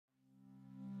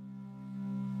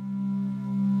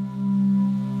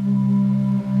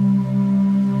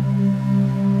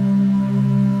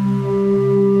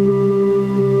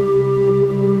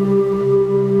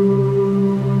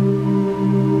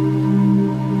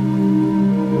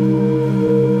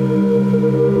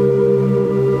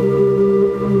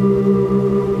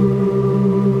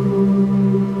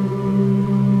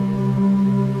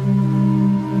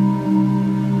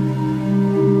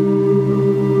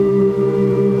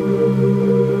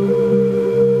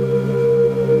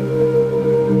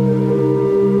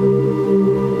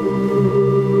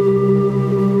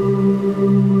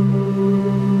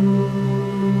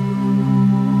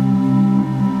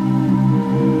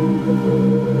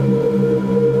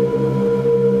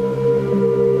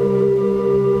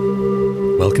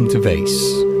Welcome to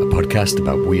Vayse, a podcast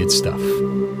about weird stuff.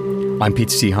 I'm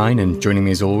Peter C. Hine, and joining me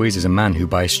as always is a man who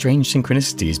by a strange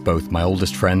synchronicity is both my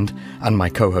oldest friend and my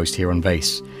co-host here on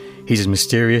Vayse. He's as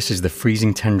mysterious as the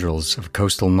freezing tendrils of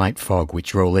coastal night fog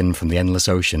which roll in from the endless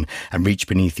ocean and reach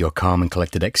beneath your calm and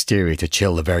collected exterior to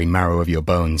chill the very marrow of your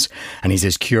bones. And he's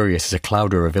as curious as a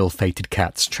clouder of ill-fated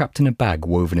cats trapped in a bag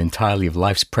woven entirely of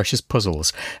life's precious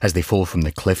puzzles as they fall from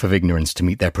the cliff of ignorance to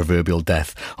meet their proverbial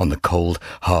death on the cold,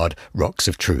 hard rocks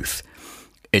of truth.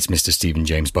 It's Mr. Stephen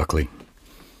James Buckley.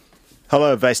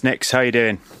 Hello, Vayse Nicks. How are you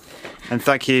doing? And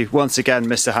thank you once again,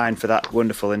 Mr. Hine, for that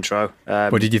wonderful intro.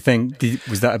 What did you think?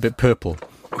 Was that a bit purple?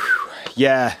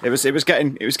 Yeah, it was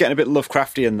getting a bit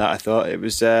Lovecraftian. That I thought it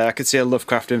was. I could see a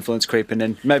Lovecraft influence creeping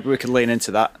in. Maybe we could lean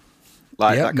into that.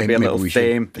 That could be a little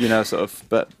theme, sort of.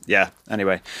 But yeah.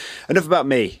 Anyway, enough about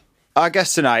me. Our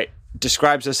guest tonight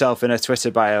describes herself in her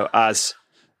Twitter bio as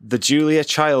the Julia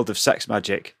Child of sex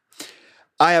magic.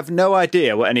 I have no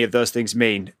idea what any of those things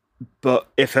mean. But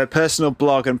if her personal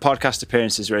blog and podcast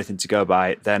appearances are anything to go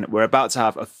by, then we're about to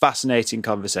have a fascinating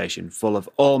conversation full of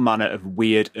all manner of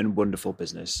weird and wonderful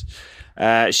business.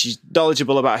 She's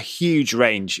knowledgeable about a huge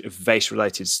range of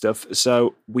Vayse-related stuff,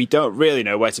 so we don't really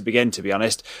know where to begin, to be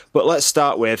honest. But let's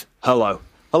start with hello.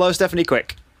 Hello, Stephanie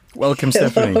Quick. Welcome,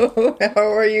 Stephanie. Hello.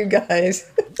 How are you guys?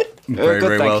 Very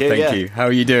well, thank you. How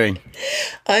are you doing?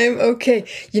 I'm okay.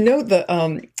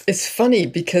 It's funny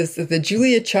because the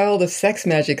Julia Child of Sex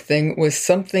Magic thing was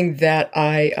something that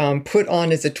I put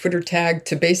on as a Twitter tag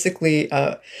to basically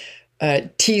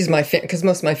tease my family, because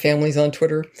most of my family's on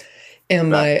Twitter, and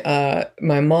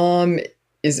my mom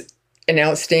is an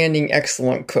outstanding,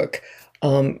 excellent cook.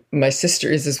 My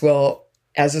sister is as well,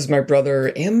 as is my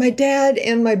brother and my dad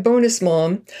and my bonus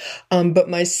mom. But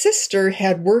my sister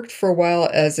had worked for a while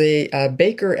as a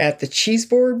baker at the Cheese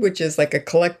Board, which is like a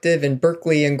collective in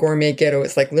Berkeley and Gourmet Ghetto.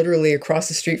 It's like literally across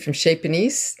the street from Chez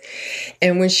Panisse.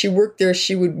 And when she worked there,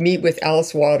 she would meet with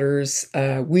Alice Waters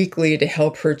weekly to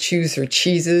help her choose her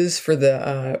cheeses for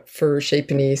Chez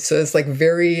Panisse. So it's like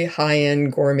very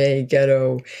high-end Gourmet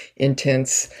Ghetto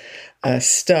intense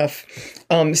stuff.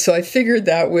 So I figured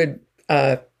that would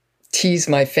tease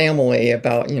my family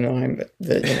about, I'm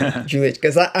the Julia,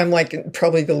 because I'm like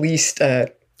probably the least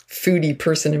foodie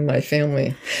person in my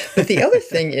family. But the other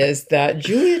thing is that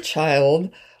Julia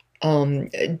Child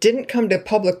didn't come to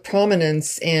public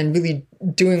prominence and really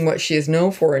doing what she is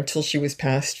known for until she was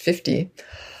past 50.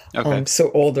 Okay.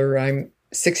 So older. I'm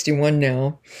 61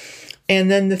 now. And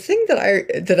then the thing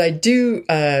that I do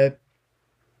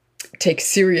take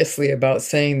seriously about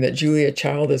saying that Julia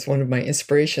Child is one of my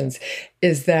inspirations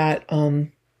is that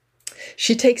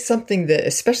she takes something that,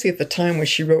 especially at the time when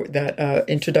she wrote that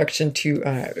introduction to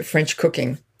French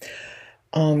cooking,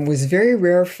 was very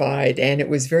rarefied and it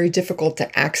was very difficult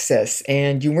to access,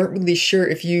 and you weren't really sure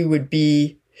if you would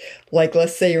be, like,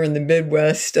 let's say you're in the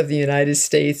Midwest of the United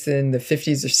States in the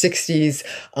 50s or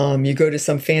 60s. You go to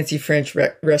some fancy French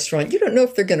restaurant. You don't know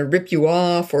if they're going to rip you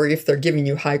off or if they're giving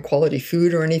you high quality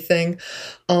food or anything.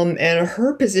 And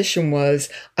her position was,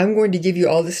 I'm going to give you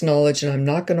all this knowledge and I'm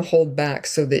not going to hold back,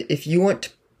 so that if you want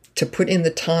to put in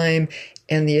the time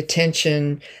and the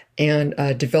attention and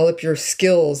develop your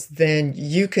skills, then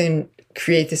you can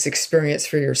create this experience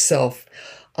for yourself.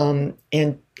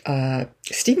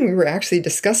 Stephen, we were actually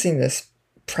discussing this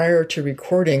prior to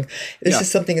recording. This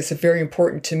is something that's very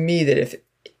important to me, that if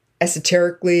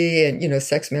esoterically and,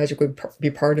 sex magic would be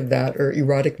part of that, or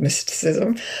erotic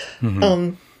mysticism.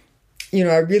 Mm-hmm.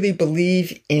 I really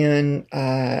believe in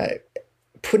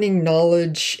putting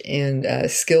knowledge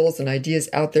and skills and ideas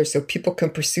out there so people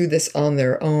can pursue this on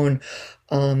their own.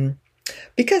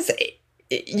 Because,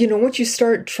 once you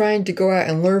start trying to go out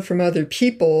and learn from other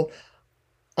people,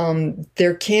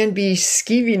 there can be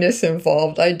skeeviness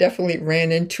involved. I definitely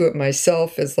ran into it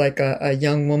myself as like a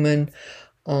young woman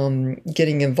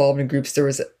getting involved in groups. There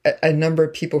was a number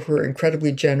of people who are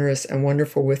incredibly generous and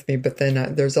wonderful with me, but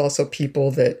then there's also people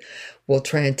that will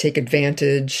try and take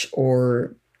advantage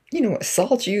or,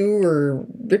 assault you or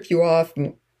rip you off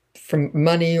from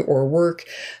money or work,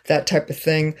 that type of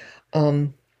thing.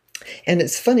 And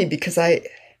it's funny because I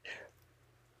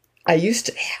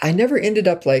never ended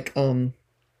up like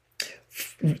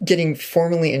getting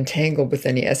formally entangled with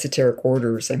any esoteric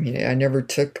orders. I mean, I never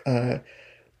took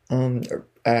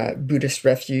Buddhist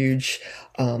refuge.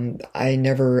 I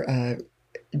never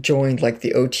joined like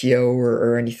the OTO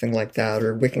or anything like that,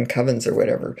 or Wiccan covens or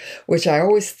whatever, which I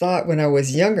always thought when I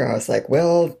was younger, I was like,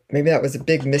 well, maybe that was a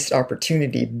big missed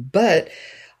opportunity. But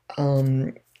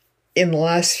in the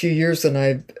last few years, when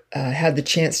I've had the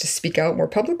chance to speak out more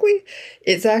publicly,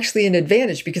 it's actually an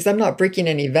advantage because I'm not breaking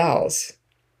any vows.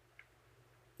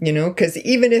 because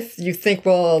even if you think,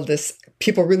 well, this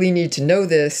people really need to know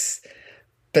this,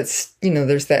 but,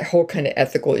 there's that whole kind of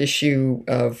ethical issue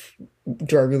of,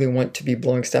 do I really want to be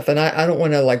blowing stuff? And I don't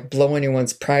want to like blow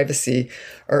anyone's privacy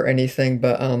or anything,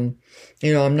 but, I'm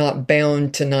not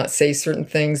bound to not say certain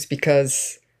things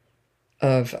because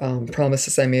of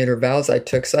promises I made or vows I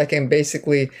took. So I can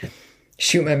basically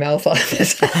shoot my mouth off.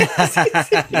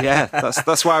 Yeah,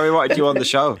 that's why we wanted you on the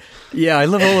show. Yeah, I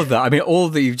love all of that. I mean, all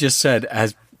that you've just said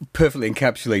has perfectly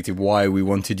encapsulated why we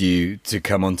wanted you to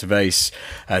come on to Vayse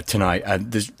tonight.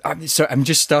 So I'm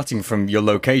just starting from your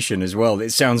location as well. It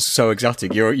sounds so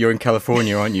exotic. You're in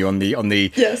California, aren't you? On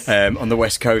the yes. On the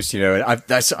West Coast.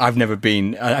 I've never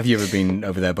been. Have you ever been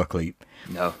over there, Buckley?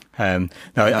 No. I've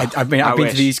been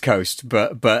to the East Coast,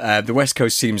 but the West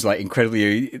Coast seems like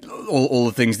incredibly all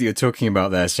the things that you're talking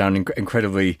about there sound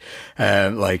incredibly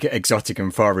like exotic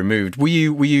and far removed.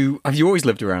 Have you always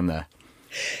lived around there?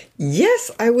 Yes,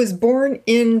 I was born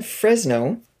in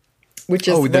Fresno, which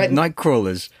is the night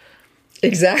crawlers.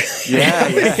 Exactly. Yeah.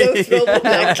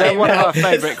 They're one of our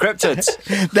favourite cryptids.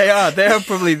 They are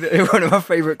probably one of our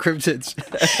favourite cryptids.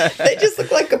 They just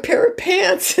look like a pair of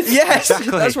pants. Yes,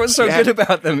 exactly. That's what's so good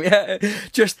about them. Yeah,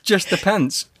 just the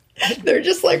pants. They're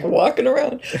just like walking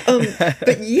around.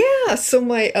 But yeah, so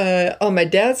on my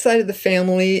dad's side of the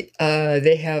family,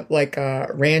 they have like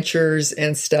ranchers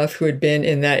and stuff who had been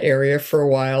in that area for a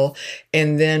while.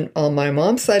 And then on my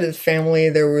mom's side of the family,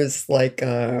 there was like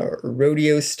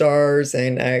rodeo stars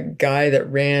and a guy that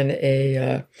ran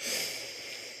a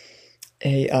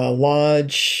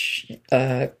lodge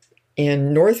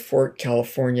in North Fork,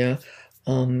 California.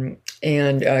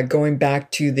 And going back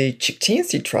to the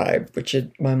Chictansi tribe, which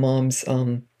my mom's,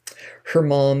 her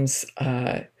mom's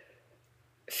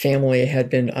family had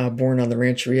been born on the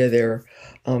rancheria there,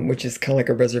 which is kind of like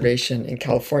a reservation in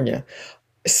California.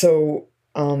 So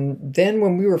then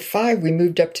when we were 5, we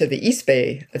moved up to the East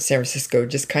Bay of San Francisco,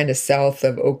 just kind of south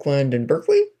of Oakland and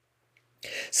Berkeley.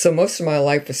 So most of my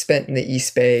life was spent in the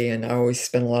East Bay, and I always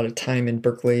spent a lot of time in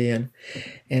Berkeley and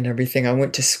everything. I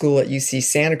went to school at UC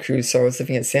Santa Cruz, so I was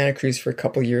living in Santa Cruz for a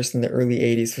couple of years in the early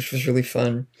 80s, which was really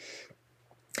fun.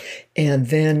 And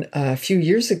then a few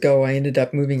years ago, I ended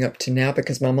up moving up to Napa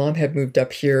because my mom had moved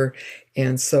up here,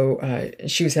 and so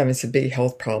she was having some big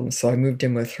health problems, so I moved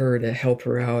in with her to help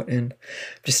her out, and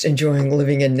just enjoying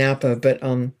living in Napa. But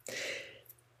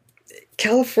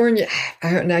California,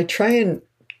 and I try and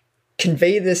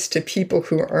convey this to people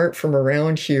who aren't from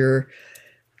around here,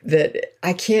 that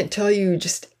I can't tell you,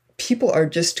 just people are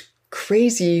just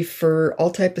crazy for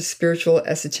all type of spiritual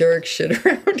esoteric shit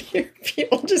around here.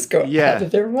 People just go out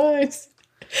of their minds.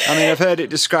 I mean, I've heard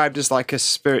it described as like a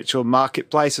spiritual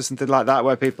marketplace or something like that,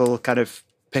 where people kind of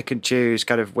pick and choose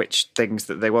kind of which things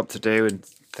that they want to do and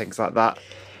things like that.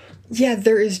 Yeah,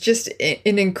 there is just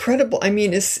an incredible, I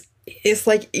mean, it's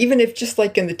like, even if just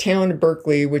like in the town of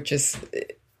Berkeley, which is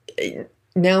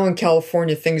now in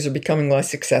California, things are becoming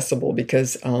less accessible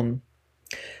because of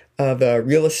the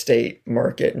real estate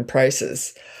market and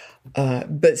prices.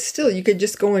 But still, you could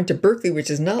just go into Berkeley, which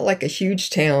is not like a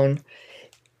huge town.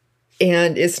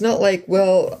 And it's not like,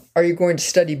 well, are you going to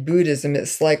study Buddhism?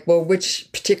 It's like, well,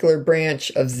 which particular branch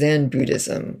of Zen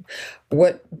Buddhism?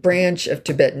 What branch of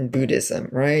Tibetan Buddhism,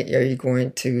 right? Are you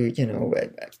going to,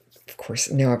 of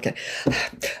course, no, okay.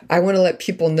 I want to let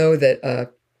people know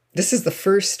that this is the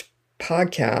first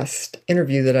podcast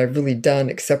interview that I've really done,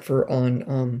 except for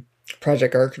on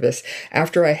Project Archivist,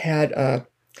 after I had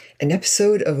an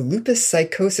episode of lupus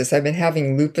psychosis. I've been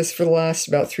having lupus for the last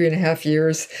about 3.5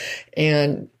 years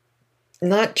and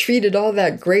not treated all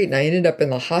that great. And I ended up in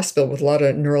the hospital with a lot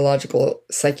of neurological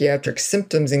psychiatric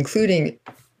symptoms, including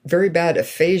very bad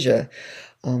aphasia.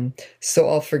 So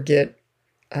I'll forget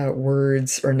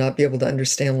words or not be able to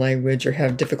understand language or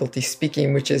have difficulty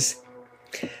speaking, which is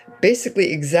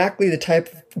basically exactly the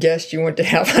type of guest you want to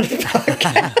have on a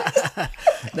podcast.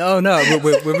 No,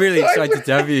 we're really excited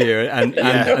to have you here, and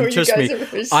trust me,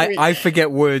 really I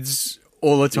forget words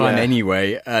all the time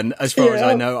anyway, and as far as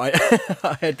I know, I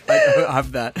don't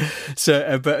have that.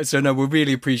 So no, we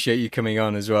really appreciate you coming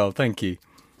on as well. Thank you.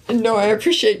 No, I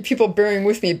appreciate people bearing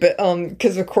with me, but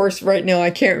because of course right now I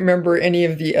can't remember any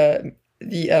of the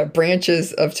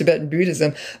branches of Tibetan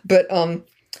Buddhism, but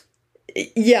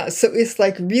yeah, so it's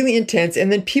like really intense, and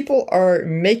then people are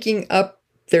making up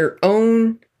their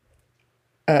own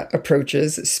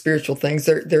approaches, spiritual things.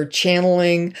 They're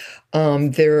channeling,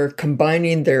 they're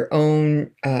combining their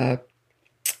own,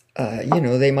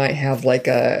 they might have like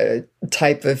a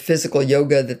type of physical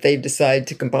yoga that they've decided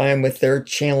to combine with their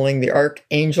channeling the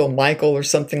Archangel Michael or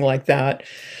something like that.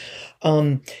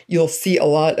 You'll see a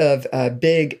lot of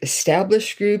big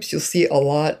established groups. You'll see a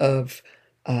lot of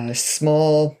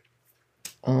small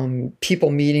people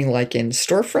meeting like in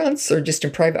storefronts or just in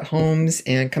private homes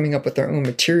and coming up with their own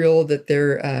material that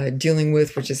they're dealing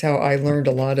with, which is how I learned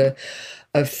a lot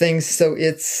of things. So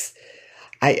it's,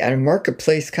 a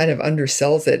marketplace kind of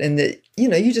undersells it. And that,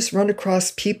 you just run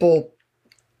across people.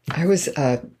 I was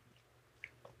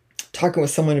talking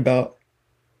with someone about,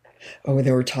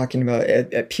 they were talking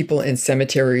about people in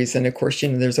cemeteries. And of course,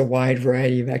 there's a wide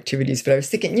variety of activities. But I was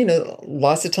thinking,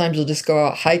 lots of times you'll just go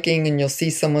out hiking and you'll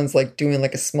see someone's like doing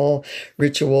like a small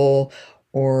ritual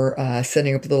or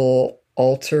setting up a little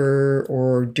altar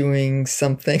or doing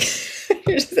something.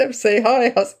 You just have to say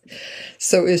hi.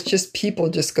 So it's just people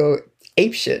just go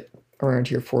apeshit around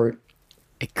here for it.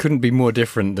 It couldn't be more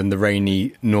different than the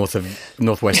rainy northwest of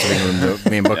England that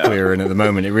me and Buckley are in at the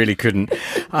moment. It really couldn't.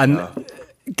 And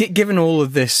given all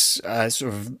of this sort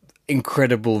of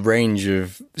incredible range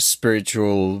of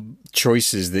spiritual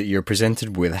choices that you're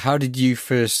presented with, how did you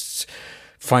first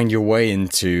find your way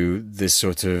into this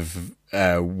sort of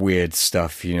weird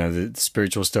stuff, the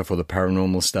spiritual stuff or the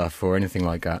paranormal stuff or anything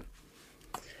like that?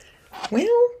 Well,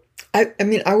 I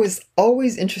mean, I was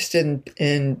always interested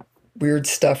in weird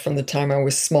stuff from the time I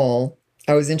was small.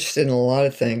 I was interested in a lot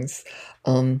of things.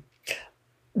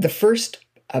 The first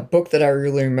book that I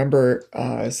really remember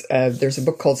is there's a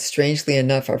book called Strangely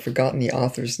Enough. I've forgotten the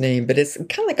author's name, but it's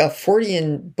kind of like a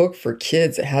Fortean book for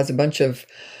kids. It has a bunch of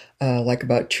like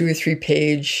about 2 or 3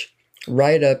 page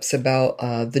write-ups about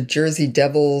the Jersey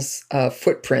Devils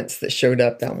footprints that showed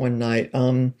up that one night.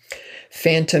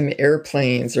 Phantom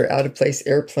airplanes or out-of-place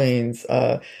airplanes,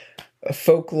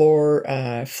 folklore,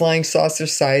 flying saucer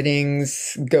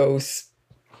sightings, ghosts.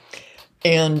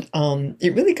 And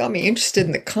it really got me interested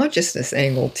in the consciousness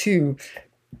angle, too,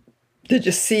 to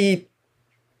just see,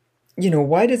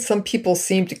 why did some people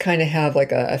seem to kind of have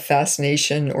like a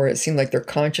fascination, or it seemed like their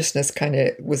consciousness kind of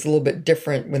was a little bit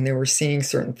different when they were seeing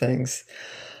certain things.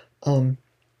 And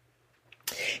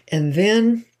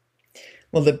then,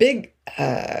 well, the big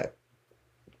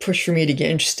push for me to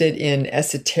get interested in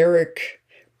esoteric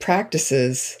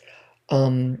practices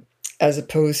as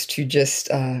opposed to just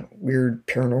weird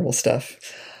paranormal stuff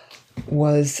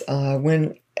was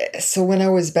when I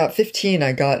was about 15,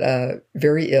 I got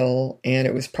very ill, and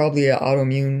it was probably an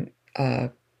autoimmune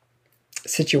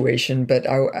situation, but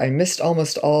I missed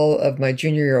almost all of my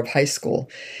junior year of high school,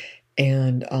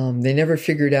 and they never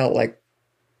figured out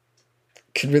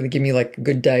could really give me a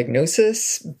good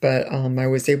diagnosis, but I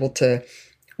was able to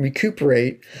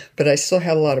recuperate, but I still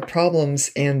had a lot of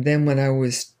problems. And then when I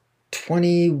was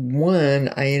 21,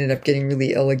 I ended up getting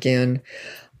really ill again,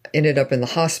 ended up in the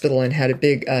hospital and had a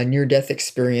big near-death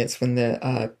experience when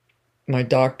my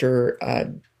doctor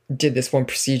did this one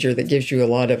procedure that gives you a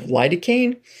lot of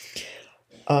lidocaine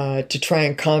to try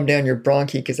and calm down your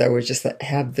bronchi, because I was just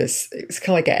have this, it's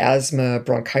kind of like an asthma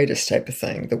bronchitis type of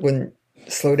thing that wouldn't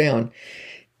slow down.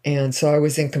 And so I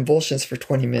was in convulsions for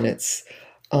 20 minutes.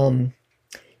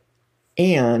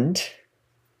 And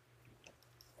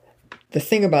the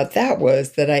thing about that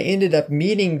was that I ended up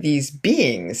meeting these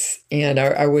beings, and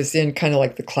I was in kind of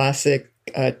like the classic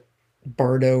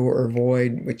bardo or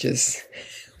void, which is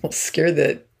scare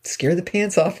the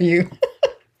pants off of you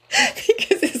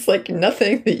because it's like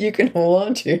nothing that you can hold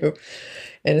on to,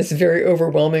 and it's very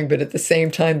overwhelming. But at the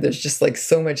same time, there's just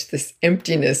so much, this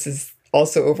emptiness is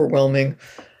also overwhelming.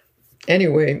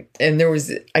 Anyway, and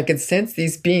I could sense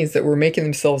these beings that were making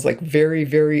themselves very,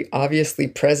 very obviously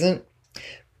present,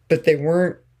 but they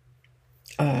weren't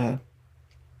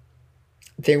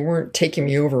taking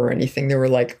me over or anything. They were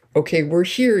like, okay, we're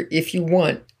here if you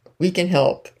want, we can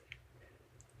help.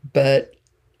 But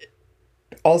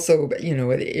also,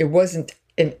 it wasn't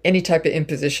any type of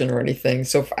imposition or anything.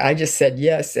 So I just said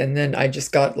yes, and then I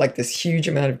just got this huge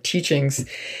amount of teachings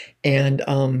and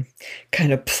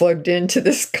kind of plugged into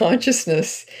this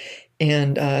consciousness.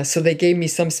 And so they gave me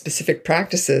some specific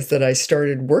practices that I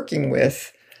started working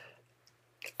with.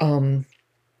 And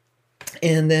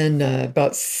then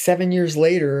about 7 years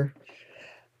later,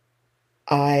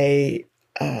 I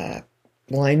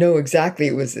know exactly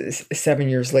it was 7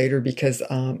 years later because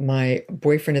my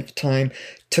boyfriend at the time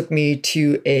took me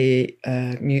to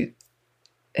an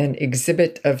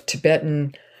exhibit of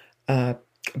Tibetan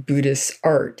Buddhist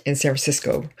art in San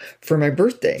Francisco for my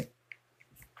birthday.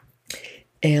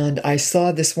 And I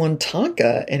saw this one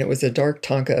tanka, and it was a dark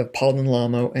tanka of Palden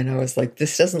Lamo, and I was like,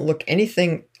 this doesn't look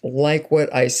anything like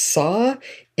what I saw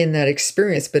in that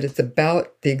experience, but it's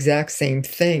about the exact same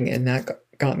thing, and that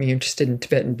got me interested in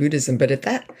Tibetan Buddhism. But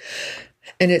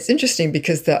and it's interesting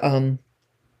because I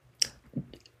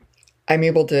I'm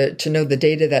able to know the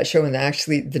date of that show and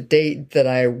actually the date that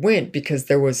I went, because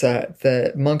there was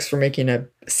the monks were making a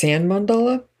sand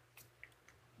mandala.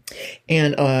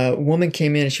 And a woman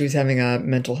came in and she was having a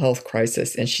mental health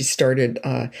crisis, and she started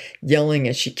yelling,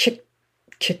 and she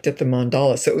kicked at the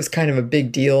mandala. So it was kind of a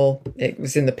big deal. It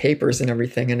was in the papers and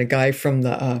everything. And a guy from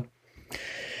the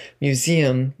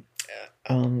museum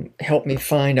helped me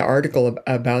find an article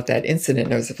about that incident.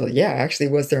 And I was like, yeah, I actually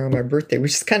was there on my birthday,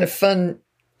 which is kind of fun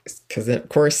because, of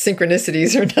course,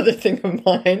 synchronicities are another thing of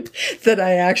mine, that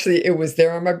it was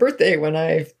there on my birthday when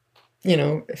I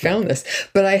found this.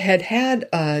 But I had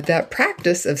that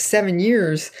practice of 7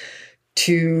 years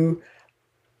to,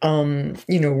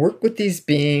 work with these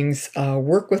beings,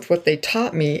 work with what they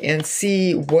taught me, and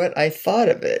see what I thought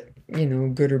of it,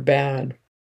 good or bad.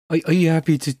 Are you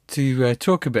happy to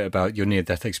talk a bit about your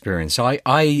near-death experience?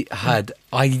 I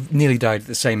nearly died at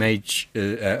the same age,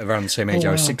 around the same age. Oh, wow.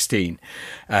 I was 16,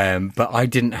 but I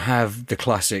didn't have the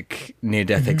classic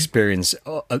near-death experience.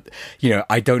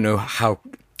 I don't know how.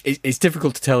 It's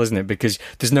difficult to tell, isn't it? Because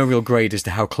there's no real grade as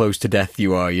to how close to death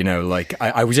you are. Like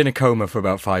I was in a coma for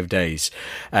about 5 days.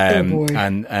 Oh boy!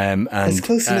 And that's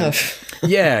close enough.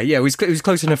 Yeah, it was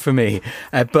close enough for me.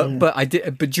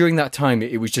 But during that time,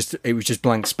 it was just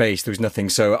blank space. There was nothing.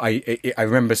 So I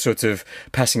remember sort of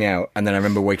passing out, and then I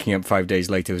remember waking up 5 days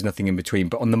later. There was nothing in between.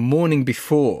 But on the morning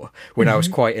before, when I was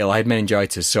quite ill, I had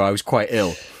meningitis, so I was quite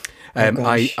ill.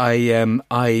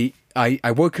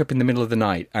 I woke up in the middle of the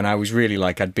night, and I was really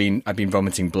like I'd been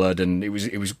vomiting blood, and I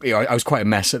was quite a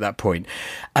mess at that point,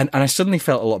 and I suddenly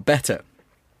felt a lot better.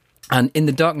 And in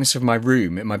the darkness of my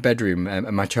room, in my bedroom,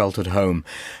 at my childhood home,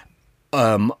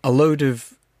 a load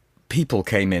of people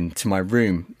came into my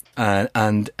room,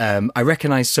 and I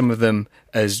recognised some of them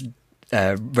as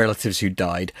relatives who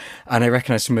died, and I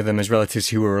recognised some of them as relatives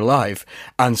who were alive,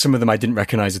 and some of them I didn't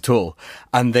recognise at all.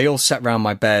 And they all sat round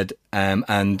my bed, and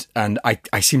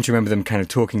I seem to remember them kind of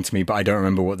talking to me, but I don't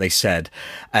remember what they said.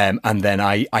 And then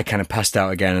I kind of passed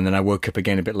out again, and then I woke up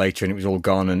again a bit later, and it was all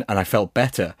gone, and I felt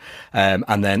better.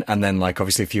 And then like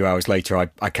obviously a few hours later,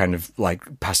 I kind of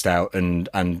like passed out and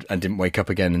didn't wake up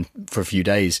again for a few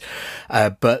days.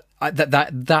 But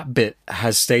that bit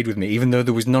has stayed with me, even though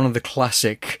there was none of the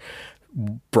classic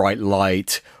bright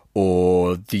light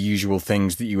or the usual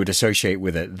things that you would associate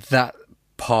with it. That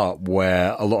part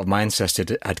where a lot of my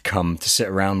ancestors had come to sit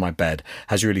around my bed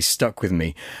has really stuck with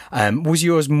me. Was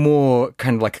yours more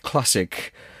kind of like a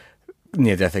classic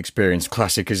near-death experience?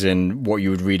 Classic as in what you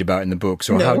would read about in the books,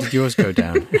 or how did yours go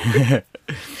down?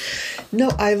 No,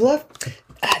 I love...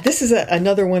 this is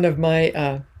another one of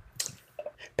my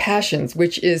passions,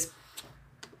 which is...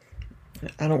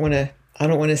 I don't want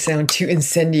to sound too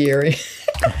incendiary.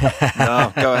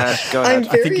 No, go ahead. I'm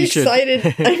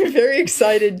very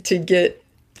excited to get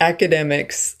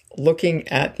academics looking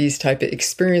at these type of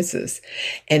experiences.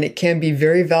 And it can be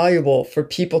very valuable for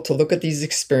people to look at these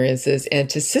experiences and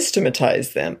to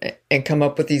systematize them and come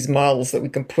up with these models that we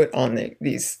can put on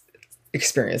these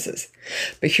experiences.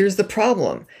 But here's the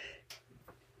problem.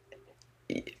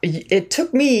 It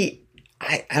took me,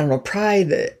 I don't know, probably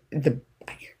the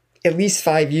at least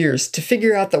 5 years to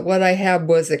figure out that what I had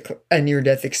was a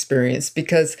near-death experience,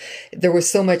 because there was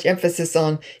so much emphasis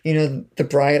on, the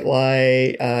bright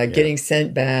light, getting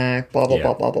sent back, blah, blah,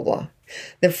 blah, blah, blah, blah.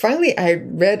 Then finally, I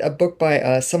read a book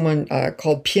by someone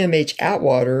called PMH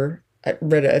Atwater. I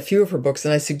read a few of her books,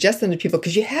 and I suggest them to people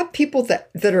because you have people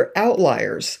that are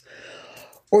outliers,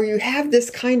 or you have this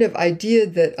kind of idea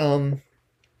that...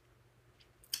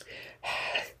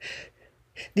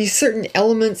 these certain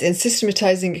elements and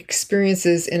systematizing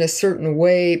experiences in a certain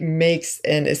way makes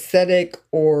an aesthetic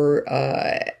or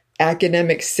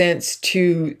academic sense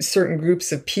to certain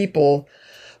groups of people,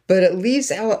 but it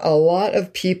leaves out a lot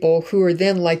of people who are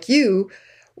then like you.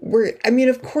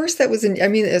 Of course that was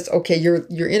it's okay.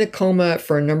 You're in a coma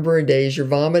for a number of days. You're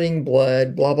vomiting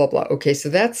blood, blah, blah, blah. Okay. So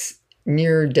that's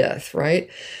near death, right?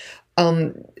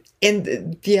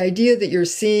 And the idea that you're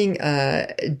seeing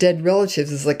dead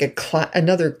relatives is like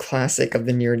another classic of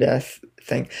the near-death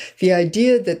thing. The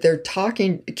idea that they're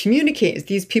communicate,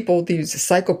 these people, these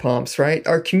psychopomps, right,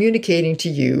 are communicating to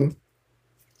you,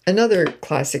 another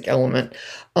classic element,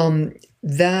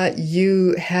 that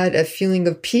you had a feeling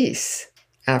of peace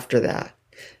after that.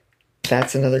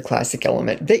 That's another classic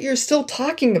element. That you're still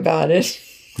talking about it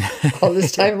all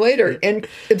this time later and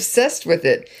obsessed with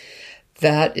it.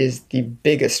 That is the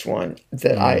biggest one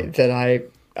that I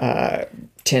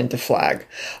tend to flag.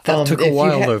 That took a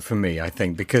while though for me, I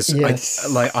think, because yes.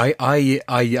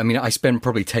 I spent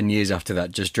probably 10 years after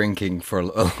that just drinking for a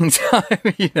long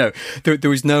time. There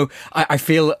was no. I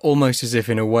feel almost as if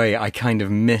in a way I kind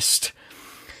of missed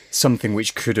something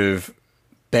which could have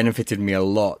benefited me a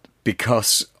lot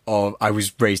because of I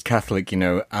was raised Catholic,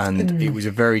 and it was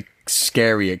a very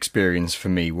scary experience for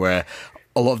me where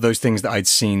a lot of those things that I'd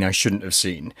seen I shouldn't have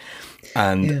seen,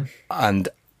 and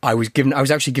I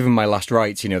was actually given my last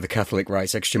rites, the Catholic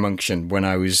rites, extreme-unction, when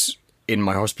I was in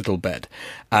my hospital bed,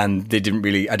 and I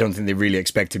don't think they really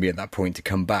expected me at that point to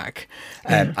come back.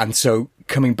 And so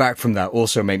coming back from that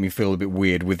also made me feel a bit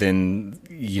weird within,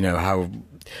 how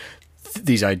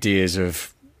these ideas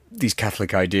of these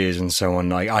Catholic ideas and so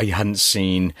on. I hadn't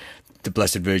seen the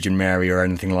Blessed Virgin Mary or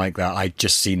anything like that. I'd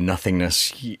just seen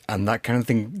nothingness, and that kind of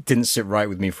thing didn't sit right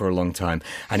with me for a long time.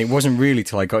 And it wasn't really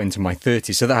till I got into my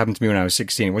 30s. So that happened to me when I was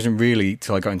 16. It wasn't really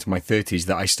till I got into my 30s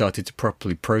that I started to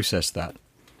properly process that.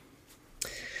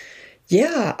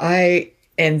 Yeah,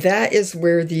 and that is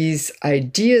where these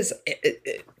ideas,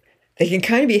 they can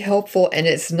kind of be helpful, and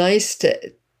it's nice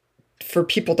for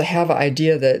people to have an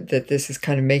idea that this is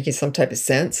kind of making some type of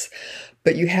sense.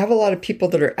 But you have a lot of people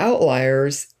that are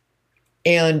outliers,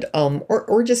 and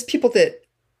or just people that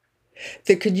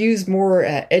could use more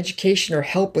education or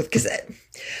help with, because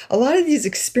a lot of these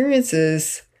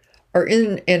experiences are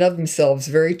in and of themselves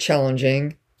very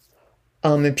challenging,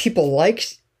 and people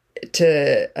like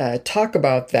to talk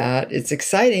about that. It's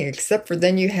exciting, except for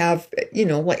then you have,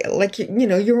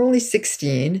 you're only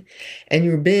 16 and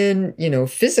you've been,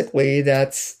 physically,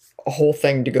 that's a whole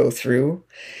thing to go through.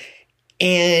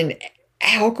 And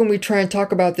how can we try and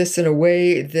talk about this in a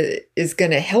way that is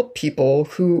going to help people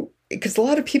because a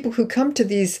lot of people who come to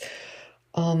these,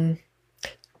 to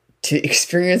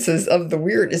experiences of the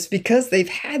weird is because they've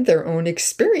had their own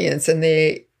experience and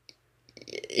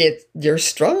you're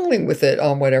struggling with it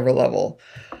on whatever level.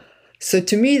 So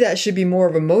to me, that should be more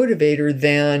of a motivator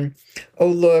than, oh,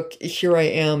 look, here I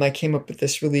am. I came up with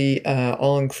this really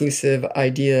all-inclusive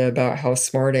idea about how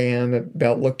smart I am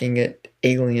about looking at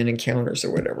alien encounters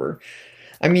or whatever.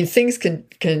 I mean, things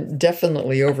can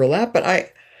definitely overlap, but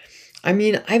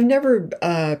I've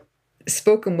never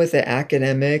spoken with an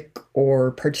academic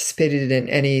or participated in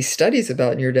any studies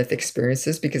about near-death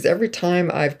experiences, because every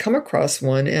time I've come across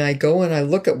one and I go and I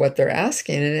look at what they're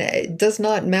asking, and it does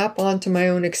not map onto my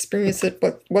own experience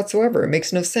whatsoever. It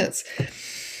makes no sense.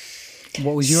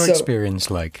 What was your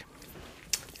experience like?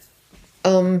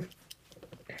 If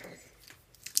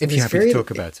you're happy to talk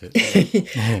about it.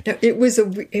 No, it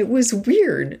was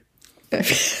weird.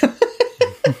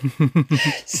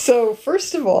 So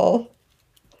first of all,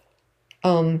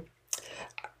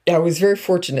 I was very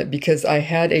fortunate because I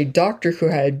had a doctor who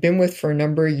I had been with for a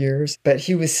number of years, but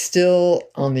he was still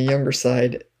on the younger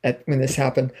side when this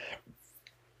happened.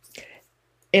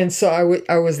 And so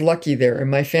I was lucky there,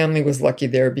 and my family was lucky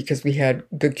there because we had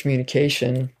good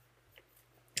communication.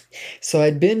 So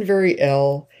I'd been very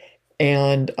ill,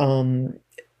 and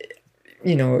it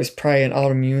was probably an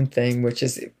autoimmune thing, which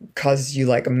causes you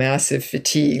like a massive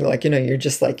fatigue. Like, you're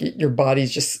just like, your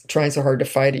body's just trying so hard to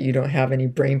fight it. You don't have any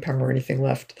brain power or anything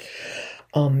left.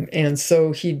 And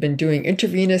so he'd been doing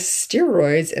intravenous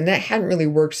steroids, and that hadn't really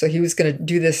worked. So he was going to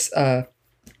do this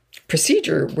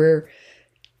procedure where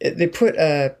they put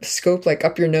a scope like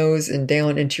up your nose and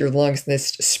down into your lungs, and they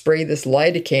spray this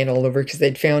lidocaine all over, because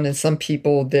they'd found in some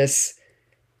people this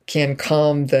can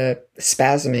calm the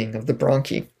spasming of the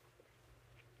bronchi.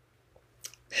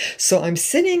 So I'm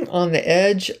sitting on the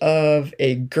edge of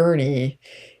a gurney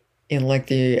in like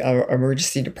the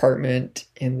emergency department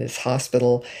in this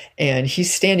hospital, and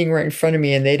he's standing right in front of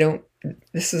me, and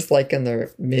this is like in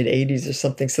the mid 80s or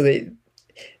something, so they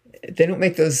don't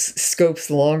make those scopes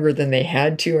longer than they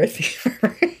had to, I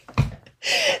think.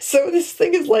 So this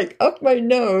thing is like up my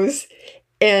nose,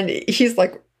 and he's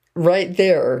like right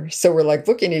there. So we're like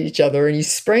looking at each other, and he's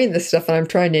spraying this stuff, and I'm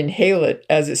trying to inhale it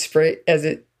as it's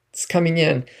coming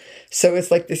in. So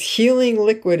it's like this healing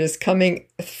liquid is coming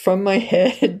from my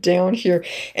head down here.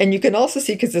 And you can also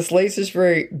see, because this laser is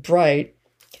very bright,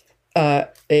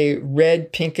 a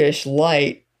red pinkish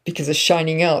light, because it's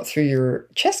shining out through your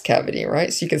chest cavity,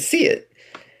 right? So you can see it.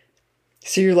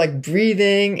 So you're like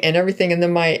breathing and everything. And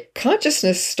then my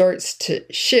consciousness starts to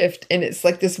shift. And it's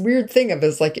like this weird thing of,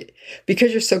 it's like,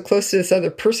 because you're so close to this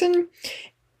other person,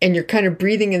 and you're kind of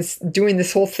breathing and doing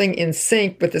this whole thing in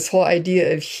sync with this whole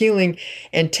idea of healing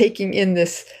and taking in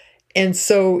this. And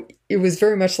so it was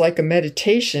very much like a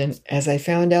meditation, as I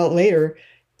found out later.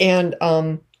 And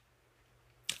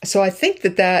so I think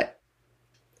that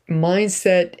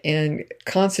mindset and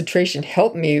concentration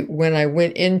helped me when I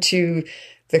went into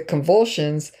the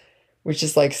convulsions, which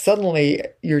is like suddenly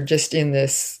you're just in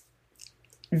this.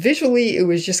 Visually, it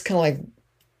was just kind of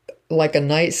like a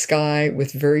night sky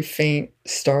with very faint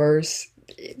stars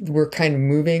were kind of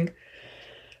moving.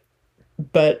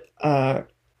 but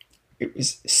it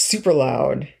was super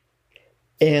loud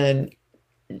and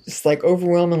just like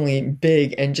overwhelmingly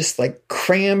big and just like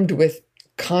crammed with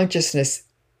consciousness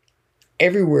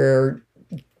everywhere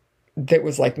that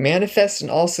was like manifest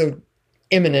and also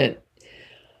imminent.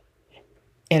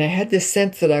 And I had this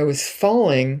sense that I was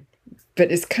falling,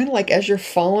 but it's kind of like as you're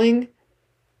falling,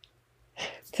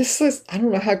 I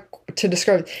don't know how to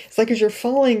describe it. It's like as you're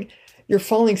falling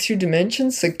through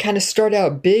dimensions. So kind of start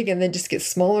out big and then just get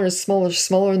smaller and smaller and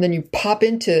smaller. And then you pop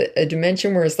into a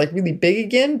dimension where it's like really big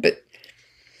again. But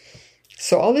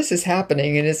so all this is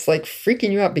happening and it's like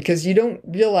freaking you out because you don't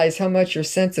realize how much your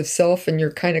sense of self and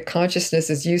your kind of consciousness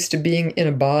is used to being in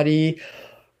a body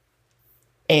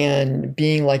and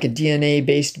being like a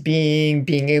DNA-based being,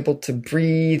 being able to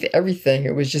breathe, everything.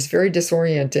 It was just very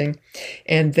disorienting.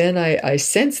 And then I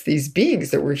sensed these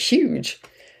beings that were huge.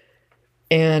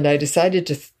 And I decided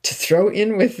to throw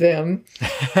in with them.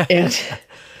 And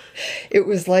it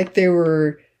was like they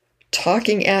were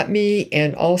talking at me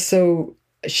and also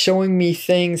showing me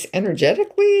things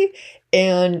energetically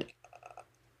and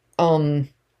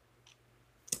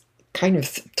kind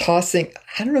of tossing.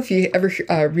 I don't know if you ever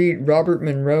read Robert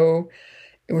Monroe,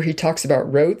 where he talks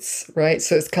about rotes, right?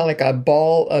 So it's kind of like a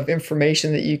ball of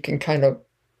information that you can kind of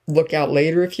look out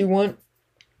later if you want.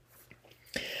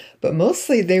 But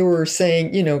mostly they were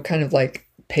saying, kind of like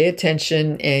pay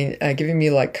attention and giving me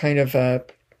like kind of a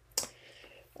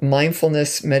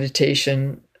mindfulness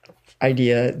meditation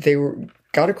idea. They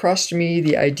got across to me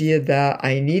the idea that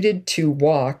I needed to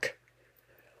walk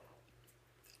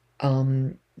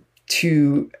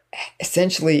to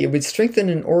essentially, it would strengthen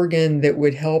an organ that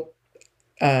would help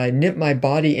knit my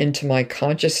body into my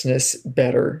consciousness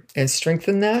better and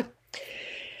strengthen that.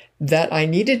 That I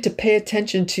needed to pay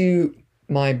attention to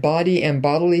my body and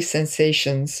bodily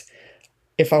sensations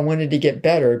if I wanted to get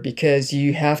better, because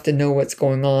you have to know what's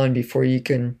going on before you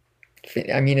can.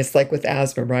 I mean, it's like with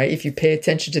asthma, right? If you pay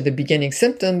attention to the beginning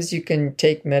symptoms, you can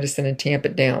take medicine and tamp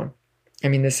it down. I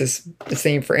mean, this is the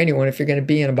same for anyone. If you're going to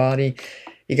be in a body,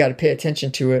 you got to pay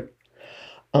attention to it.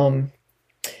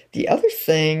 The other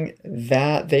thing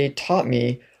that they taught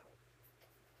me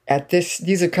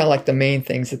these are kind of like the main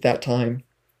things at that time,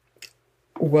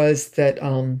 was that,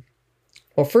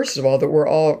 well, first of all, that we're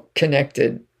all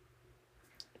connected.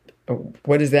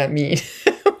 What does that mean?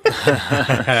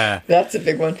 That's a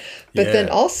big one. But then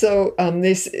also,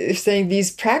 they're saying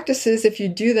these practices, if you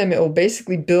do them, it will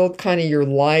basically build kind of your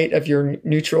light of your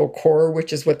neutral core,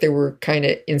 which is what they were kind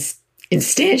of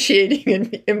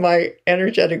instantiating in my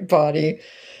energetic body,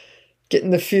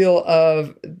 getting the feel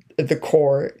of the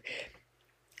core.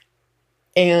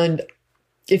 And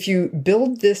if you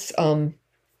build this,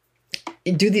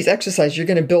 do these exercises, you're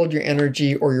going to build your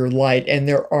energy or your light. And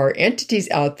there are entities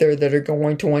out there that are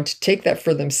going to want to take that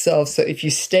for themselves. So if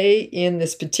you stay in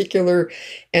this particular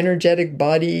energetic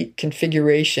body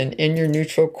configuration in your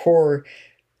neutral core,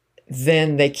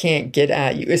 then they can't get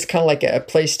at you. It's kind of like a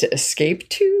place to escape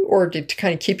to, or to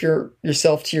kind of keep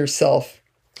yourself to yourself.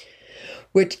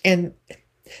 And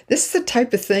this is the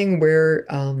type of thing where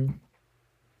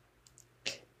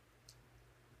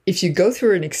if you go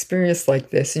through an experience like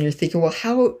this and you're thinking, well,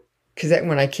 how, because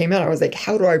when I came out, I was like,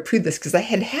 how do I prove this? Because I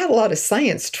had a lot of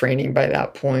science training by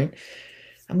that point.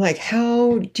 I'm like,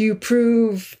 how do you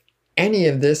prove any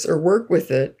of this or work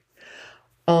with it?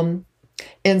 And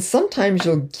sometimes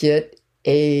you'll get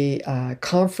a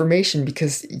confirmation,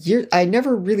 because I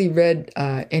never really read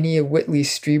any of Whitley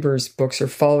Strieber's books or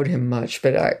followed him much,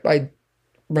 but I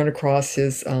run across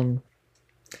his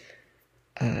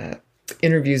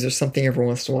interviews or something every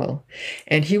once in a while.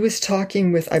 And he was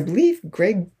talking with, I believe,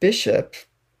 Greg Bishop.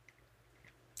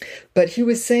 But he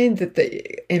was saying that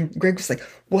and Greg was like,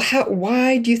 well,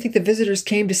 why do you think the visitors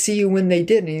came to see you when they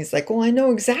did? And he's like, well, I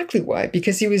know exactly why.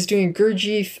 Because he was doing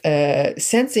Gurdjieff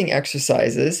sensing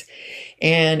exercises,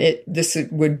 and this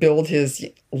would build his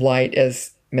light,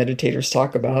 as meditators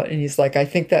talk about. And he's like, I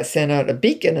think that sent out a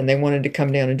beacon and they wanted to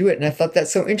come down and do it. And I thought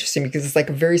that's so interesting, because it's like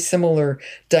a very similar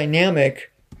dynamic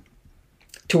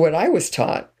to what I was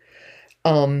taught,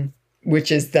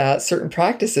 which is that certain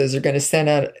practices are going to send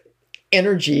out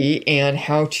energy and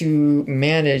how to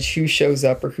manage who shows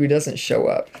up or who doesn't show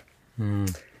up.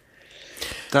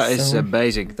 That is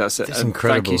amazing. That's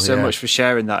incredible. Thank you so much for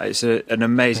sharing that. It's an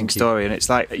amazing story, and it's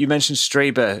like you mentioned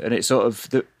Strieber, and it's sort of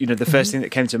the first thing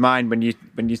that came to mind when you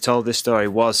told this story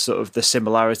was sort of the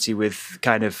similarity with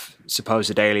kind of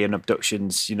supposed alien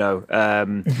abductions,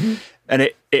 and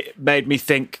it made me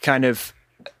think kind of.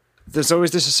 There's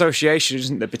always this association,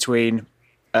 isn't there, between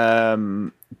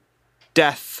death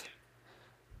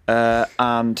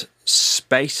and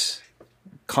space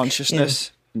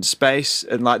consciousness. and space,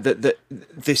 and like that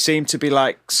they seem to be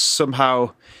like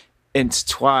somehow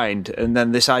intertwined. And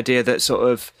then this idea that sort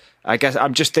of, I guess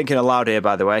I'm just thinking aloud here,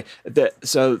 by the way, that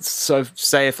so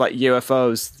say if like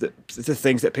UFOs, the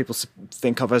things that people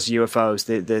think of as UFOs,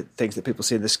 the things that people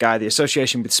see in the sky, the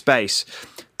association with space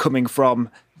coming from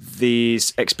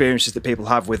these experiences that people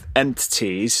have with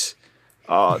entities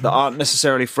that aren't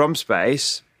necessarily from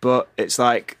space, but it's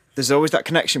like there's always that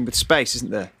connection with space,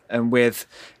 isn't there?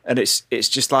 And it's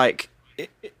just like,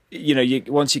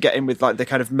 once you get in with like the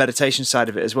kind of meditation side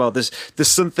of it as well, there's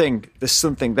something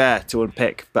there to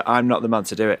unpick, but I'm not the man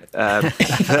to do it.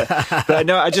 But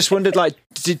no, I just wondered, like,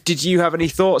 did you have any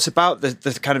thoughts about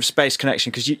the kind of space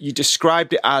connection? Because you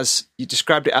described it as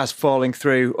falling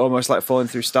through, almost like falling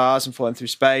through stars and falling through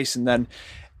space. And then,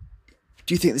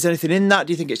 do you think there's anything in that?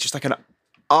 Do you think it's just like an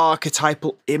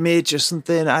archetypal image or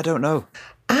something? I don't know.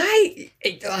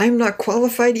 I'm not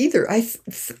qualified either.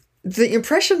 The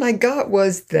impression I got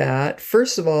was that,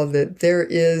 first of all, that there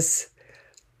is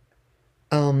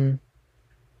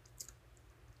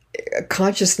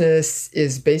consciousness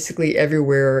is basically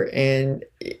everywhere, and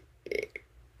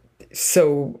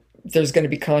so there's going to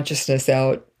be consciousness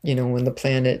out, on the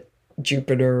planet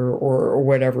Jupiter or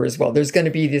whatever as well. There's going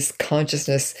to be this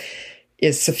consciousness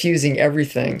is suffusing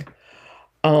everything.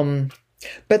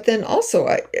 But then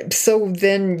also,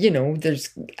 there's,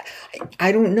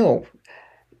 I don't know.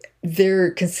 They're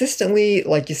consistently,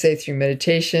 like you say, through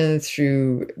meditation,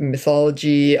 through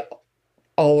mythology,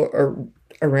 all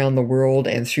around the world,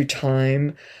 and through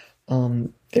time,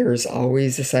 there's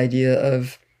always this idea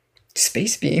of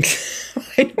space beings.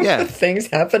 Things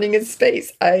happening in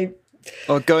space.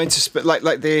 Or going to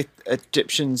like the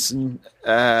Egyptians and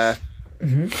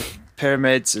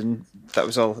pyramids, and that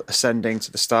was all ascending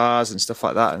to the stars and stuff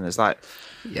like that. And there's like,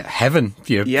 heaven.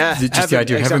 Just heaven, the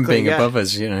idea of heaven being above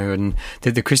us, and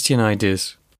the Christian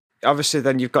ideas. Obviously,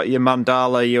 then you've got your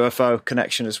mandala UFO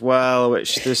connection as well,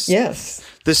 which there's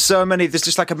so many. There's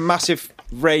just like a massive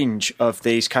range of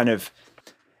these kind of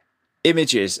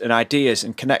images and ideas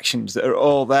and connections that are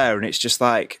all there, and it's just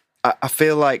like I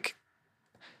feel like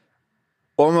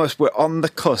almost we're on the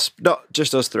cusp. Not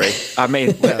just us three. I mean,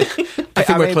 I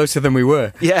think we're closer than we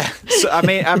were. Yeah. So, I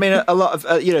mean, a lot of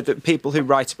the people who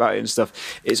write about it and stuff.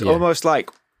 It's almost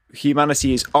like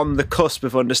humanity is on the cusp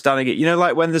of understanding it.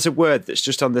 Like when there's a word that's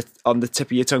just on the tip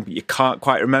of your tongue, but you can't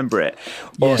quite remember it,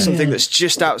 or something that's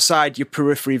just outside your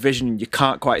periphery vision and you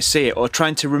can't quite see it, or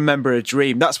trying to remember a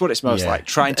dream. That's what it's most like.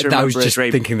 Trying to remember a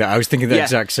dream. I was thinking the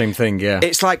exact same thing. Yeah.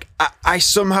 It's like I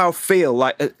somehow feel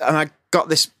like, and I got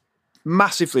this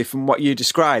massively from what you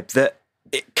described, that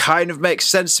it kind of makes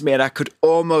sense to me, and I could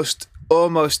almost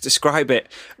describe it,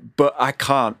 but I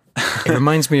can't. It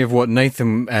reminds me of what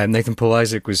Nathan Paul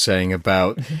Isaac was saying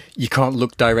about you can't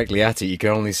look directly at it, you can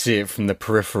only see it from the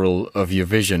peripheral of your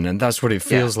vision, and that's what it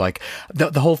feels like.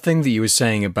 The whole thing that you were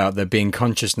saying about there being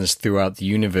consciousness throughout the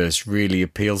universe really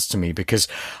appeals to me, because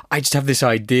I just have this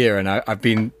idea, and I've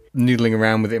been noodling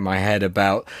around with it in my head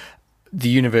about the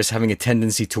universe having a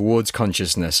tendency towards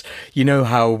consciousness. You know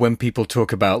how when people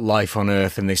talk about life on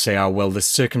Earth and they say, the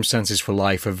circumstances for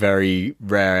life are very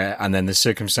rare, and then the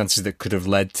circumstances that could have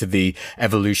led to the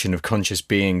evolution of conscious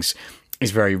beings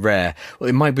is very rare. Well,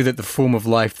 it might be that the form of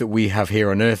life that we have here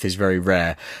on Earth is very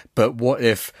rare, but what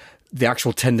if the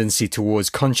actual tendency towards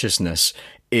consciousness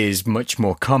is much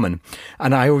more common?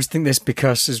 And I always think this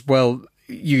because, as well,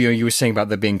 you were saying about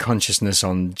there being consciousness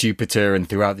on Jupiter and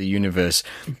throughout the universe,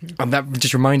 and that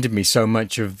just reminded me so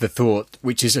much of the thought,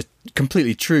 which is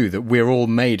completely true, that we're all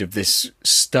made of this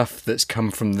stuff that's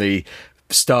come from the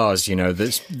stars.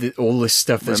 That's all this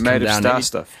stuff that's made come of down. Star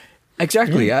stuff.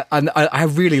 Exactly, and I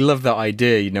really love that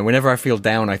idea. Whenever I feel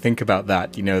down, I think about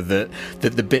that.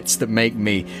 That the bits that make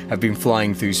me have been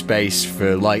flying through space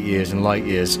for light years and light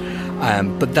years.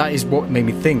 But that is what made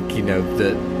me think.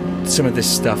 That some of this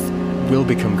stuff will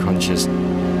become conscious.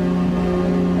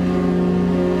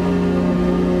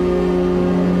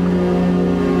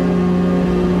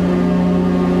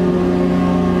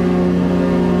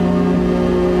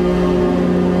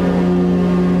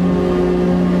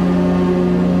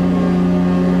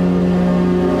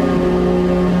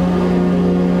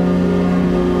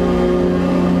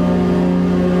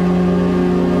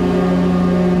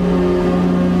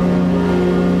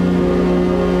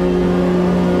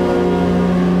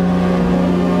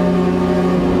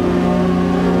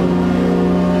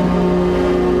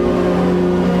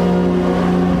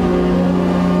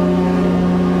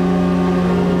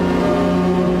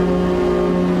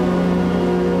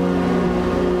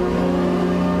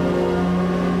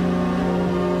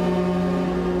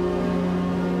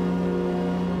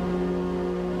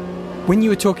 When you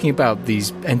were talking about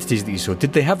these entities that you saw,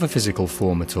 did they have a physical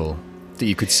form at all that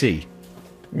you could see?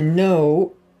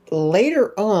 No.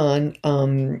 Later on,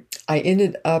 I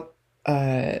ended up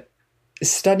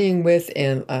studying with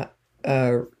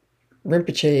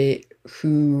Rinpoche,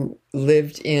 who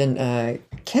lived in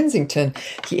Kensington.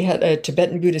 He had a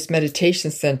Tibetan Buddhist meditation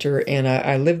center, and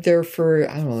I lived there for,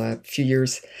 I don't know, a few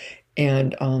years,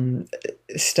 and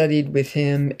studied with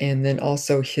him. And then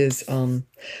also his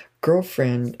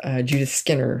girlfriend, Judith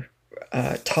Skinner,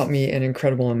 taught me an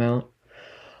incredible amount.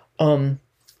 But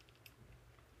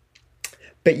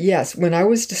yes, when I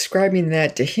was describing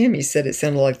that to him, he said it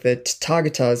sounded like the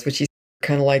Tathagatas, which is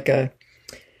kind of like a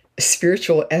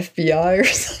spiritual FBI or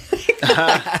something.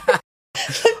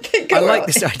 I like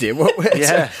this idea.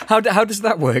 Yeah. How does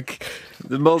that work?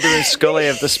 The Mulder and Scully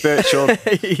of the spiritual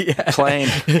plane.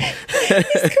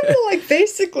 It's kind of like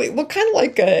basically, well, kind of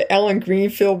like Alan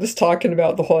Greenfield was talking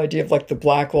about the whole idea of like the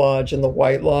Black Lodge and the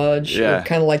White Lodge. Yeah.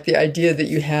 Kind of like the idea that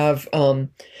you have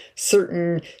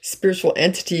certain spiritual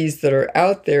entities that are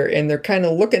out there, and they're kind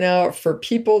of looking out for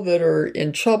people that are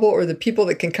in trouble, or the people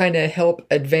that can kind of help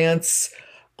advance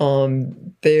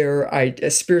their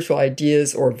spiritual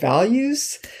ideas or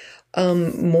values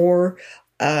more.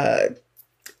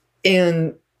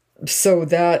 And so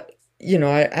that,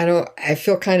 I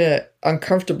feel kind of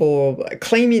uncomfortable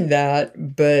claiming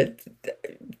that, but,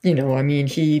 we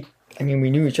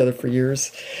knew each other for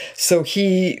years. So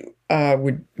he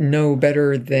would know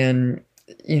better than,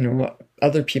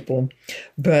 other people.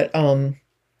 But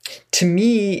to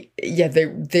me, yeah,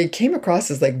 they came across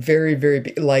as like very, very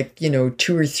big, like,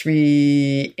 2 or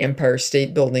 3 Empire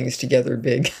State Buildings together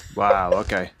big. Wow,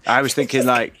 okay. I was thinking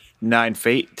like 9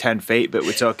 feet, 10 feet, but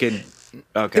we're talking,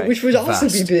 okay. Which would also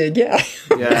be big, yeah.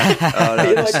 Yeah. Oh,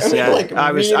 no,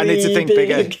 I need to think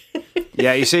bigger.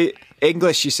 Yeah, you see,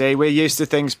 English, we're used to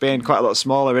things being quite a lot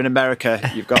smaller. In America,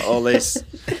 you've got all these,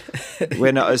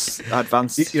 we're not as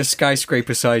advanced. Your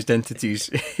skyscraper-sized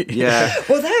entities. Yeah.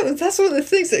 Well, that's one of the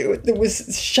things that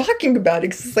was shocking about it,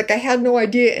 because it's like I had no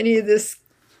idea any of this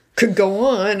could go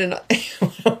on, and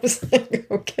I was like,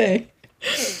 okay.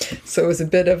 So it was a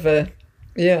bit of a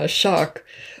shock.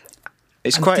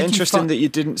 It's quite interesting that you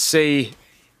didn't see,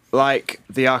 like,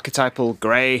 the archetypal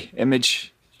grey image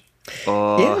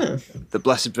or the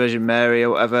Blessed Virgin Mary or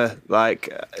whatever,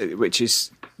 like, which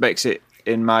makes it,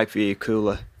 in my view,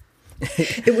 cooler.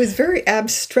 It was very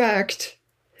abstract,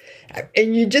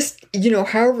 and you just,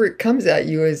 however it comes at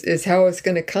you is how it's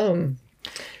going to come.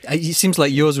 It seems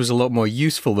like yours was a lot more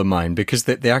useful than mine, because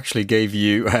they actually gave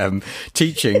you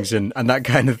teachings and that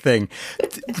kind of thing.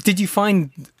 Did you find,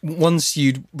 once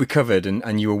you'd recovered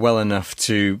and you were well enough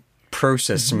to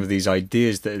process some of these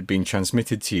ideas that had been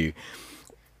transmitted to you,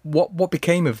 what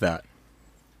became of that?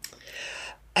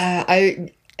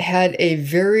 I had a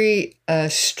very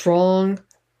strong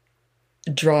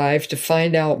drive to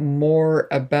find out more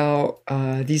about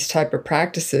these type of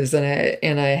practices, and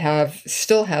I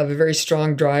still have a very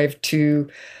strong drive to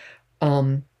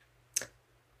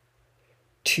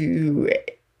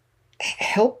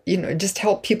help, just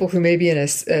help people who may be in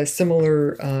a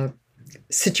similar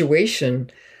situation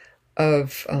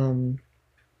of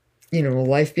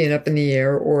life being up in the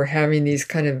air, or having these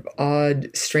kind of odd,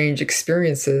 strange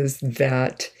experiences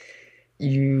that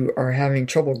you are having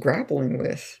trouble grappling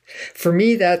with. For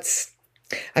me,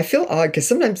 I feel odd, because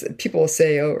sometimes people will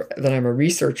say, that I'm a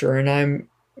researcher, and I'm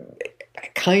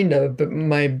kind of, but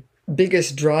my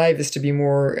biggest drive is to be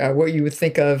more what you would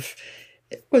think of,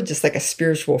 well, just like a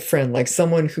spiritual friend, like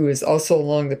someone who is also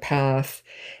along the path,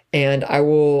 and I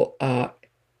will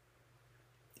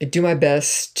do my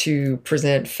best to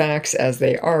present facts as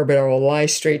they are, but I will lie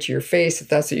straight to your face if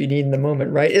that's what you need in the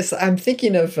moment, right? I'm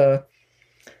thinking of,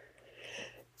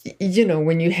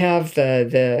 when you have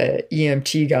the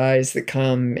EMT guys that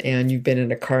come and you've been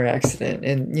in a car accident,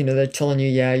 and, they're telling you,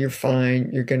 yeah, you're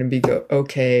fine, you're going to be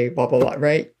okay, blah, blah, blah,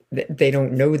 right? They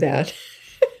don't know that.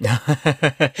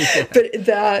 But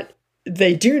that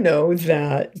they do know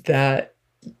that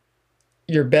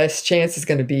your best chance is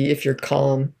going to be if you're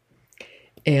calm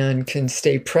and can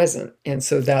stay present. And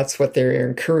so that's what they're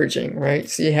encouraging, right?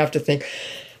 So you have to think,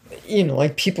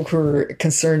 like people who are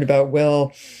concerned about,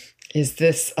 well, is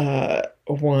this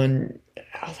one,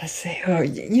 let's say,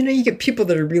 you get people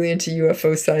that are really into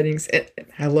UFO sightings, and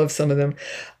I love some of them.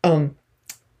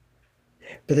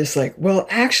 But it's like, well,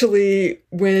 actually,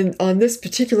 when on this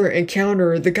particular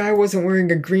encounter, the guy wasn't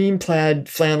wearing a green plaid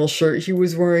flannel shirt. He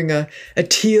was wearing a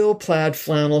teal plaid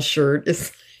flannel shirt.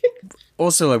 It's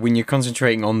also, like when you're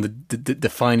concentrating on the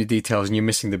finer details and you're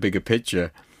missing the bigger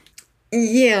picture.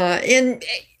 Yeah, and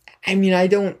I mean, I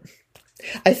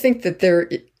think that there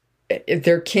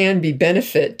there can be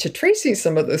benefit to tracing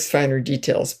some of those finer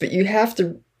details, but you have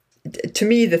to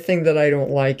me, the thing that I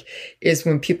don't like is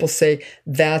when people say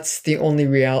that's the only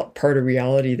part of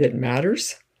reality that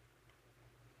matters.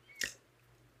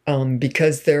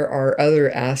 Because there are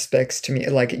other aspects to me,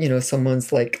 like,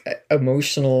 someone's like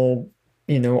emotional,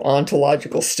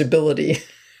 ontological stability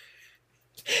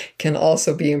can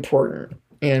also be important.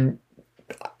 And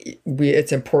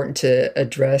it's important to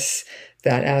address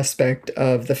that aspect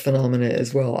of the phenomena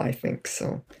as well, I think.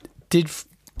 So, did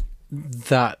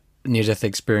that near-death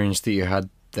experience that you had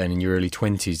then in your early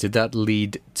 20s, did that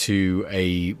lead to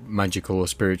a magical or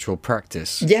spiritual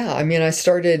practice? Yeah, I mean, I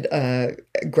started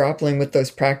grappling with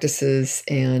those practices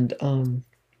and,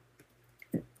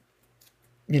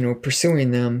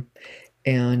 pursuing them.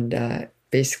 And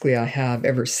basically I have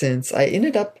ever since. I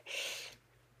ended up,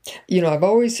 I've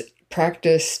always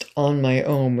practiced on my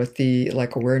own with the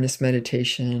awareness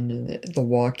meditation and the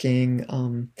walking.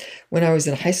 When I was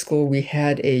in high school, we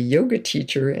had a yoga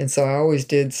teacher, and so I always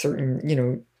did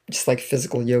certain, just like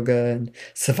physical yoga and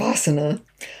savasana.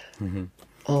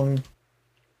 Mm-hmm.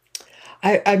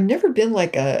 I've never been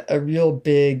like a real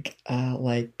big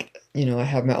I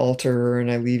have my altar and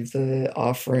I leave the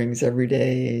offerings every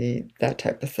day, that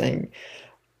type of thing.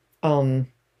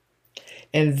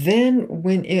 And then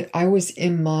when I was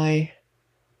in my,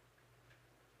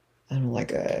 I don't know,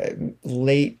 like a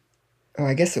late,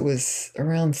 I guess it was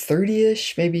around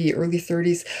 30-ish, maybe early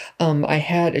 30s, I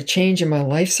had a change in my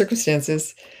life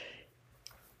circumstances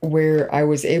where I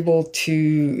was able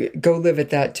to go live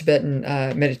at that Tibetan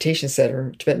meditation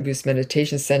center, Tibetan Buddhist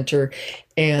meditation center,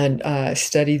 and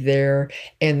study there.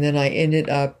 And then I ended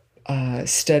up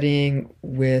studying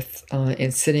with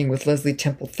and sitting with Leslie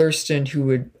Temple Thurston,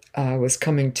 who was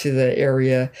coming to the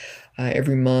area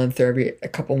every month or every a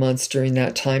couple months during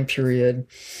that time period.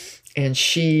 And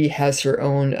she has her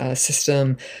own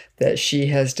system that she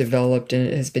has developed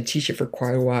and has been teaching for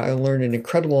quite a while. I learned an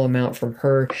incredible amount from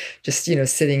her, just,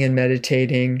 sitting and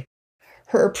meditating.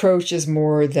 Her approach is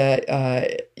more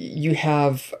that you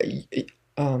have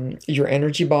your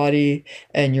energy body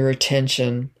and your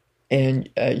attention and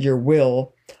your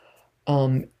will.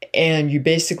 And you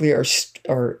basically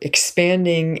are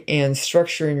expanding and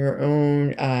structuring your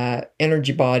own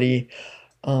energy body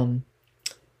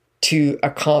to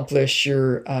accomplish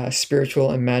your spiritual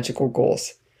and magical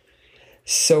goals.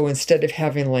 So instead of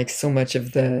having like so much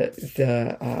of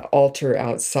the altar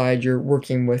outside, you're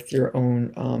working with your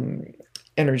own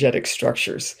energetic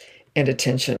structures and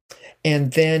attention.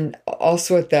 And then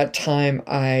also at that time,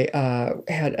 I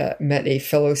had met a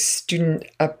fellow student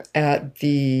up at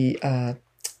the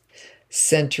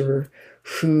center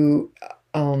who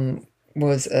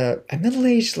was a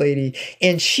middle-aged lady,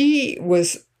 and she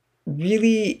was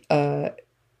really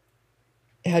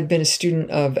had been a student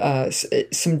of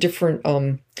some different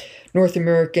North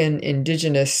American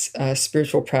indigenous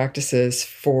spiritual practices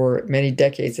for many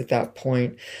decades at that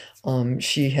point.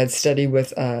 She had studied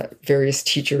with various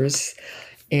teachers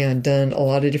and done a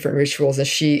lot of different rituals, and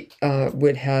she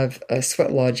would have a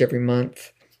sweat lodge every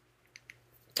month.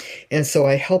 And so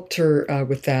I helped her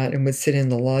with that and would sit in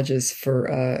the lodges for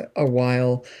a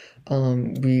while.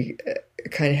 We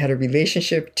kind of had a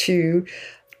relationship too.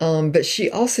 But she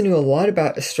also knew a lot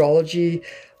about astrology.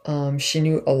 She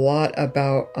knew a lot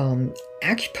about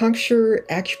acupuncture,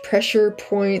 acupressure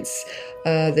points,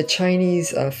 the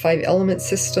Chinese 5-element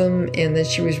system, and then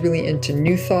she was really into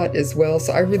New Thought as well.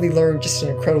 So I really learned just an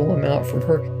incredible amount from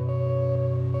her.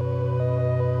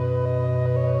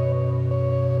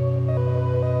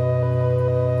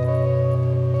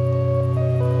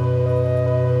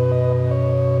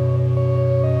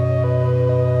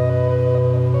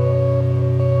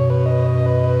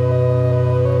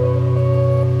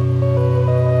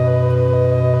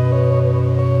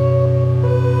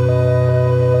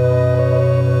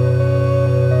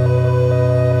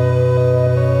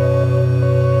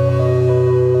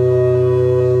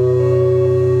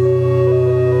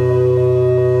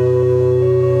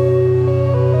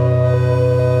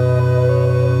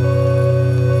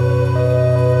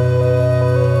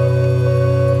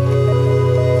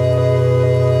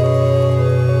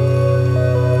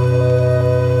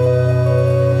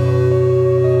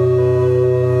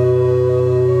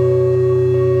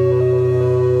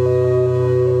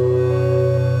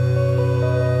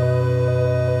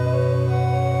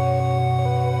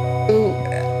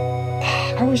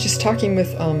 Talking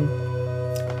with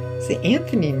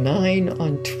Anthony 9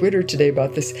 on Twitter today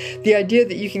about this, the idea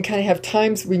that you can kind of have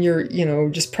times when you're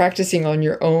just practicing on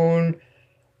your own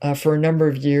for a number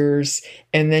of years,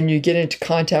 and then you get into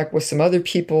contact with some other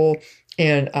people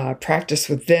and practice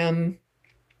with them,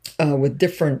 with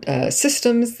different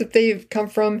systems that they've come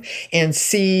from, and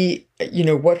see,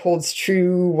 what holds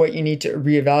true, what you need to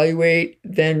reevaluate,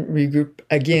 then regroup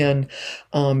again.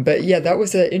 But yeah, that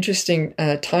was an interesting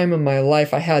time in my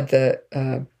life. I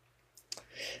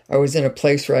was in a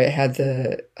place where I had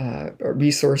the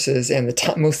resources and the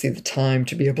time, mostly the time,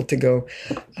 to be able to go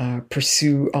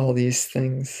pursue all these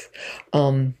things.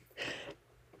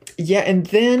 Yeah, and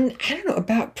then I don't know,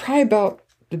 probably about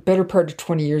the better part of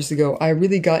 20 years ago, I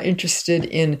really got interested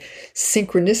in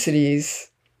synchronicities,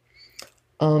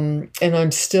 and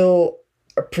I'm still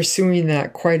pursuing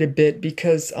that quite a bit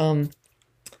because,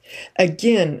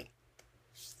 again,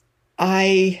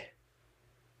 I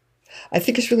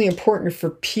think it's really important for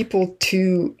people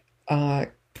to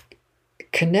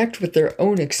connect with their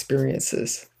own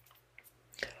experiences,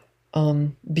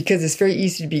 because it's very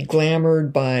easy to be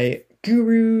glamored by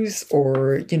gurus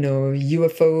or,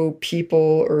 UFO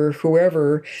people or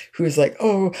whoever who's like,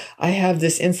 oh, I have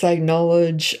this inside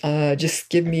knowledge,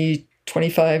 just give me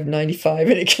 $25.95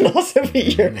 and it can also be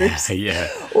yours. Yeah.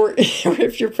 Or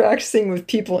if you're practicing with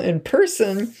people in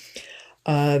person,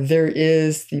 there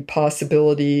is the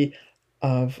possibility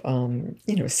of,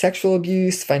 sexual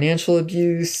abuse, financial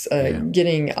abuse,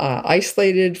 getting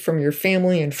isolated from your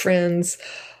family and friends,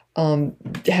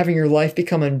 having your life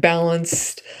become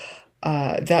unbalanced,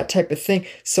 that type of thing.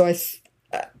 So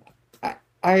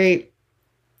I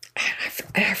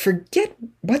forget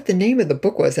what the name of the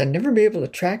book was. I'd never been able to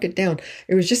track it down.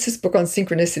 It was just this book on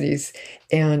synchronicities.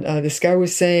 And this guy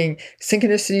was saying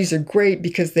synchronicities are great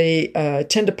because they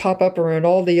tend to pop up around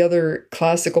all the other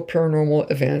classical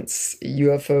paranormal events,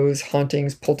 UFOs,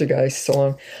 hauntings, poltergeists, so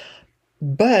on.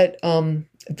 But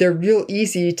they're real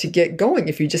easy to get going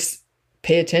if you just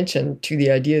pay attention to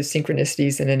the idea of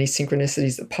synchronicities and any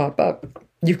synchronicities that pop up.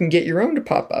 You can get your own to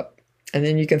pop up. And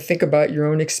then you can think about your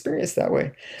own experience that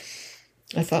way.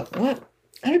 I thought, what?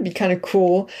 That would be kind of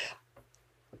cool.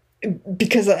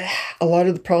 Because a lot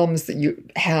of the problems that you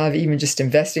have, even just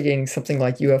investigating something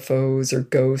like UFOs or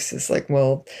ghosts, is like,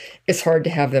 well, it's hard to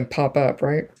have them pop up,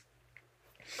 right?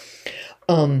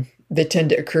 They tend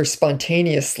to occur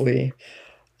spontaneously.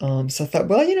 So I thought,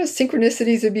 well,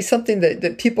 synchronicities would be something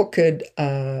that people could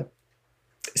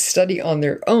study on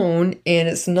their own, and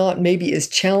it's not maybe as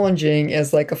challenging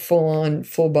as like a full-on,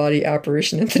 full-body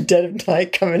apparition in the dead of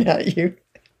night coming at you.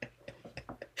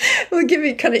 It would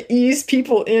kind of ease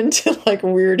people into like a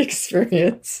weird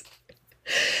experience.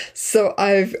 So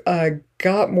I've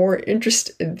got more interest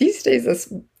these days.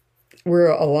 That's where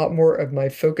a lot more of my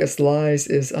focus lies,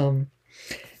 is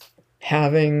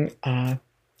having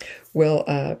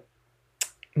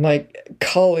my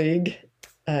colleague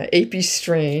AP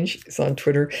Strange is on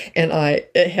Twitter, and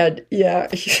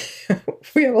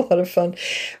we have a lot of fun.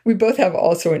 We both have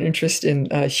also an interest in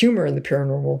humor in the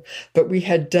paranormal, but we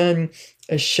had done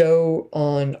a show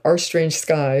on Our Strange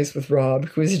Skies with Rob,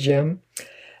 who is Jim,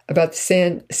 about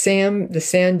Sam the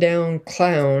Sandown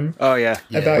Clown. Oh yeah,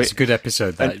 it's a good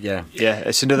episode.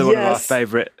 It's another one of our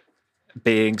favorite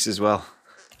beings as well.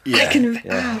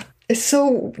 It's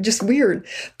so just weird.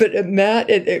 But Matt,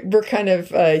 we're kind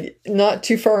of not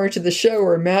too far into the show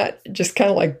where Matt just kind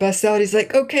of like busts out. He's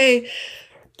like, okay,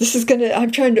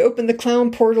 I'm trying to open the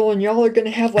clown portal and y'all are going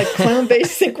to have like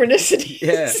clown-based synchronicities.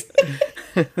 Yeah.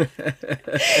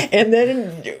 And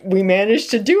then we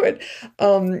managed to do it.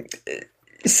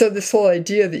 So this whole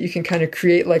idea that you can kind of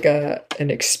create like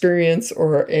an experience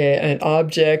or an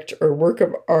object or work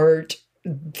of art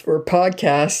or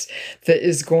podcast that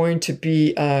is going to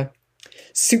be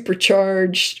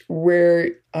supercharged, where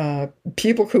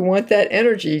people who want that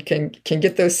energy can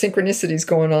get those synchronicities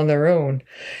going on their own,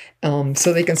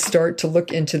 so they can start to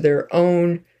look into their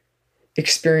own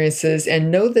experiences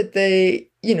and know that they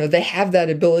have that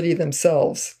ability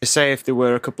themselves. Say if there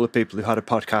were a couple of people who had a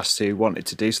podcast who wanted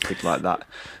to do something like that,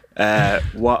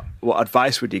 what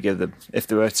advice would you give them if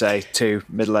they were, say, two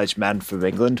middle-aged men from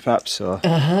England, perhaps? Or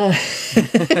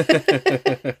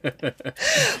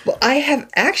Well, I have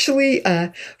actually,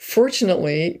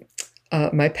 fortunately,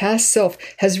 my past self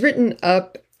has written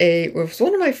up it was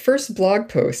one of my first blog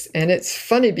posts, and it's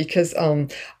funny because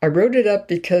I wrote it up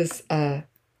because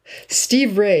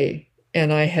Steve Ray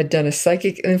and I had done a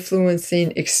psychic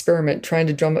influencing experiment trying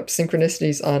to drum up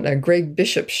synchronicities on a Greg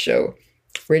Bishop's show,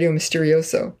 Radio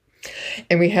Mysterioso.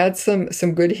 And we had some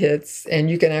good hits, and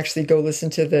you can actually go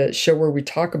listen to the show where we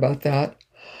talk about that.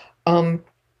 And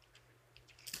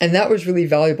that was really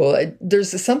valuable.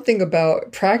 There's something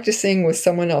about practicing with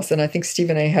someone else, and I think Steve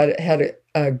and I had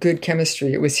a good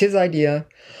chemistry. It was his idea,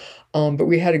 but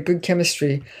we had a good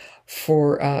chemistry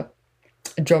for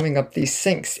drumming up these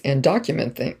syncs and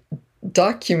documenting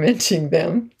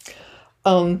them.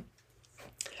 But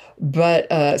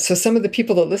so some of the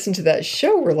people that listened to that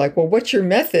show were like, well, what's your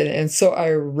method? And so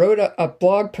I wrote a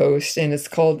blog post, and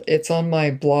it's on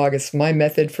my blog. It's my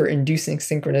method for inducing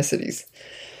synchronicities.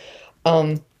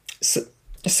 So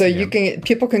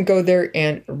people can go there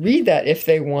and read that if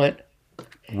they want.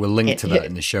 We'll link to that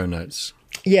in the show notes.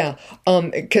 Yeah.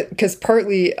 Because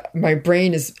partly my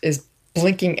brain is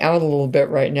blinking out a little bit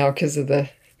right now because of the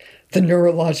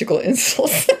neurological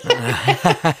insults.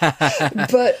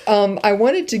 But I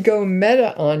wanted to go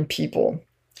meta on people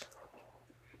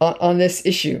on this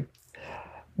issue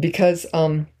because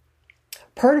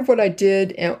part of what I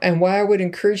did and why I would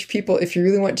encourage people, if you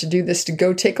really want to do this, to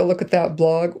go take a look at that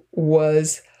blog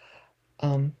was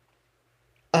my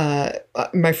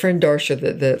friend Darsha,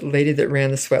 the lady that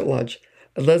ran the Sweat Lodge,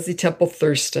 Leslie Temple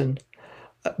Thurston,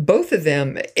 both of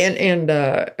them, and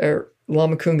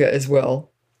Lama Kunga as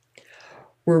well,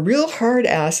 were real hard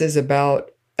asses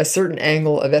about a certain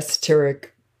angle of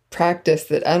esoteric practice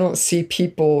that I don't see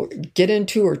people get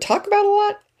into or talk about a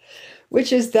lot,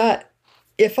 which is that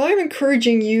if I'm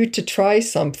encouraging you to try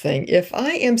something, if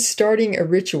I am starting a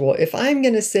ritual, if I'm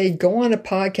going to say, go on a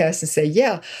podcast and say,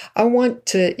 yeah, I want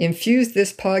to infuse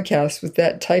this podcast with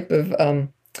that type of,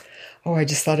 I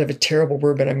just thought of a terrible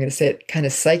word, but I'm going to say it, kind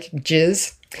of psychic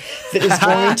jizz that is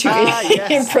going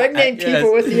to impregnate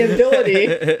people with the ability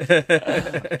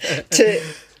to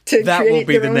that will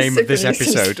be the name of this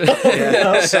episode.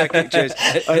 Psychic jizz.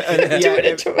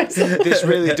 This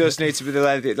really does need to be the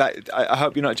lady. Like, I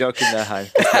hope you're not joking there, Hein.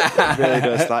 It really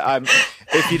does. Like,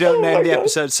 if you don't name the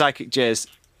episode "Psychic Jizz,"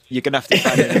 you're gonna have to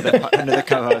find another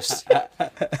co-host.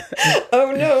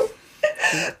 Oh no!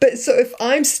 But so if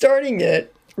I'm starting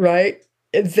it, right,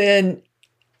 then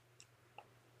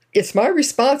it's my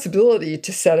responsibility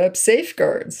to set up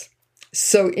safeguards.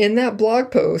 So in that blog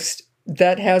post,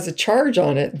 that has a charge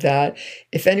on it that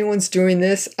if anyone's doing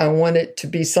this, I want it to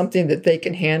be something that they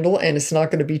can handle and it's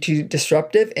not going to be too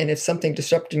disruptive. And if something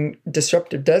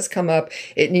disruptive does come up,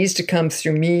 it needs to come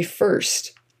through me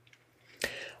first.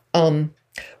 When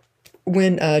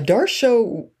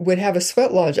Darsha would have a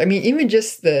sweat lodge, I mean, even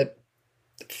just the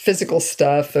physical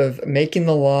stuff of making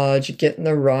the lodge, getting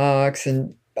the rocks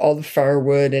and all the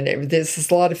firewood and everything, this is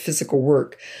a lot of physical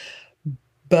work.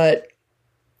 But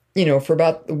for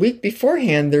about a week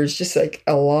beforehand, there's just like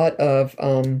a lot of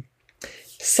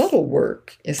subtle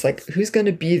work. It's like, who's going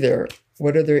to be there?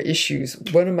 What are their issues?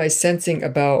 What am I sensing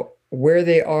about where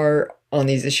they are on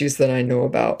these issues that I know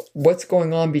about? What's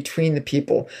going on between the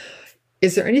people?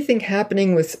 Is there anything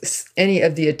happening with any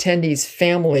of the attendees'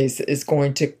 families that is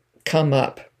going to come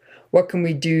up? What can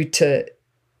we do to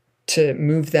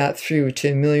move that through,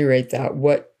 to ameliorate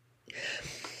that?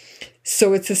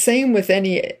 So it's the same with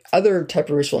any other type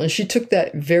of ritual. And she took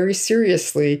that very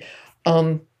seriously.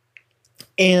 And,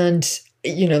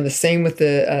 the same with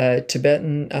the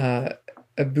Tibetan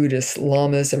Buddhist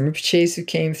lamas and Rinpoches who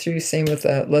came through, same with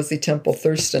Leslie Temple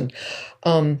Thurston.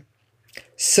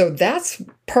 So that's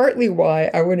partly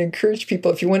why I would encourage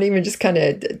people, if you want to even just kind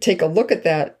of take a look at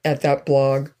that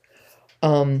blog,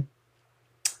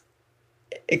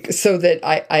 so that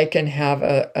I can have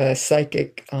a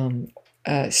psychic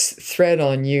thread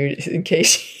on you in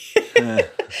case.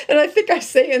 And I think I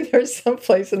say in there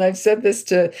someplace, and I've said this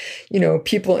to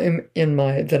people in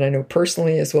my that I know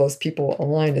personally as well as people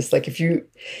online. It's like if you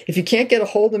can't get a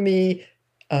hold of me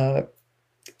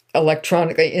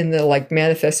electronically in the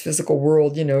manifest physical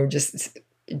world, just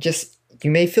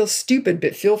you may feel stupid,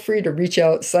 but feel free to reach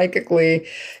out psychically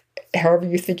however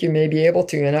you think you may be able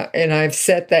to. And I've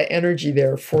set that energy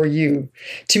there for you.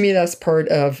 To me, that's part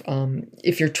of,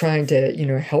 if you're trying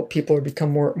to, help people or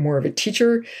become more of a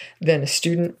teacher than a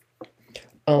student,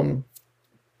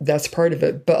 that's part of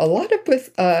it. But a lot of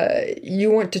with, you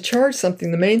want to charge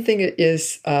something, the main thing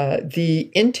is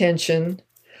the intention.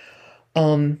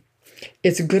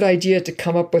 It's a good idea to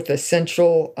come up with a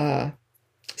central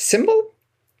symbol,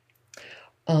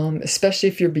 especially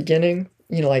if you're beginning,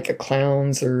 like a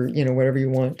clown's or, whatever you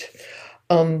want.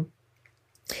 And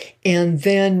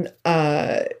then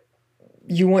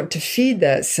you want to feed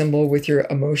that symbol with your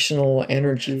emotional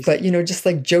energy. But, just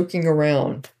like joking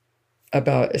around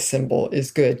about a symbol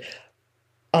is good.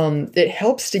 It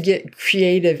helps to get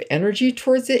creative energy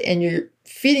towards it, and you're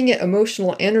feeding it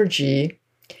emotional energy.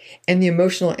 And the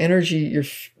emotional energy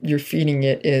you're feeding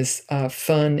it is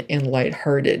fun and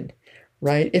lighthearted.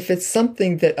 Right? If it's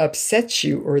something that upsets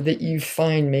you or that you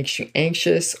find makes you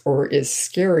anxious or is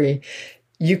scary,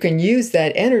 you can use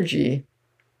that energy,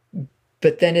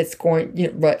 but then it's going,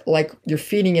 like you're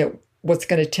feeding it what's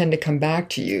going to tend to come back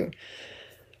to you.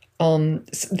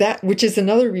 Which is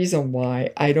another reason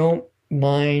why I don't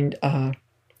mind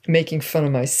making fun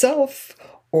of myself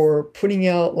or putting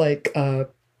out like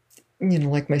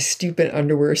like my stupid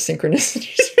underwear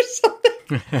synchronicities or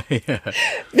something. Yeah.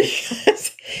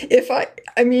 Because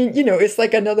it's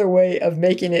like another way of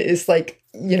making it is like,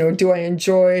 do I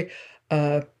enjoy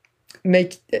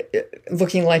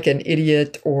looking like an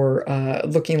idiot or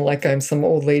looking like I'm some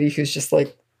old lady who's just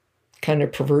like kind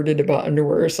of perverted about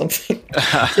underwear or something?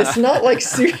 It's not like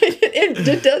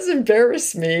it does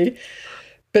embarrass me,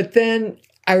 but then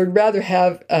I would rather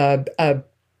have an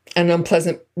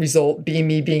unpleasant result be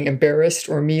me being embarrassed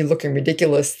or me looking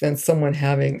ridiculous than someone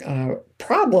having a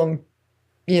problem.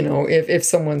 If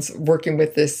someone's working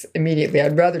with this immediately,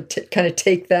 I'd rather kind of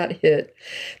take that hit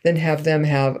than have them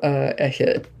have a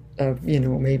hit of,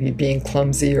 maybe being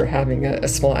clumsy or having a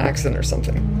small accident or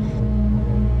something.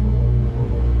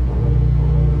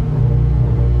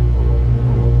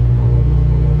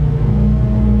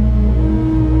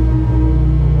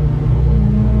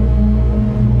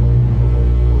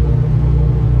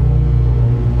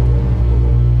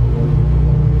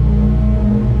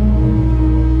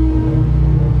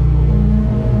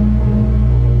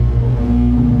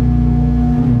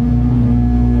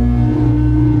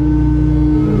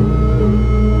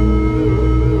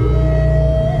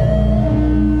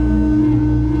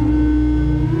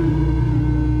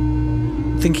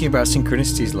 Thinking about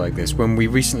synchronicities like this, when we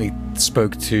recently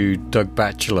spoke to Doug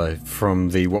Batchelor from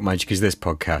the What Magic Is This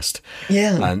podcast,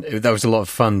 and that was a lot of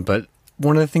fun, but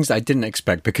one of the things that I didn't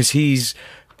expect, because he's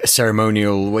a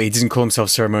ceremonial, well, he doesn't call himself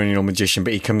ceremonial magician,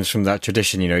 but he comes from that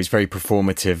tradition, he's very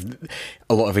performative.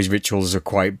 A lot of his rituals are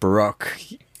quite baroque.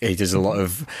 He does a lot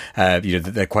of,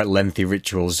 they're quite lengthy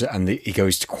rituals, and he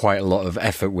goes to quite a lot of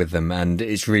effort with them, and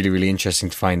it's really, really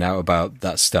interesting to find out about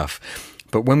that stuff.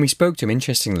 But when we spoke to him,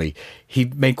 interestingly, he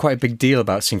made quite a big deal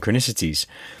about synchronicities,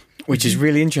 which is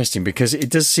really interesting because it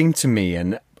does seem to me,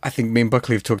 and I think me and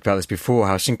Buckley have talked about this before,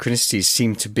 how synchronicities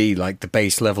seem to be like the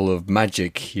base level of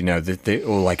magic,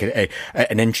 or like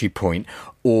an entry point,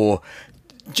 or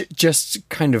just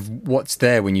kind of what's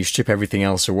there when you strip everything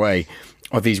else away,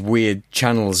 are these weird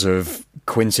channels of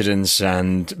coincidence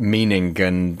and meaning,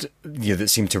 and that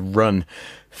seem to run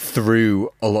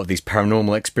through a lot of these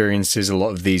paranormal experiences, a lot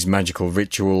of these magical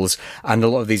rituals, and a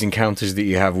lot of these encounters that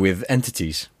you have with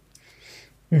entities.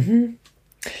 Mm-hmm.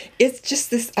 It's just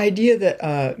this idea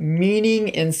that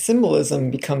meaning and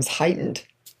symbolism becomes heightened.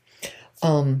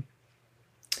 And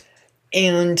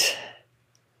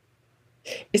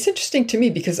it's interesting to me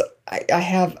because I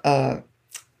have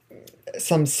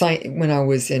some science. When I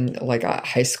was in like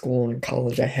high school and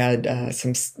college, I had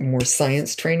some more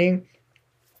science training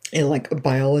in like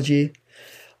biology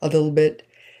a little bit.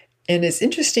 And it's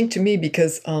interesting to me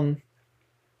because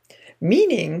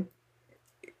meaning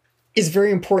is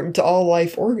very important to all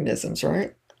life organisms,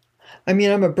 right? I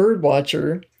mean, I'm a bird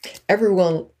watcher.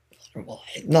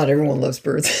 Not everyone loves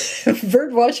birds.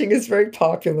 Bird watching is very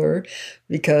popular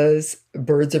because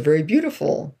birds are very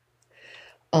beautiful.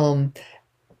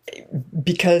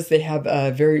 Because they have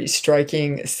a very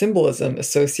striking symbolism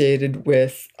associated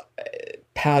with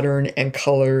pattern and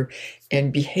color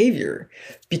and behavior,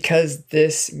 because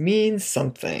this means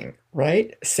something,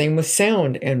 right? Same with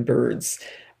sound and birds.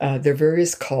 Their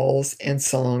various calls and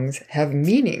songs have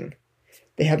meaning.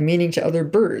 They have meaning to other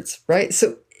birds, right?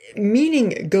 So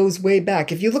meaning goes way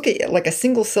back. If you look at like a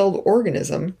single-celled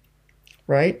organism,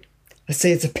 right? Let's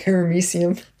say it's a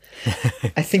paramecium.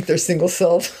 I think they're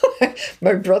single-celled.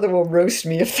 My brother will roast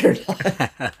me if they're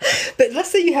not. But let's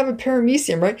say you have a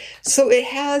paramecium, right? So it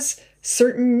has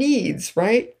certain needs,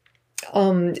 right?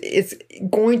 It's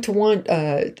going to want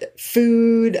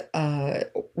food,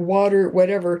 water,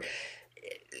 whatever.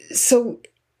 So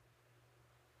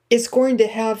it's going to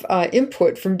have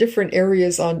input from different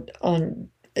areas on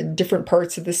different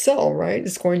parts of the cell, right?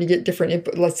 It's going to get different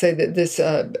input. Let's say that this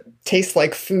tastes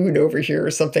like food over here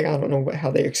or something. I don't know how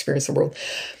they experience the world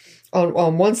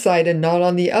on one side and not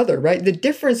on the other, right? The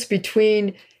difference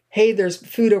between, hey, there's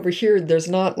food over here, there's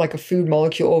not like a food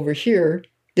molecule over here.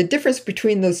 The difference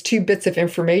between those two bits of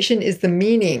information is the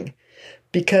meaning,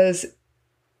 because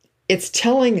it's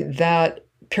telling that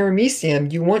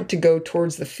paramecium you want to go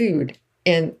towards the food,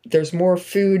 and there's more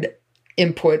food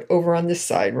input over on this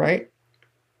side, right?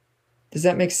 Does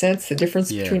that make sense? The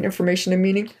difference between information and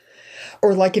meaning?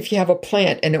 Or like if you have a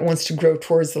plant and it wants to grow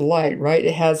towards the light, right?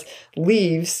 It has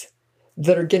leaves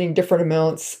that are getting different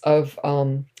amounts of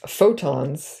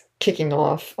photons kicking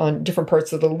off on different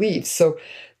parts of the leaves. So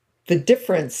the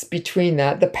difference between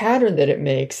that, the pattern that it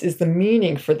makes, is the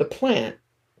meaning for the plant,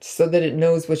 so that it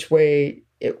knows which way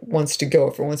it wants to go,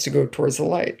 if it wants to go towards the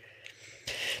light.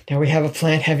 Now we have a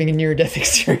plant having a near-death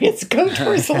experience. Go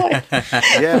towards life.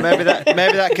 Yeah, maybe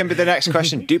that can be the next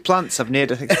question. Do plants have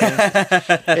near-death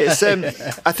experience?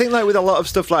 It's I think like with a lot of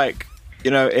stuff, like,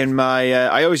 you know, in my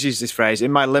I always use this phrase,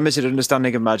 in my limited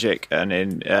understanding of magic and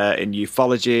in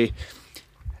ufology,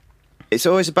 it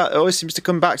always seems to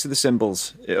come back to the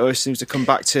symbols. It always seems to come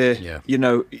back to you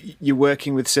know, you're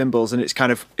working with symbols, and it's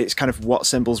kind of what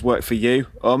symbols work for you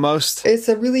almost. It's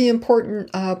a really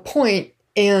important point,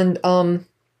 and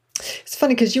it's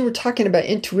funny because you were talking about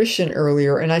intuition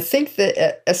earlier, and I think that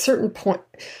at a certain point,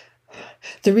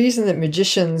 the reason that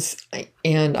magicians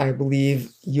and I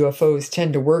believe UFOs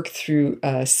tend to work through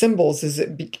symbols is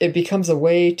it becomes a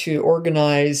way to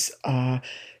organize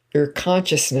your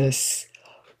consciousness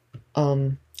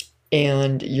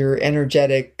and your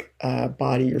energetic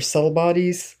body, your cell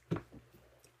bodies.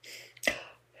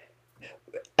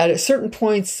 At certain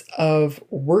points of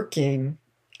working,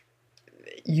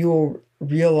 you'll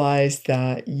realize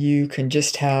that you can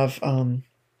just have,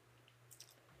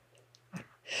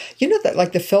 you know, that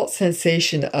like the felt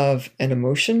sensation of an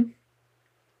emotion.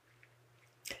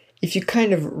 If you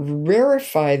kind of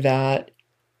rarefy that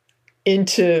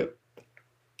into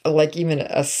like even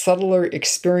a subtler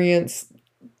experience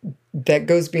that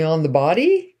goes beyond the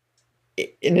body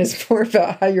and is more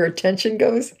about how your attention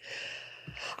goes.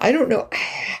 I don't know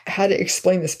how to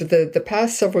explain this, but the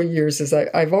past several years is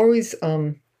I've always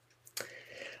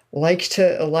liked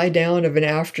to lie down of an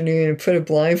afternoon and put a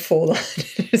blindfold on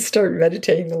and start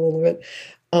meditating a little bit.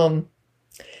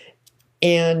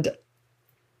 And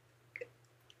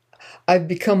I've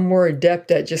become more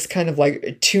adept at just kind of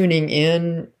like tuning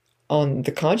in on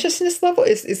the consciousness level.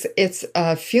 It's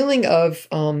a feeling of,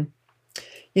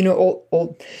 you know,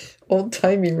 old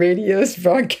timey radios,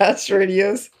 broadcast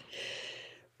radios,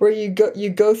 where you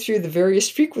go through the various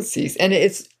frequencies, and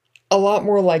it's a lot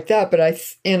more like that. But I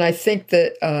think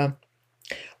that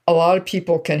a lot of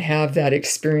people can have that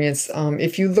experience.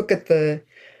 If you look at the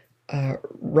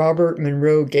Robert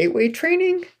Monroe Gateway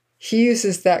training, he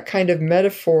uses that kind of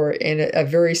metaphor in a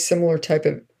very similar type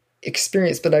of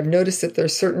experience. But I've noticed that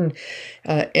there's certain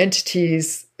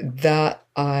entities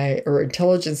or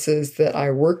intelligences that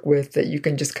I work with that you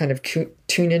can just kind of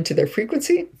tune into their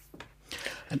frequency.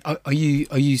 And are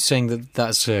you saying that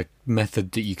that's a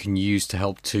method that you can use to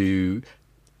help to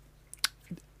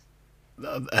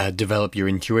develop your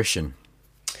intuition?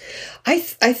 I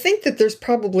think that there's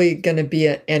probably going to be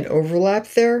an overlap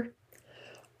there.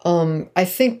 I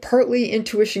think partly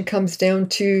intuition comes down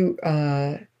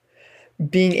to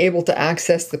being able to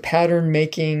access the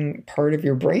pattern-making part of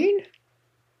your brain.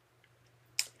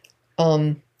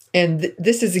 And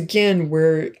this is, again,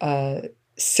 where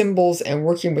symbols and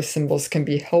working with symbols can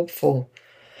be helpful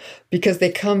because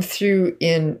they come through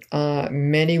in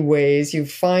many ways. You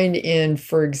find in,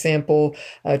 for example,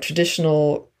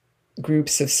 traditional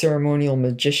groups of ceremonial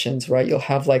magicians, right? You'll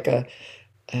have like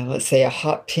let's say a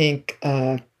hot pink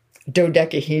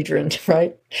dodecahedron,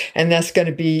 right? And that's going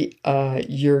to be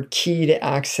your key to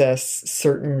access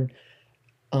certain,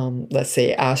 let's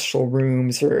say, astral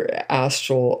rooms or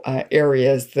astral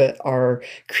areas that are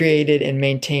created and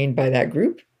maintained by that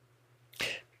group.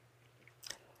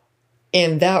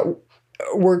 And that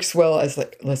works well as,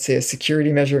 like, let's say, a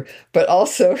security measure. But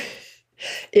also,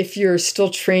 if you're still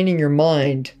training your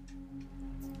mind,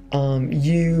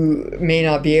 you may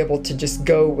not be able to just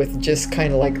go with just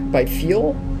kind of like by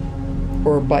feel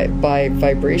or by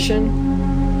vibration.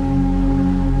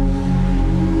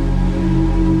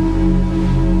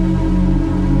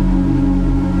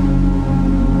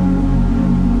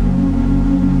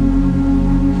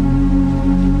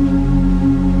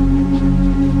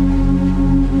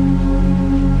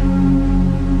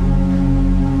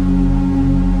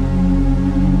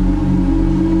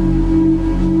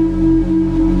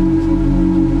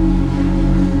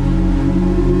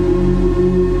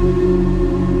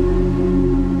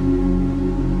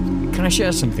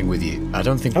 Share something with you. I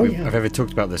don't think I've ever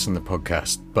talked about this on the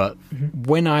podcast, but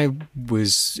when I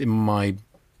was in my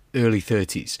early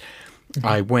 30s,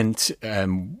 I went,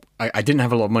 I didn't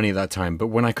have a lot of money at that time, but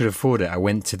when I could afford it, I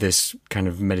went to this kind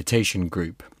of meditation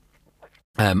group.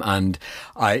 And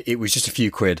it was just a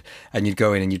few quid, and you'd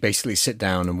go in and you'd basically sit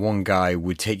down, and one guy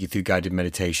would take you through guided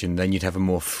meditation. Then you'd have a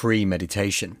more free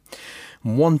meditation.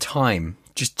 One time,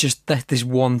 just this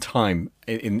one time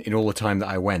in all the time that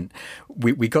I went,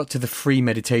 we got to the free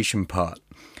meditation part,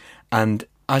 and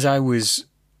as I was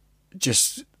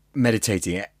just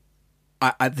meditating,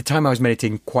 at the time I was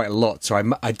meditating quite a lot,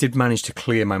 so I did manage to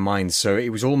clear my mind. So it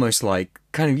was almost like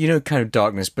kind of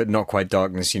darkness, but not quite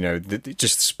darkness.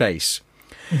 Just space.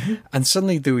 And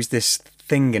suddenly there was this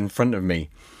thing in front of me,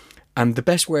 And the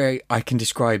best way I can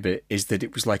describe it is that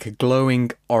it was like a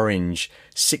glowing orange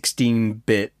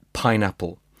 16-bit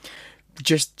pineapple.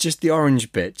 Just the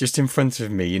orange bit, just in front of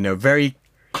me, very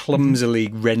clumsily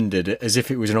rendered as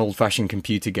if it was an old-fashioned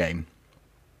computer game.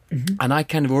 Mm-hmm. And I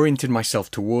kind of oriented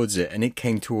myself towards it, and it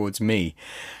came towards me.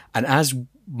 And as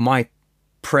my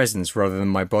presence, rather than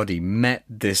my body, met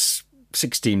this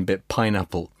 16-bit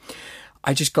pineapple,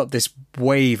 I just got this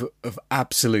wave of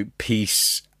absolute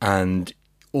peace and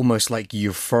almost like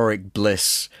euphoric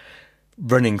bliss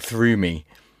running through me.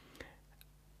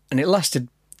 And it lasted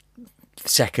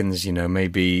seconds,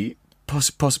 maybe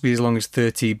possibly as long as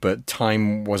 30, but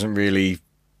time wasn't really,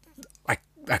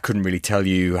 I couldn't really tell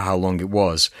you how long it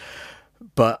was.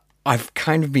 But I've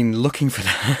kind of been looking for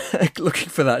that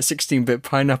 16-bit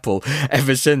pineapple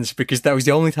ever since, because that was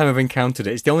the only time I've encountered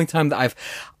it. It's the only time that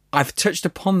I've touched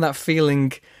upon that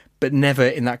feeling, but never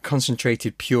in that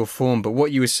concentrated pure form. But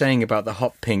what you were saying about the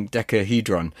hot pink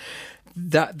decahedron,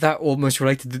 that almost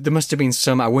related. There must have been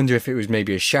some, I wonder if it was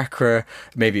maybe a chakra,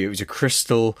 maybe it was a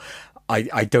crystal.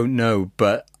 I don't know,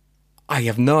 but I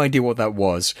have no idea what that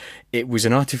was. It was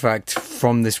an artifact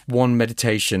from this one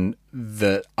meditation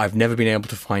that I've never been able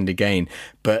to find again,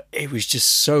 but it was just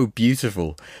so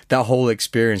beautiful. That whole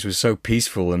experience was so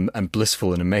peaceful and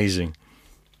blissful and amazing.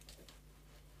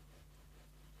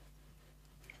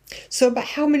 So about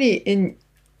how many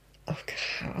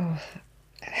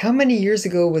years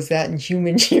ago was that in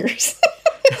human years?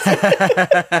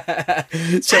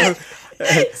 So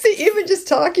see, even just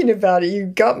talking about it, you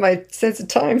got my sense of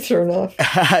time thrown off.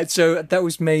 So that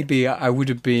was I would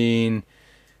have been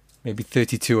maybe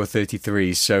 32 or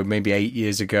 33, so maybe 8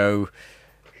 years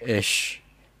ago-ish.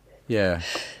 Yeah.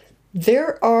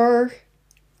 That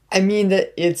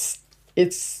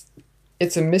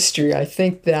it's a mystery. I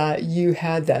think that you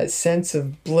had that sense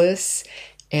of bliss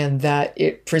and that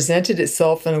it presented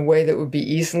itself in a way that would be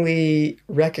easily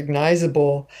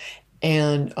recognizable,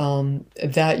 and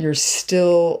that you're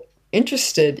still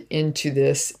interested into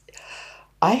this.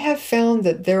 I have found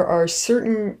that there are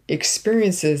certain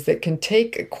experiences that can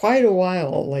take quite a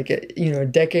while, like a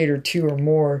decade or two or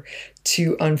more,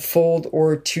 to unfold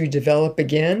or to develop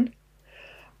again.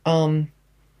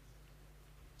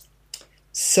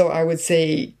 So I would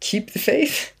say keep the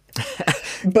faith,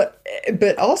 but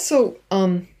also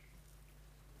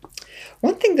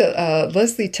one thing that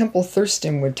Leslie Temple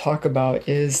Thurston would talk about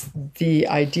is the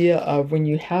idea of when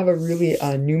you have a really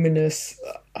numinous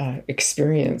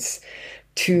experience,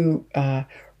 to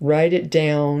write it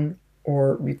down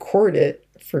or record it,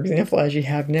 for example, as you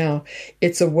have now.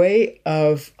 It's a way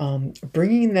of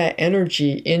bringing that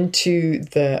energy into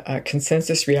the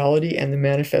consensus reality and the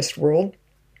manifest world.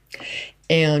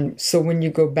 And so when you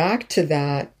go back to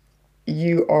that,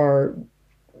 you are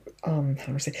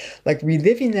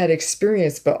reliving that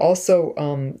experience, but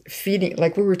also feeding,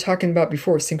 like we were talking about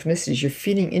before, synchronicities, you're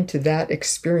feeding into that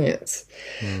experience.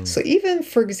 So even,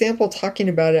 for example, talking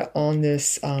about it on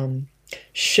this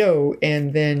show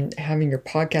and then having your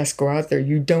podcast go out there,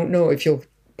 you don't know if you'll,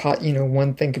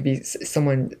 one thing could be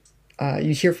someone,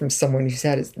 you hear from someone who's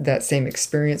had that same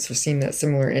experience or seen that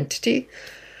similar entity.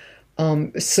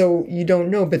 So you don't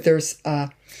know, but there's, I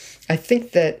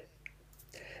think that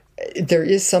there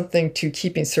is something to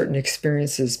keeping certain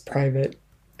experiences private,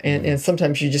 and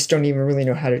sometimes you just don't even really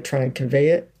know how to try and convey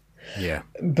it. Yeah.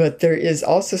 But there is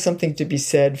also something to be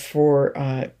said for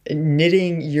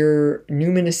knitting your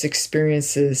numinous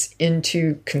experiences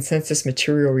into consensus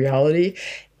material reality,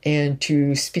 and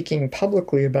to speaking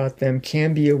publicly about them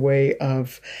can be a way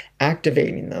of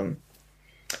activating them.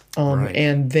 Right.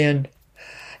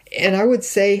 And I would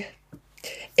say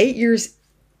 8 years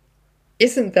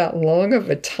isn't that long of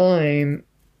a time.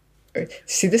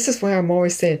 See, this is why I'm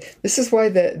always saying, this is why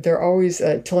they're always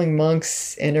telling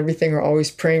monks and everything are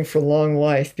always praying for long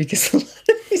life, because a lot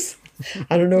of these,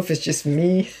 I don't know if it's just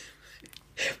me,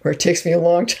 where it takes me a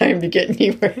long time to get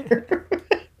anywhere.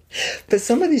 But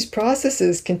some of these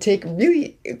processes can take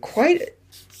really quite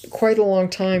a long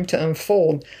time to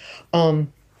unfold.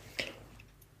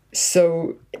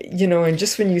 So, and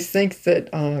just when you think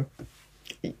that,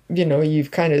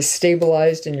 you've kind of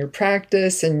stabilized in your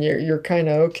practice and you're kind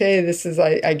of, okay, this is,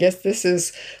 I guess this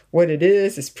is what it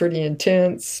is. It's pretty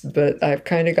intense, but I've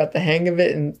kind of got the hang of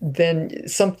it. And then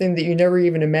something that you never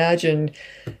even imagined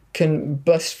can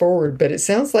bust forward. But it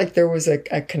sounds like there was a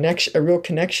connection, a real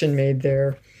connection made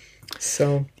there.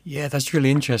 So yeah, that's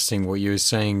really interesting what you were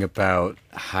saying about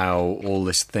how all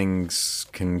these things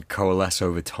can coalesce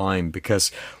over time, because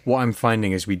what I'm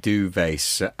finding as we do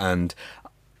Vayse, and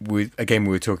we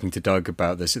were talking to Doug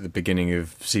about this at the beginning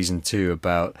of season 2,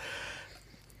 about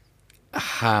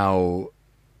how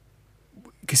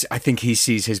because I think he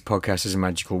sees his podcast as a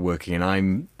magical working, and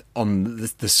I'm on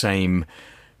the same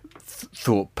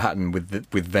thought pattern with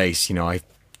Vayse. You know, I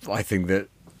think that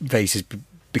Vayse is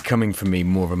becoming for me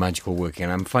more of a magical working,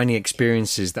 and I'm finding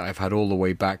experiences that I've had all the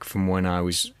way back from when I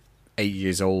was 8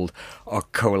 years old are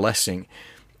coalescing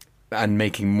and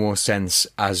making more sense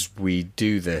as we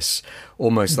do this.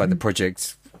 Almost like the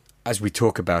project, as we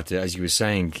talk about it, as you were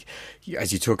saying,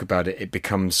 as you talk about it, it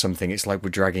becomes something. It's like we're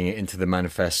dragging it into the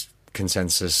manifest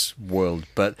consensus world,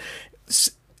 but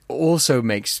also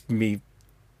makes me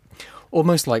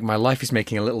almost like my life is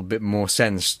making a little bit more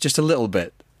sense, just a little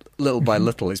bit, little by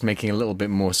little. It's making a little bit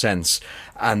more sense,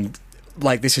 and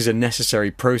like this is a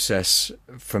necessary process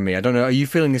for me. I don't know, are you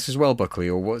feeling this as well, Buckley,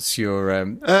 or what's your I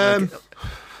haven't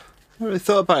really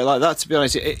thought about it like that, to be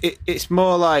honest. It's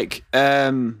more like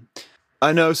I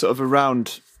know sort of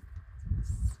around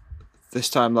this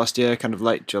time last year, kind of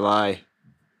late July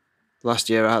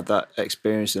last year, I had that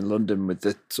experience in London with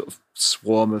the sort of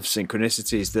swarm of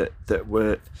synchronicities that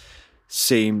were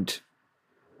seemed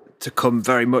to come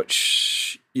very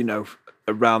much, you know,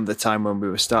 around the time when we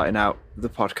were starting out the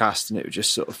podcast, and it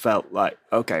just sort of felt like,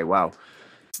 okay, wow.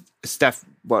 Steph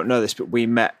won't know this, but we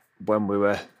met when we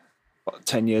were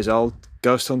 10 years old,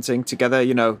 ghost hunting together,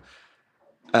 you know.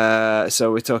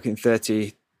 So we're talking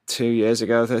 32 years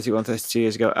ago, 31, 32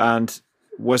 years ago, and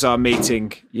was our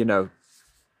meeting, you know,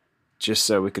 just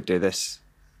so we could do this?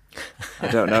 I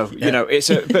don't know. Yeah. You know, it's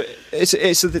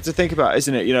something to think about,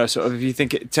 isn't it? You know, sort of if you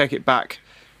take it back,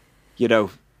 you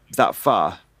know, that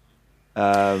far.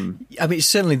 I mean, it's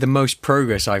certainly the most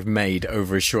progress I've made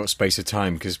over a short space of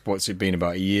time, because what's it been,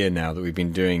 about a year now that we've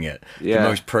been doing it? Yeah. The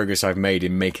most progress I've made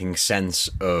in making sense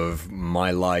of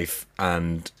my life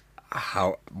and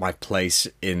how my place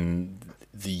in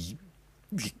the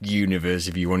universe,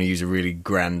 if you want to use a really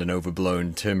grand and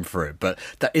overblown term for it. But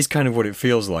that is kind of what it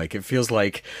feels like. It feels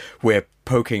like we're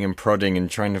poking and prodding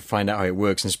and trying to find out how it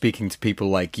works, and speaking to people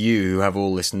like you who have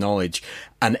all this knowledge,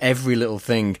 and every little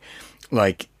thing,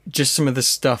 like just some of the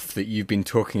stuff that you've been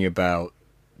talking about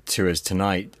to us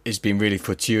tonight has been really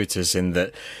fortuitous, in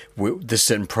that there's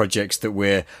certain projects that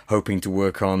we're hoping to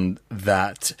work on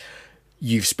that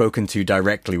you've spoken to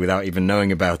directly without even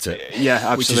knowing about it. Yeah,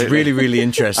 absolutely. Which is really, really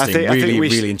interesting. I think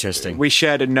really interesting. We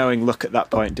shared a knowing look at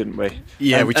that point, didn't we?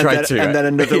 Yeah, we tried to. And then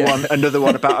another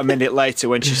one about a minute later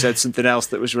when she said something else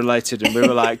that was related, and we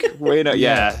were like, we know,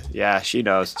 yeah, she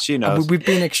knows. We've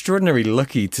been extraordinarily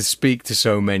lucky to speak to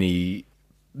so many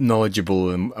knowledgeable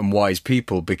and wise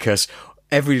people, because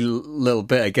every little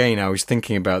bit, again, I was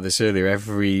thinking about this earlier,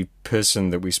 every person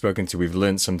that we've spoken to, we've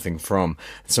learned something from,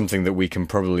 something that we can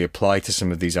probably apply to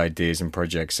some of these ideas and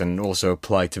projects, and also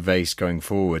apply to Vayse going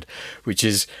forward, which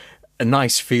is a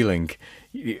nice feeling.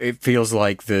 It feels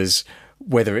like there's,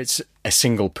 whether it's a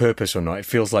single purpose or not, it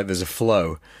feels like there's a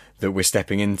flow that we're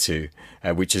stepping into,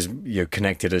 which is, you know,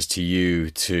 connected us to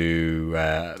you,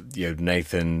 to you know,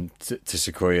 Nathan, to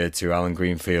Sequoia, to Alan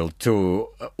Greenfield, to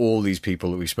all these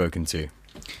people that we've spoken to.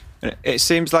 It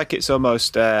seems like it's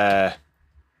almost like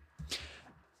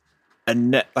a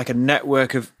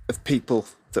network of people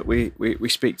that we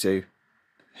speak to,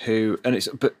 who, and it's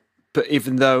but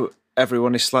even though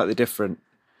everyone is slightly different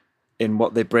in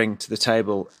what they bring to the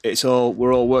table,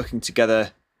 we're all working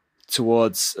together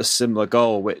towards a similar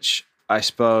goal, which I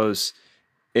suppose,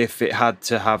 if it had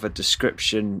to have a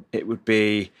description, it would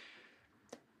be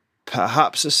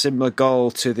perhaps a similar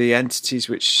goal to the entities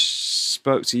which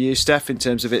spoke to you, Steph, in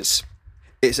terms of its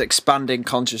expanding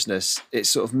consciousness. It's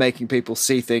sort of making people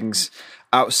see things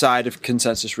outside of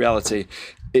consensus reality.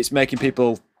 It's making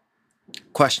people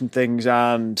question things,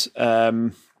 and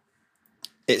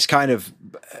it's kind of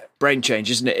brain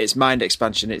change, isn't it? It's mind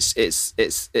expansion. It's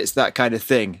that kind of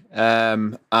thing.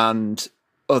 And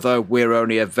although we're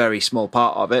only a very small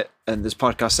part of it, and there's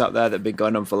podcasts out there that have been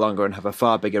going on for longer and have a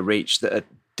far bigger reach, that are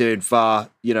doing far,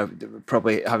 you know,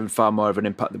 probably having far more of an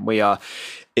impact than we are.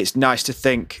 It's nice to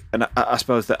think, and I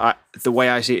suppose that the way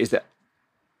I see it is that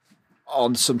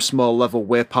on some small level,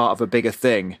 we're part of a bigger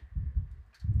thing.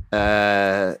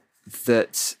 And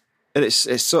it's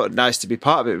sort of nice to be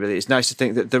part of it, really. It's nice to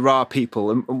think that there are people,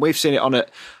 and we've seen it on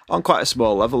quite a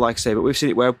small level, like I say, but we've seen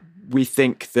it where we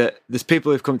think that there's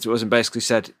people who've come to us and basically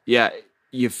said, yeah,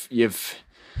 you've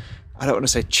I don't want to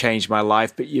say changed my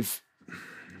life, but you've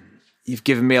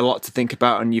given me a lot to think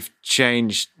about, and you've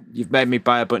made me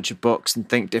buy a bunch of books and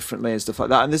think differently and stuff like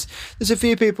that. And there's a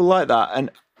few people like that. And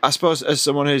I suppose, as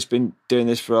someone who's been doing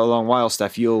this for a long while,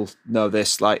 Steph, you'll know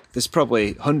this, like there's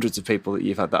probably hundreds of people that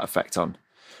you've had that effect on.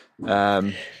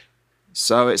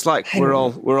 So it's like we're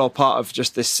all part of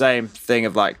just this same thing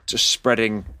of like just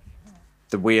spreading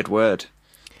the weird word.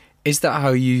 Is that how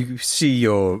you see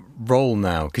your role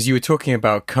now? Because you were talking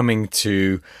about coming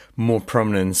to more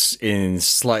prominence in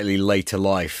slightly later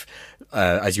life,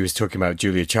 as you was talking about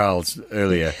Julia Childs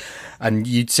earlier. And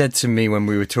you'd said to me when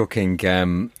we were talking,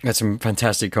 had some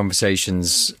fantastic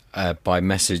conversations by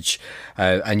message,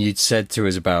 and you'd said to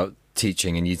us about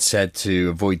teaching, and you'd said to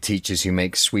avoid teachers who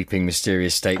make sweeping,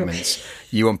 mysterious statements.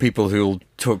 You want people who'll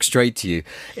talk straight to you.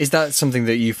 Is that something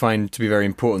that you find to be very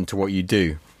important to what you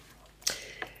do?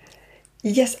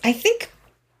 Yes, I think,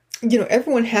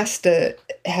 everyone has to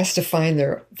find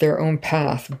their own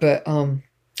path. But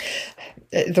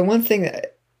the one thing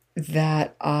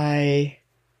that I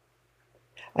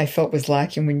felt was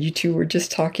lacking when you two were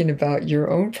just talking about your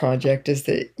own project is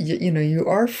that, you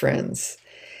are friends.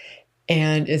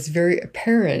 And it's very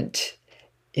apparent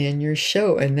in your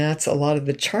show. And that's a lot of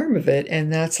the charm of it.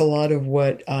 And that's a lot of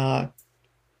what I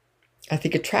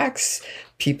think attracts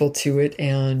people to it,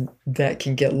 and that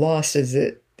can get lost is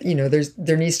it,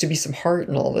 there needs to be some heart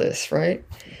in all this, right?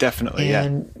 Definitely.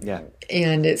 Yeah.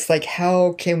 And it's like,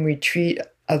 how can we treat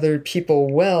other people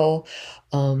well,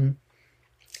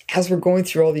 as we're going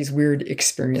through all these weird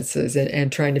experiences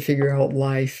and trying to figure out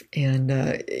life and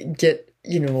get,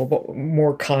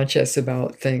 more conscious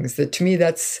about things. That to me,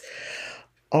 that's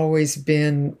always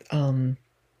been, what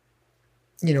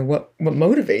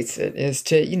motivates it is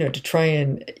to, to try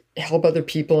and help other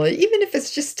people, even if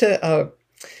it's just to,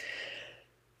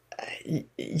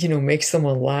 make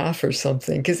someone laugh or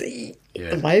something, because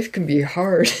life can be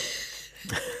hard.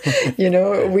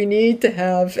 We need to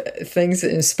have things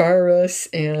that inspire us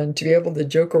and to be able to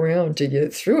joke around to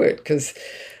get through it, because,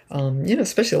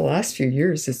 especially the last few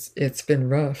years, it's been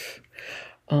rough.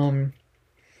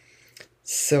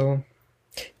 So,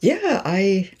 yeah,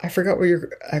 I forgot what your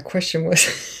question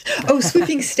was. Oh,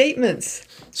 sweeping statements.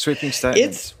 Sweeping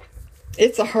statements.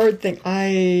 It's a hard thing.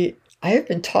 I have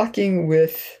been talking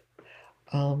with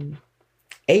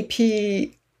AP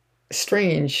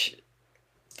Strange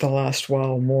the last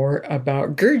while more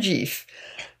about Gurdjieff,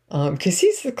 because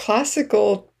he's the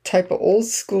classical type of old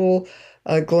school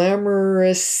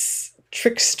glamorous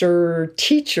trickster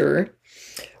teacher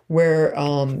where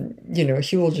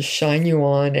he will just shine you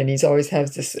on, and he's always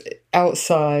has this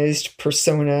outsized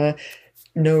persona,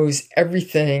 knows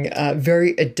everything,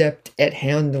 very adept at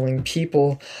handling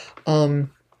people,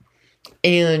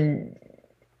 and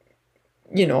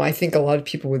I think a lot of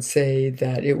people would say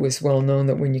that it was well known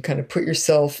that when you kind of put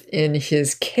yourself in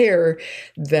his care,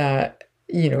 that,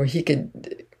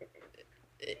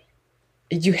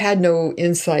 you had no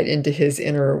insight into his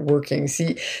inner workings.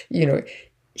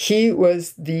 He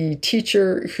was the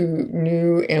teacher who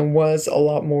knew and was a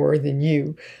lot more than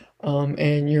you,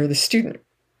 and you're the student.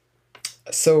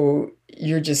 So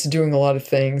you're just doing a lot of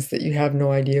things that you have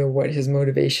no idea what his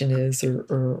motivation is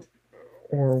or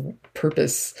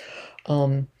purpose.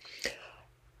 And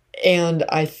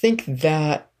I think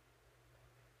that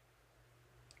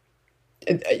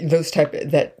those type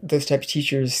of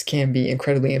teachers can be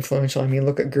incredibly influential. I mean,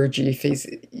 look at Gurdjieff. He's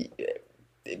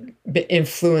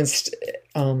influenced,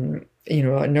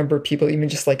 a number of people, even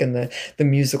just like in the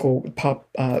musical pop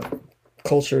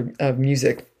culture of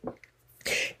music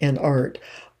and art.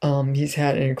 He's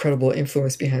had an incredible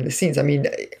influence behind the scenes. I mean,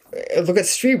 look at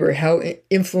Strieber, how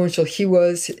influential he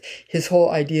was, his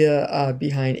whole idea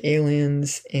behind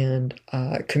aliens and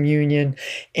communion,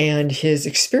 and his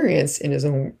experience, in his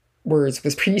own words,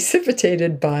 was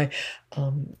precipitated by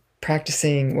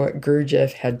practicing what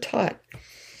Gurdjieff had taught.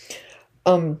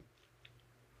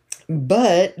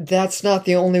 But that's not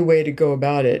the only way to go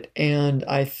about it. And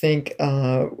I think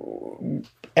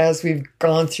as we've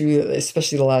gone through,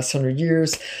 especially the last 100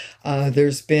 years,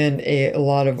 there's been a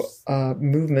lot of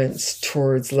movements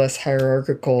towards less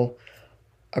hierarchical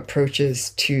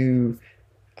approaches to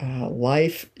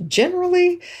life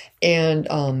generally, and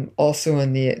also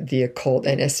in the occult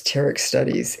and esoteric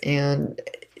studies. And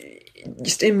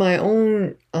just in my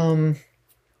own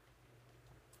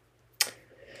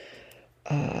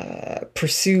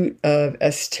pursuit of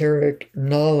esoteric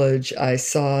knowledge, I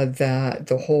saw that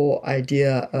the whole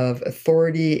idea of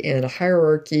authority and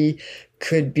hierarchy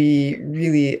could be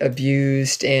really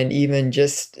abused and even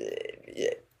just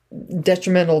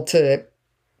detrimental to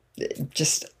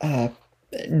just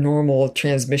normal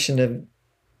transmission of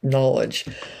knowledge.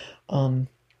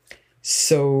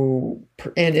 So,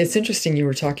 and it's interesting you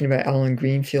were talking about Alan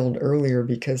Greenfield earlier,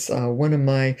 because one of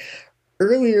my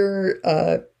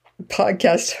earlier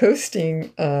podcast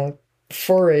hosting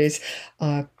forays,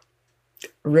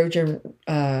 Rojan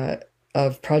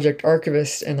of Project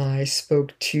Archivist and I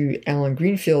spoke to Alan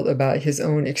Greenfield about his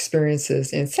own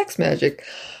experiences in sex magic.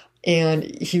 And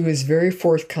he was very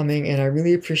forthcoming, and I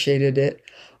really appreciated it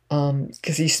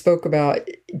because he spoke about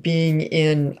being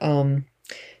in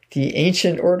the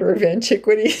Ancient Order of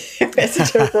Antiquity,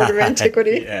 Esoteric Order of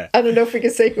Antiquity. Yeah. I don't know if we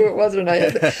can say who it was or not,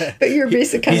 but you're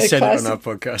basically kind of said it on our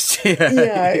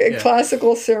podcast.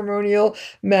 Classical ceremonial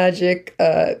magic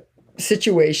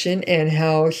situation, and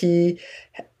how he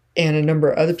and a number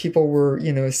of other people were,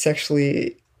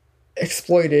 sexually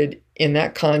exploited in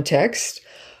that context.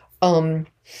 And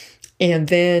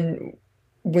then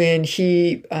when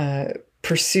he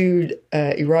pursued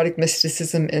erotic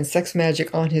mysticism and sex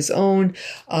magic on his own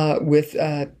with,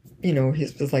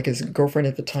 his girlfriend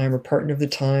at the time or partner of the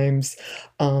times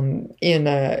in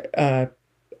a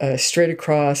straight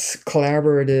across,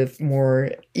 collaborative,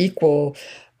 more equal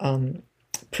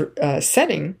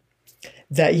setting,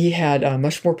 that he had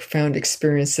much more profound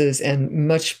experiences and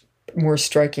much more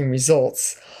striking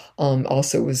results.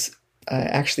 Also, it was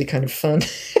actually kind of fun,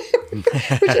 which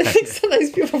I think sometimes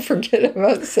people forget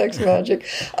about sex magic.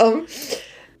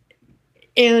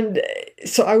 And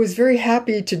so I was very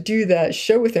happy to do that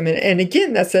show with him. And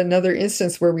again, that's another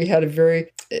instance where we had a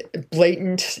very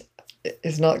blatant,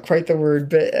 is not quite the word,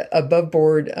 but above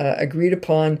board, agreed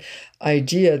upon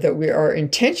idea that our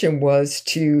intention was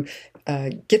to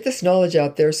get this knowledge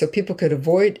out there so people could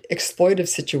avoid exploitive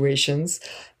situations,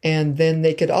 and then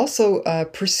they could also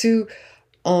pursue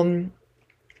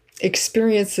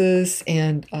experiences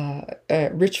and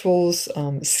rituals,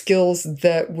 skills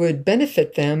that would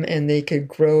benefit them, and they could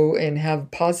grow and have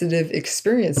positive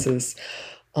experiences,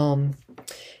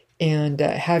 and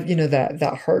have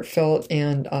that heartfelt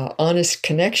and honest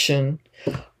connection.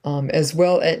 As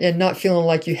well, and not feeling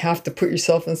like you have to put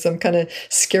yourself in some kind of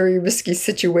scary, risky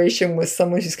situation with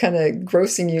someone who's kind of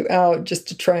grossing you out just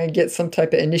to try and get some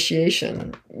type of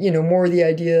initiation. More the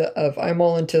idea of I'm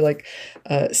all into like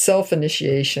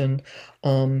self-initiation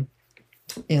in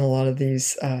a lot of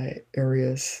these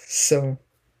areas. So,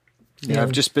 yeah,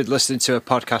 I've just been listening to a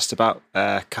podcast about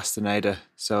Castaneda,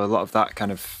 so a lot of that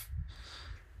kind of.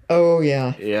 Oh,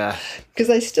 yeah. Yeah. Because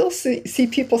I still see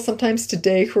people sometimes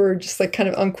today who are just like kind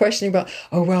of unquestioning about,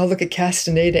 oh, wow, look at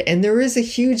Castaneda. And there is a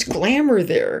huge glamour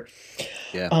there.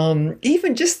 Yeah.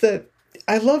 Even just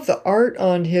I love the art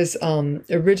on his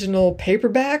original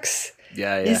paperbacks.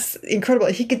 Yeah. It's incredible.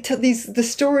 He could tell the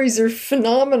stories are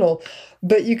phenomenal.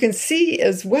 But you can see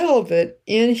as well that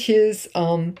in his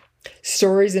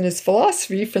stories and his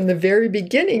philosophy from the very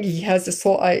beginning, he has this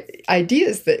whole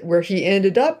ideas that where he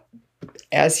ended up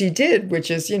as he did, which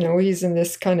is, he's in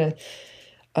this kind of,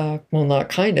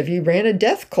 he ran a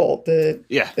death cult. The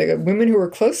women who were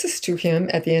closest to him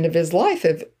at the end of his life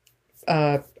have,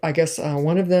 I guess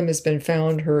one of them has been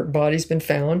found, her body's been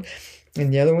found,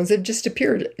 and the other ones have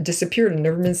disappeared and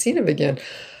never been seen of again.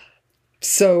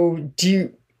 So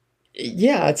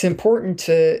it's important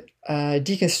to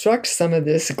deconstruct some of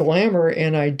this glamour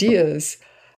and ideas.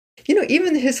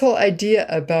 Even his whole idea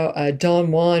about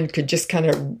Don Juan could just kind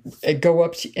of go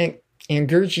up to, and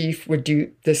Gurdjieff would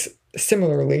do this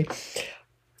similarly.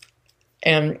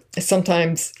 And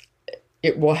sometimes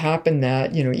it will happen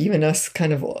that, even us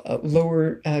kind of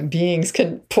lower beings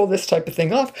can pull this type of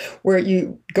thing off, where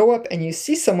you go up and you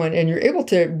see someone and you're able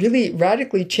to really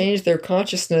radically change their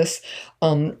consciousness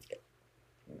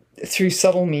through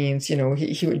subtle means. He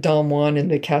would, Don Juan in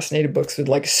the Castaneda books would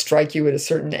like strike you at a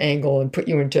certain angle and put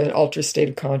you into an altered state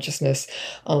of consciousness.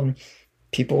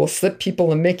 People will slip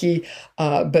people a Mickey,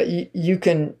 but you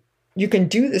can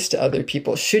do this to other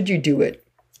people. Should you do it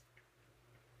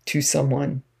to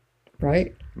someone,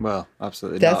 right? Well,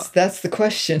 absolutely not. That's the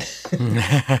question.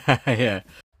 Yeah,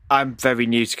 I'm very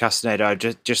new to Castaneda. I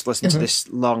just listened to this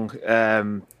long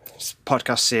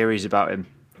podcast series about him.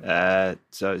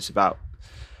 So it's about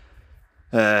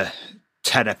 10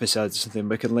 episodes or something.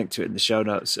 We can link to it in the show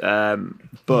notes.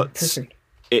 But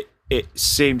it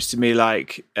seems to me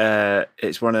like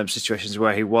it's one of those situations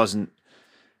where he wasn't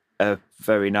a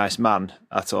very nice man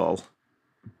at all.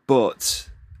 But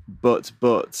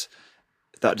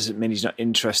that doesn't mean he's not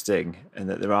interesting, and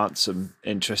that there aren't some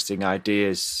interesting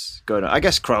ideas going on. I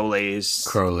guess Crowley is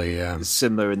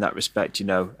similar in that respect,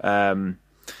 and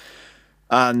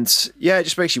it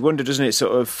just makes you wonder, doesn't it?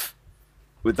 Sort of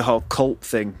with the whole cult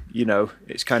thing,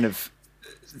 it's kind of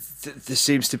there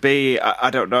seems to be.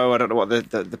 I don't know what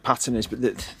the pattern is, but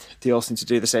they all seem to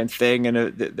do the same thing and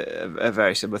a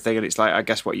very similar thing. And it's like, I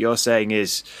guess what you're saying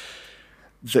is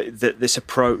that this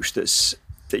approach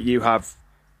that you have.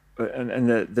 And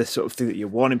the sort of thing that you're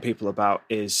warning people about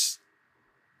is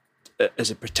as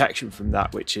a protection from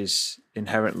that, which is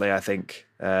inherently, I think,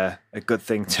 a good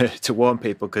thing to warn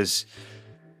people, because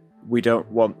we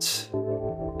don't want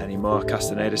any more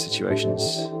Castaneda situations.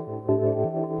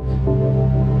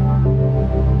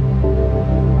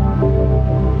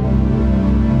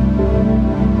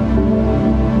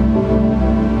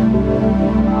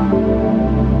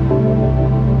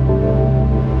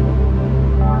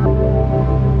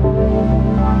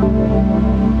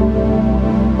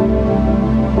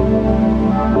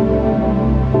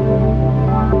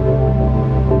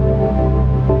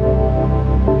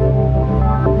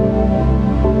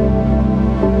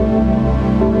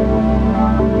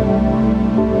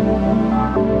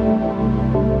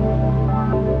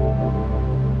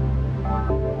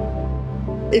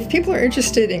 If people are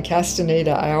interested in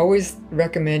Castaneda, I always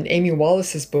recommend Amy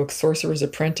Wallace's book, Sorcerer's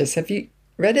Apprentice. Have you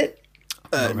read it?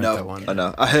 No, I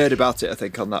know. I heard about it, I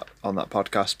think, on that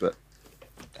podcast, but...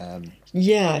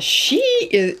 Yeah, she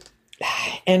is...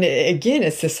 And again,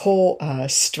 it's this whole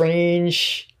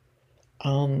strange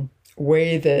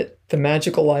way that the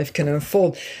magical life can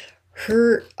unfold.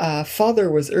 Her father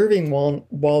was Irving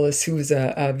Wallace, who was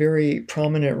a very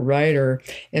prominent writer.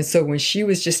 And so when she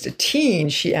was just a teen,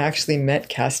 she actually met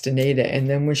Castaneda. And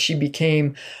then when she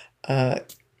became, I'm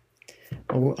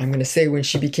going to say when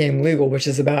she became legal, which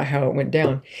is about how it went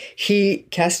down,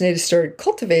 Castaneda started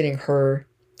cultivating her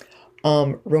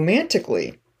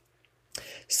romantically.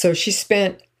 So she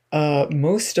spent a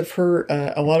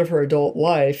lot of her adult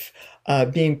life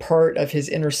being part of his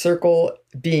inner circle,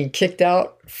 being kicked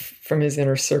out from his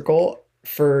inner circle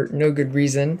for no good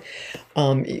reason.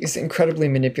 He was incredibly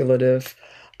manipulative.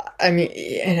 I mean,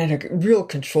 and a real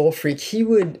control freak.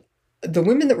 The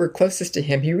women that were closest to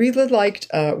him, he really liked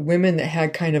women that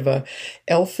had kind of a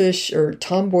elfish or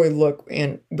tomboy look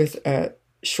and with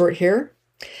short hair.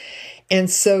 And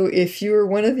so if you were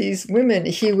one of these women,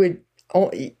 you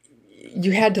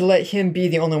had to let him be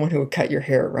the only one who would cut your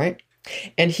hair, right?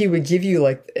 And he would give you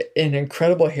like an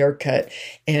incredible haircut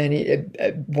and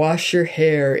he'd wash your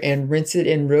hair and rinse it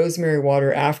in rosemary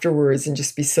water afterwards and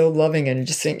just be so loving and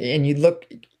you look.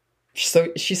 So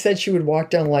she said she would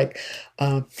walk down like,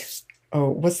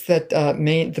 what's that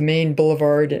the main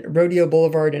boulevard, Rodeo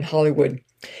Boulevard in Hollywood.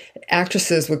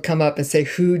 Actresses would come up and say,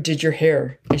 "Who did your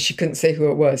hair?" And she couldn't say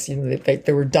who it was. You know,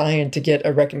 they were dying to get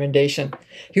a recommendation.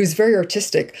 He was very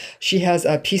artistic. She has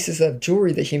pieces of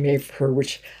jewelry that he made for her,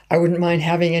 which I wouldn't mind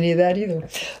having any of that either.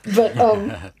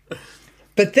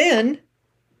 But then,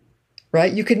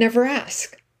 right, you could never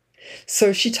ask.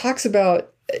 So she talks about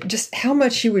just how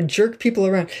much she would jerk people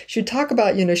around. She would talk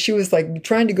about, she was like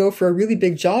trying to go for a really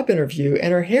big job interview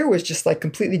and her hair was just like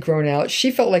completely grown out.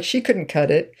 She felt like she couldn't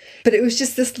cut it, but it was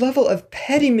just this level of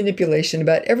petty manipulation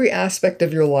about every aspect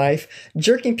of your life,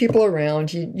 jerking people around.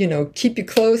 He, keep you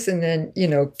close and then,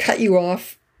 cut you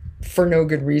off for no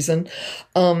good reason.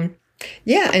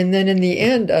 Yeah, and then in the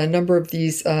end, a number of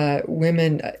these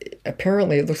women,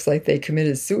 apparently it looks like they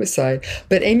committed suicide.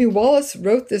 But Amy Wallace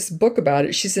wrote this book about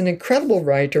it. She's an incredible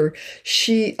writer.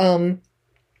 She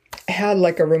had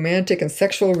like a romantic and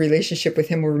sexual relationship with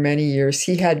him over many years.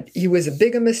 He was a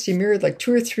bigamist. He married like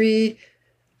 2 or 3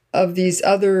 of these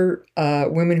other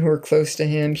women who were close to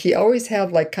him. He always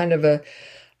had like kind of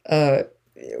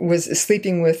was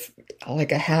sleeping with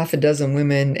like a half a dozen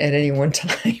women at any one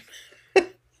time.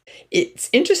 It's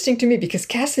interesting to me because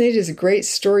Castaneda is a great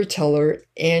storyteller,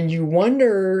 and you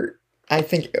wonder, I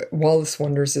think Wallace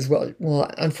wonders as well. Well,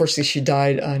 unfortunately, she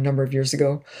died a number of years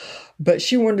ago, but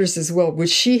she wonders as well, would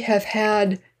she have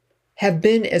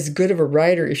been as good of a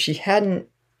writer if she hadn't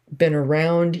been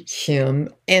around him?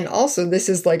 And also, this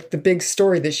is like the big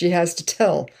story that she has to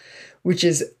tell, which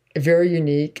is very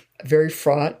unique, very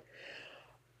fraught.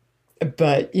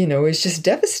 But, it's just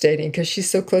devastating because she's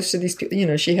so close to these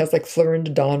people. She has like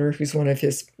Florinda Donner, who's one of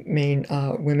his main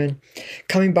women,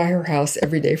 coming by her house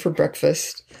every day for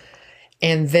breakfast.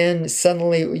 And then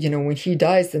suddenly, when he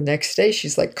dies the next day,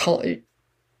 she's like calling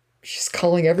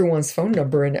everyone's phone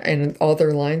number and all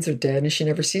their lines are dead and she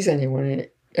never sees anyone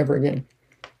ever again.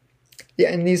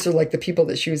 Yeah, and these are like the people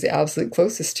that she was the absolute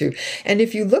closest to. And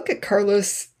if you look at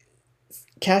Carlos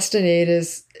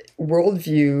Castaneda's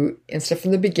worldview and stuff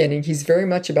from the beginning, he's very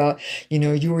much about,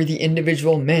 you were the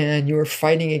individual man, you were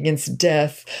fighting against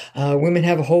death. Women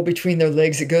have a hole between their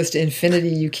legs, it goes to infinity,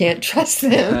 you can't trust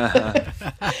them.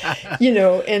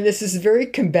 And this is very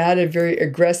combative, very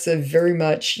aggressive, very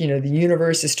much, the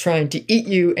universe is trying to eat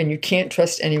you and you can't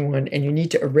trust anyone and you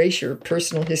need to erase your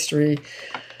personal history.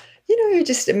 You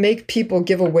just make people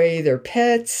give away their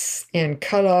pets and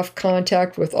cut off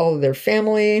contact with all of their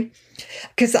family.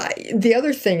 Because the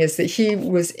other thing is that he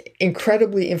was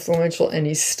incredibly influential and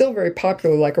he's still very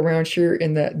popular, like around here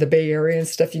in the Bay Area and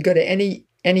stuff. You go to any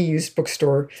used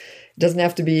bookstore, it doesn't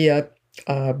have to be a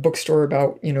bookstore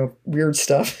about, weird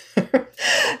stuff, or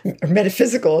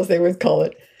metaphysical as they would call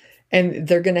it. And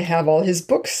they're going to have all his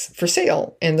books for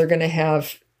sale and they're going to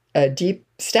have a deep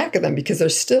stack of them because they're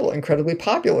still incredibly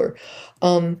popular.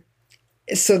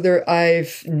 So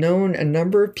I've known a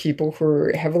number of people who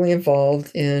are heavily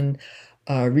involved in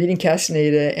reading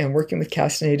Castaneda and working with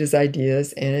Castaneda's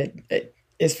ideas, and it,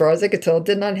 as far as I could tell, it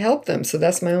did not help them. So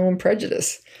that's my own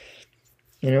prejudice,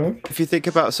 If you think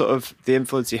about sort of the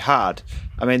influence he had,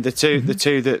 I mean, the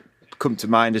two that come to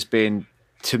mind as being,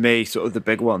 to me, sort of the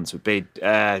big ones would be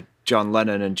John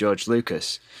Lennon and George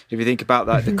Lucas. If you think about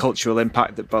that, the cultural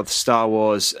impact that both Star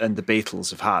Wars and the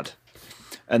Beatles have had.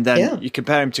 And then you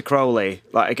compare him to Crowley.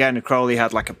 Like, again, Crowley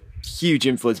had like a huge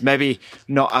influence, maybe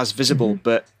not as visible,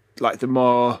 but like the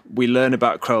more we learn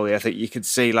about Crowley, I think you can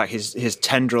see like his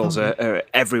tendrils are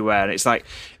everywhere. And it's like,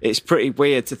 it's pretty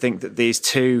weird to think that these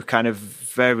two kind of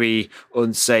very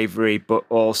unsavory, but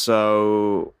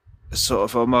also sort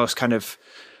of almost kind of,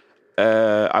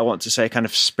 I want to say kind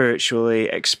of spiritually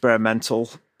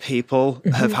experimental people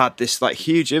have had this like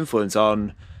huge influence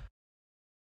on,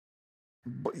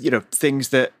 you know, things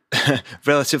that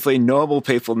relatively normal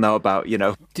people know about, you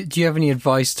know. Do you have any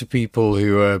advice to people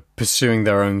who are pursuing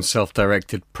their own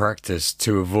self-directed practice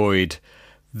to avoid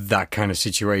that kind of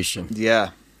situation?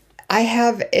 Yeah. I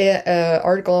have an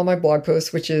article on my blog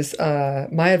post, which is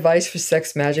my advice for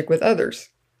sex magic with others.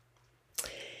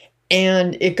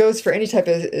 And it goes for any type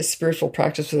of spiritual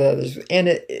practice with others. And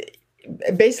it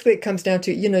basically it comes down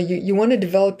to, you know, you want to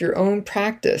develop your own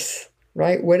practice,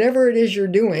 right? Whatever it is you're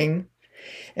doing,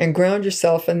 and ground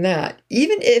yourself in that.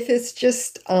 Even if it's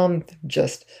just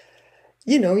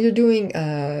you know, you're doing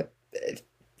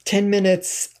 10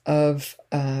 minutes of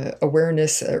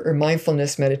awareness or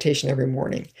mindfulness meditation every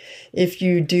morning. If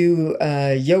you do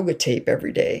yoga tape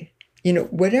every day, you know,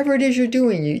 whatever it is you're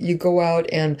doing, you go out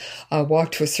and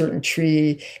walk to a certain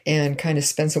tree and kind of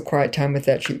spend some quiet time with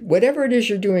that tree. Whatever it is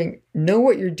you're doing, know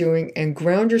what you're doing and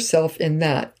ground yourself in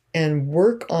that and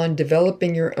work on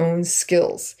developing your own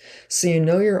skills so you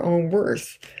know your own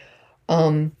worth.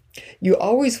 You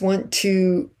always want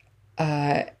to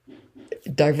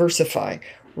diversify,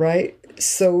 right?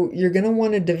 So you're going to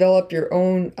want to develop your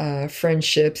own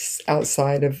friendships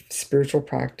outside of spiritual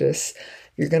practice.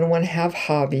 You're going to want to have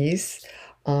hobbies.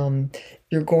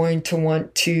 You're going to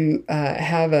want to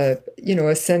have a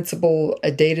sensible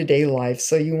day-to-day life.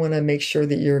 So you want to make sure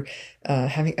that you're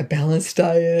having a balanced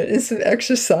diet and some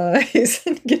exercise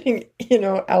and getting, you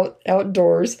know,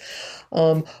 outdoors,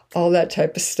 all that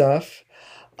type of stuff.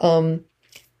 And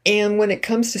when it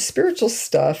comes to spiritual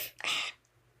stuff,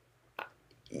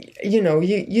 you know,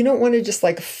 you don't want to just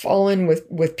like fall in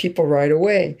with people right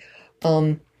away.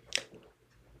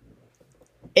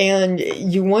 And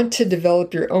you want to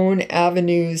develop your own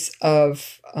avenues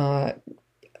of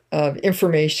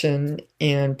information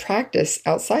and practice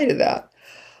outside of that.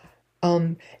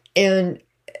 And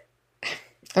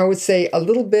I would say a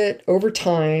little bit over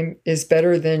time is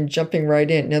better than jumping right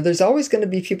in. Now, there's always going to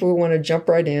be people who want to jump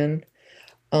right in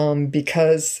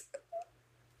because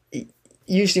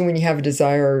usually when you have a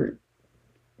desire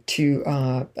to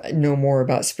know more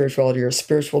about spirituality or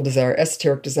spiritual desire,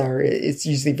 esoteric desire, it's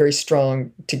usually very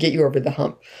strong to get you over the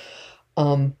hump.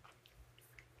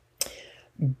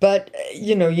 But,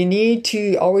 you know, you need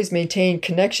to always maintain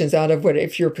connections out of what,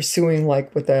 if you're pursuing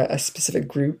like with a specific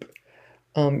group,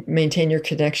 maintain your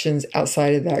connections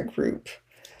outside of that group.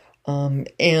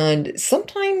 And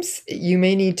sometimes you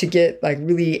may need to get like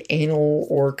really anal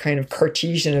or kind of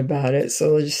Cartesian about it.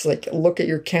 So just like look at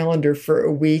your calendar for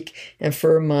a week and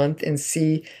for a month and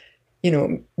see, you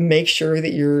know, make sure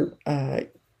that you're,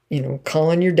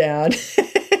 calling your dad,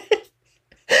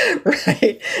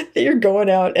 right? That you're going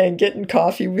out and getting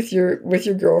coffee with your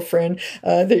girlfriend,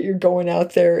 that you're going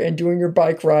out there and doing your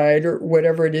bike ride or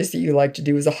whatever it is that you like to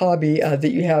do as a hobby,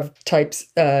 that you have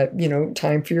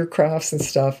time for your crafts and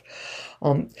stuff.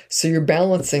 So you're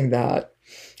balancing that,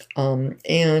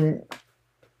 and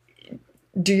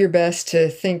do your best to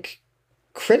think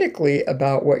critically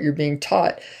about what you're being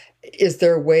taught. Is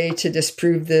there a way to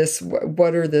disprove this?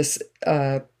 What are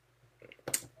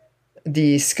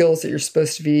the skills that you're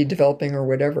supposed to be developing or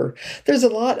whatever? There's a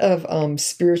lot of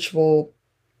spiritual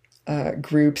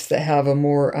groups that have a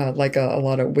more, like a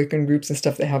lot of Wiccan groups and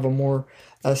stuff that have a more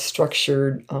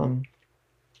structured, what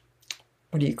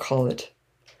do you call it?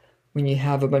 When you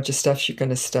have a bunch of stuff you're going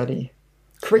to study.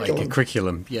 Curriculum. Like a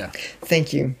curriculum, yeah.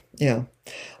 Thank you, yeah.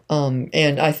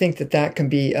 And I think that can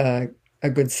be a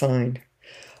good sign.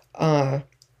 But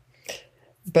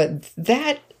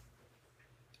that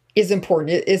is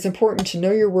important. It's important to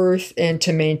know your worth and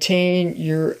to maintain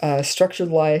your structured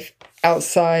life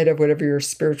outside of whatever your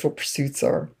spiritual pursuits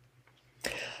are.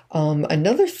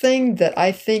 Another thing that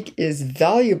I think is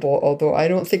valuable, although I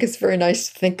don't think it's very nice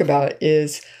to think about,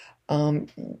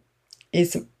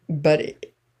 but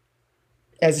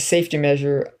as a safety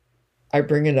measure, I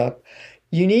bring it up.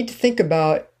 You need to think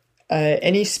about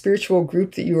any spiritual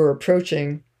group that you are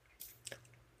approaching.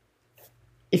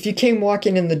 If you came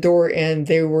walking in the door and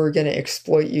they were going to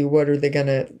exploit you, what are they going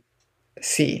to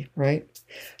see, right?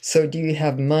 So do you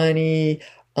have money?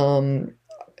 Do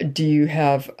you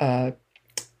have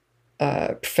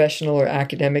professional or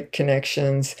academic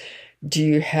connections? Do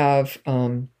you have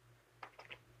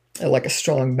like a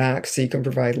strong back so you can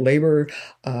provide labor?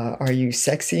 Are you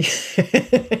sexy?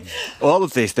 All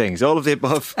of these things, all of the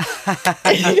above.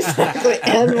 Exactly,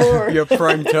 and more. Your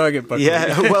prime target, Buckley.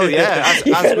 Yeah, well, yeah, as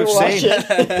we've seen.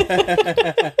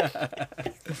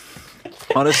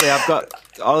 Honestly, I've got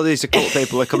all of these occult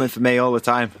people are coming for me all the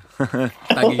time.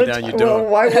 Banging down your door.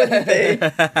 Well, why wouldn't they?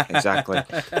 Exactly.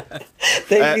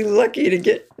 They'd be lucky to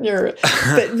get near it.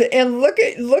 And look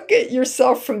at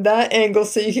yourself from that angle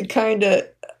so you can kind of,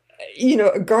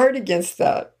 guard against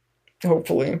that,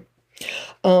 hopefully.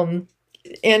 And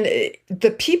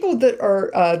the people that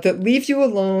are that leave you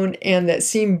alone and that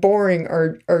seem boring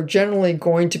are generally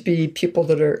going to be people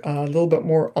that are a little bit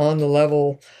more on the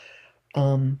level,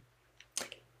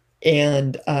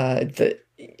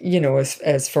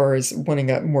 as far as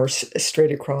wanting a more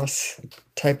straight across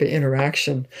type of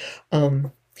interaction.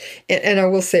 And I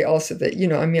will say also that,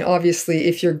 obviously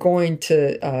if you're going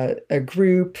to a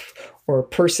group or a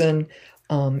person,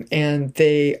 and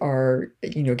they are,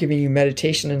 giving you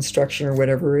meditation instruction or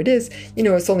whatever it is,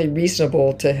 it's only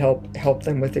reasonable to help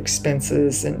them with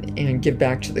expenses and give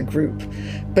back to the group.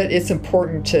 But it's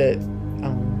important to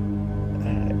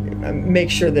make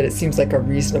sure that it seems like a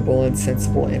reasonable and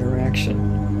sensible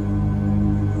interaction.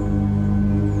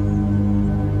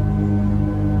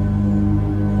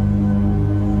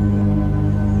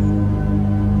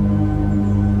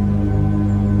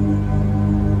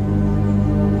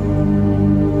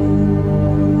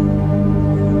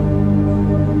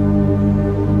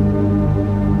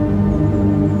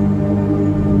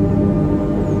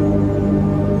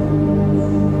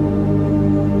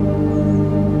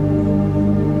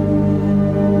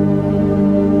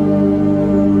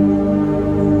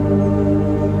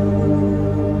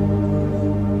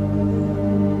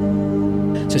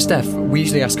 Steph, we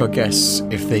usually ask our guests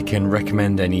if they can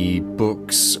recommend any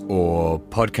books or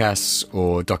podcasts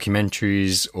or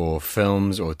documentaries or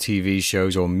films or TV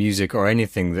shows or music or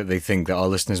anything that they think that our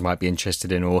listeners might be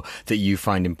interested in or that you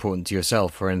find important to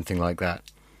yourself or anything like that.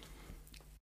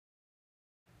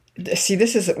 See,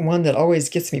 this is one that always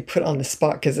gets me put on the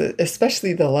spot because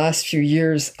especially the last few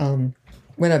years,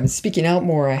 when I've been speaking out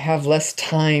more, I have less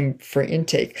time for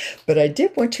intake. But I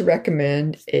did want to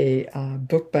recommend a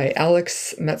book by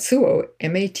Alex Matsuo,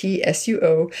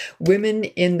 Matsuo, Women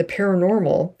in the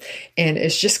Paranormal. And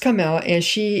it's just come out, and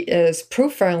she is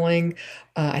profiling,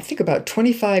 I think, about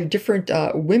 25 different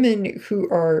women who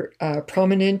are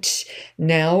prominent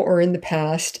now or in the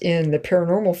past in the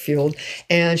paranormal field.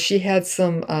 And she had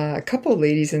a couple of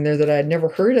ladies in there that I had never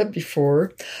heard of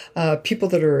before, people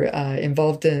that are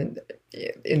involved in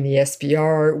the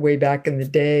SBR way back in the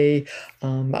day,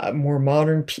 more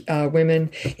modern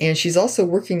women. And she's also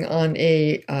working on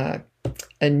a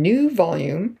new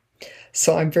volume.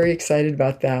 So I'm very excited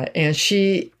about that. And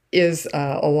she is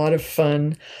a lot of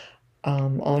fun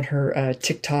on her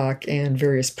TikTok and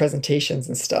various presentations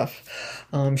and stuff.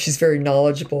 She's very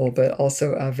knowledgeable, but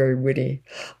also very witty.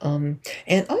 And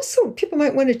also people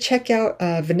might want to check out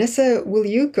Vanessa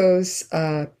Wiliuko's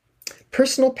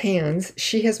Personal Pans.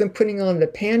 She has been putting on the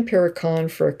Pan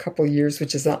Paracon for a couple of years,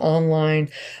 which is an online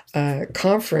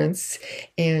conference.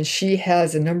 And she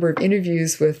has a number of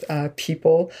interviews with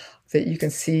people that you can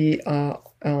see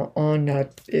on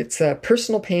it's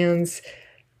Personal Pans.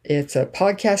 It's a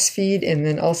podcast feed and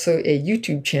then also a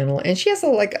YouTube channel. And she has a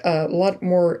lot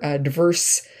more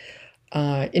diverse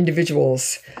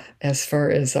individuals as far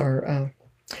as our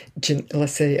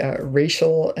let's say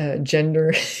racial,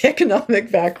 gender, economic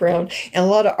background, and a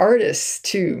lot of artists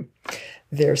too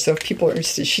there. So if people are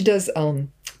interested, she does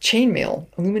chainmail,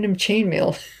 aluminum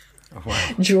chainmail,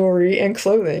 jewelry and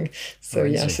clothing. So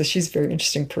yeah, so she's a very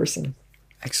interesting person.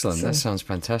 Excellent. That sounds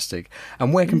fantastic.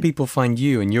 And where can people find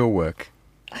you and your work?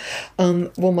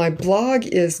 Well, my blog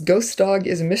is Ghost Dog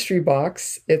is a Mystery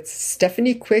Box. It's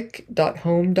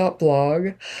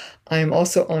stephaniequick.home.blog. I am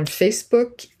also on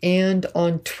Facebook and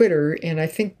on Twitter, and I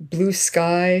think Blue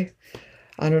Sky.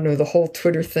 I don't know, the whole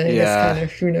Twitter thing is kind of,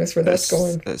 who knows where that's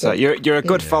going. You're a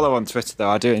good follow on Twitter, though.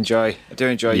 I do enjoy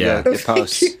your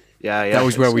posts. Yeah, that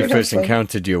was where we first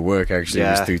encountered your work, actually,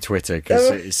 was through Twitter.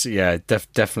 Because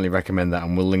definitely recommend that,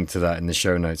 and we'll link to that in the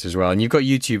show notes as well. And you've got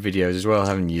YouTube videos as well,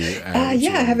 haven't you? I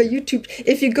have a YouTube.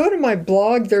 If you go to my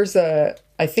blog, there's I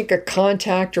think a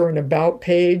contact or an about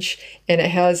page, and it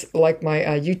has like my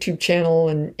YouTube channel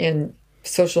and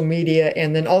social media,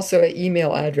 and then also an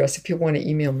email address if people want to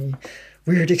email me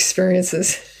weird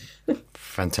experiences.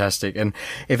 Fantastic. And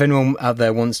if anyone out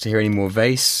there wants to hear any more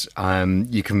Vayse,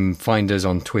 you can find us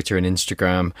on Twitter and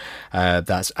Instagram.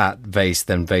 That's at Vayse,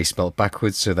 then Vayse spelled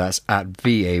backwards. So that's at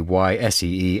VAYSEESYAV.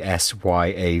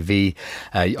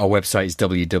 Our website is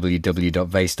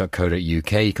www.vayse.co.uk.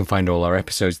 You can find all our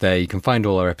episodes there. You can find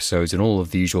all our episodes on all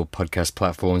of the usual podcast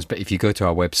platforms. But if you go to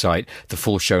our website, the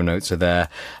full show notes are there.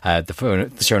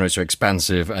 The show notes are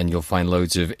expansive, and you'll find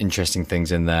loads of interesting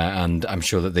things in there. And I'm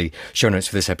sure that the show notes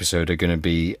for this episode are going to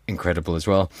be incredible as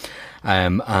well.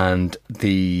 And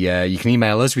you can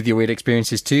email us with your weird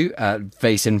experiences too at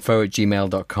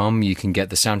vayse.info@gmail.com. You can get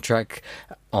the soundtrack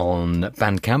on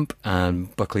Bandcamp,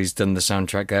 and Buckley's done the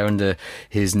soundtrack there under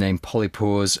his name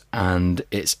Polypores, and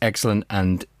it's excellent,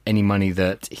 and any money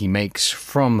that he makes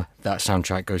from that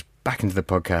soundtrack goes back into the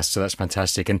podcast, so that's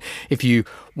fantastic. And if you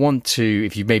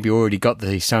maybe already got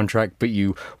the soundtrack but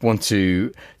you want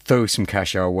to throw some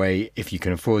cash our way, if you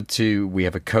can afford to, we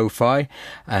have a Ko-Fi,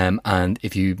 and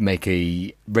if you make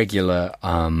a regular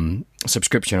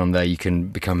subscription on there, you can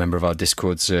become a member of our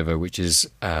Discord server, which is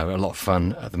a lot of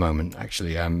fun at the moment.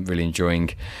 Actually, I'm really enjoying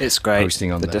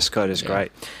hosting on the there. Discord is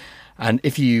great. And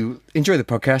if you enjoy the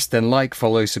podcast, then like,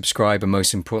 follow, subscribe, and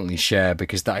most importantly, share,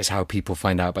 because that is how people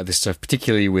find out about this stuff,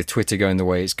 particularly with Twitter going the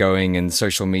way it's going and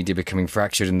social media becoming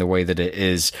fractured in the way that it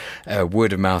is.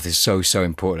 Word of mouth is so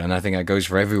important. And I think that goes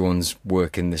for everyone's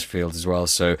work in this field as well.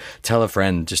 So tell a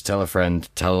friend, tell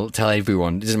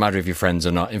everyone. It doesn't matter if you're friends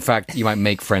or not. In fact, you might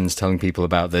make friends telling people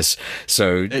about this.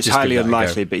 So it's highly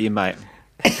unlikely, but you might.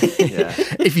 Yeah.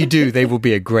 If you do, they will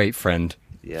be a great friend.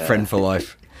 Yeah. Friend for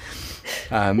life.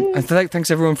 And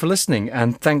thanks everyone for listening,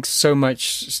 and thanks so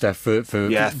much, Steph, for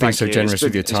being so generous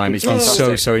with your time. It's been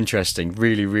so interesting.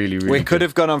 Really we could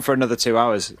have gone on for another 2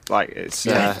 hours.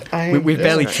 We've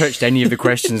barely touched any of the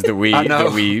questions that we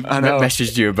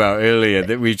messaged you about earlier.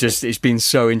 That it's been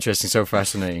so interesting, so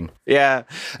fascinating. Yeah.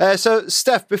 So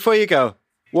Steph, before you go,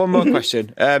 one more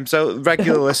question. So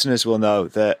regular listeners will know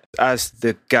that as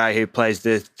the guy who plays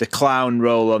the clown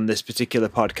role on this particular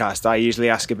podcast, I usually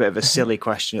ask a bit of a silly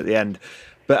question at the end.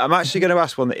 But I'm actually going to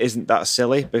ask one that isn't that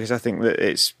silly, because I think that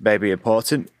it's maybe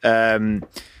important. I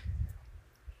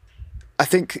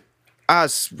think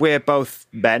as we're both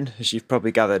men, as you've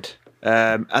probably gathered,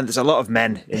 and there's a lot of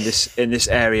men in this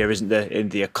area, isn't there? In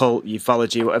the occult,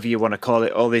 ufology, whatever you want to call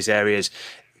it, all these areas,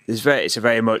 it's a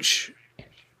very much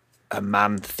a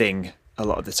man thing a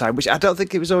lot of the time, which I don't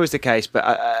think it was always the case, but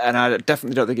I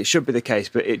definitely don't think it should be the case,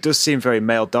 but it does seem very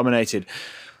male dominated.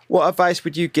 What advice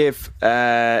would you give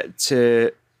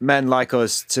to men like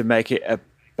us to make it a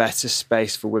better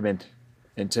space for women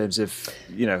in terms of,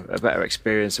 a better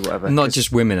experience or whatever? Not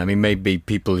just women. I mean, maybe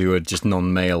people who are just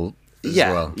non-male as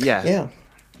well. Yeah.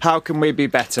 How can we be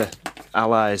better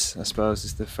allies, I suppose,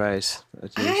 is the phrase.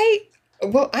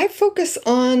 I focus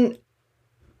on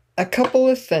a couple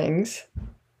of things.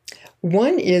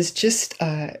 One is just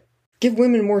give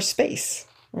women more space,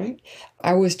 right?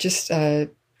 I was just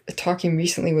talking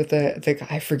recently with the guy,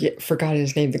 I forgot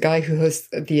his name, the guy who hosts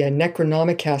the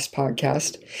Necronomicast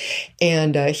podcast.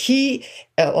 And he,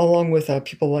 along with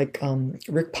people like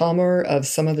Rick Palmer of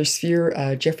Some Other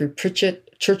Sphere, Jeffrey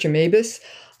Pritchett, Church of Mabus,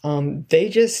 they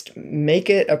just make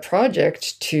it a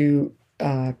project to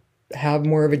have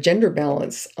more of a gender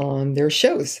balance on their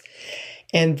shows.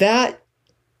 And that,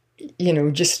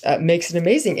 just makes it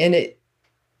amazing. And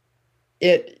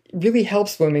it really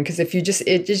helps women, because it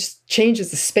just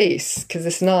changes the space, because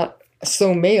it's not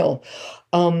so male.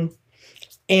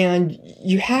 And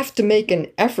you have to make an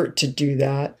effort to do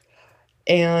that.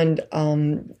 And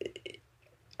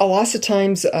a lot of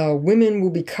times women will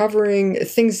be covering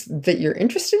things that you're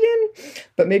interested in,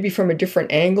 but maybe from a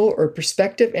different angle or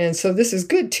perspective. And so this is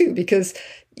good too, because,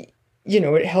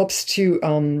 it helps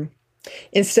to...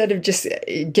 instead of just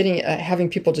having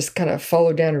people just kind of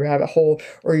follow down a rabbit hole,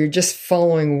 or you're just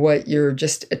following what you're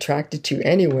just attracted to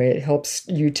anyway, it helps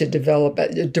you to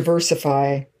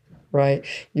diversify, right,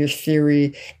 your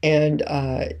theory and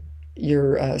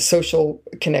your social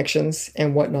connections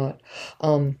and whatnot.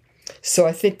 So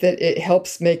I think that it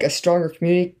helps make a stronger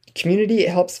community. It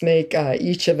helps make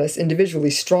each of us individually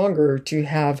stronger to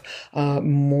have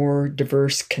more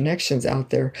diverse connections out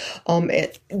there. And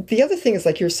the other thing is,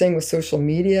 like you're saying with social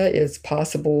media, it's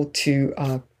possible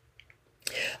to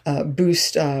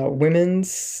boost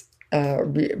women's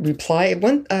reply.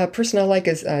 One person I like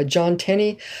is John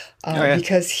Tenney,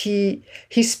 because he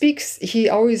speaks, he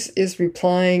always is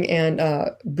replying and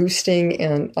boosting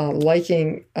and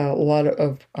liking a lot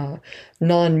of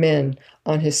non-men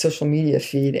on his social media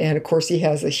feed. And of course, he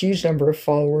has a huge number of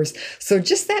followers. So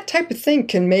just that type of thing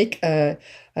can make a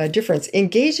difference.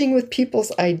 Engaging with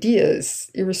people's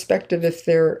ideas, irrespective if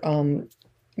they're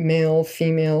male,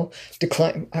 female,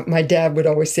 decline. My dad would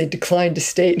always say decline to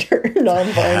state or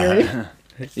non-binary.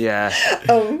 Yeah.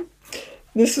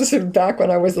 This was back when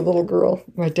I was a little girl.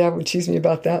 My dad would tease me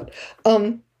about that.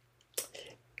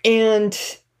 And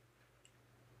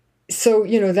so,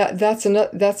 that's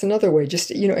another way,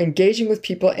 just, engaging with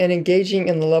people and engaging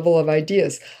in the level of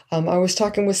ideas. I was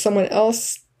talking with someone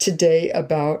else today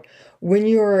about when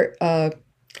you're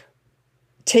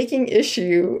taking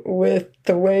issue with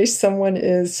the way someone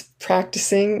is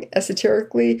practicing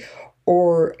esoterically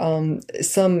or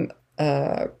some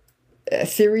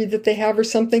theory that they have or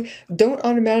something, don't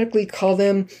automatically call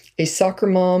them a soccer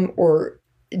mom or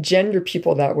gender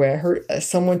people that way. I heard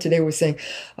someone today was saying,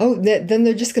 then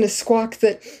they're just going to squawk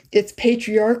that it's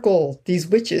patriarchal, these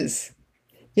witches.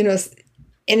 And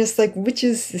it's like,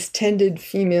 witches is tended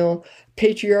female,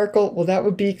 patriarchal. Well, that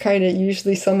would be kind of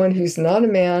usually someone who's not a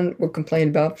man would complain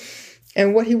about.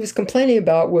 And what he was complaining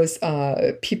about was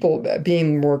people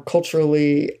being more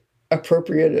culturally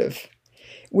appropriative,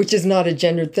 which is not a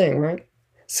gendered thing, right?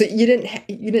 So you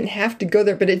didn't have to go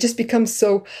there, but it just becomes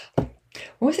so.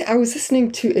 I was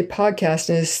listening to a podcast,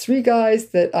 and there's 3 guys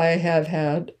that I have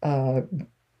had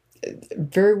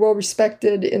very well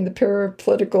respected in the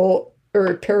parapolitical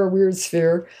or para-weird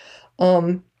sphere.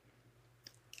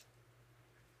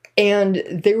 And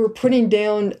they were putting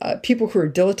down people who are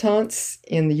dilettantes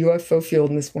in the UFO field.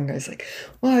 And this one guy's like,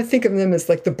 well, I think of them as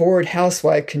like the bored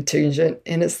housewife contingent.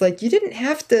 And it's like, you didn't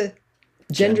have to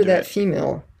gender that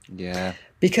female. Yeah.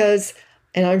 Because,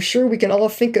 and I'm sure we can all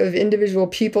think of individual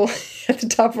people at the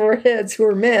top of our heads who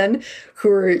are men who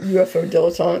are UFO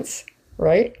dilettantes,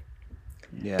 right?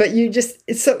 Yeah. But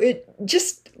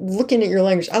just looking at your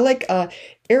language, I like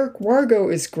Eric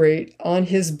Wargo is great on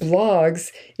his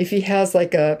blogs. If he has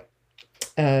like a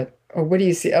what do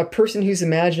you see? A person who's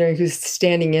imaginary, who's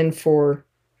standing in for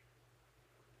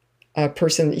a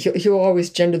person, he'll always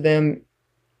gender them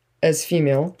as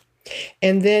female.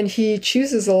 And then he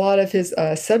chooses a lot of his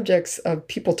subjects of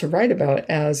people to write about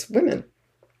as women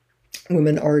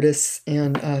artists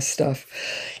and stuff.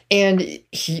 And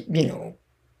he,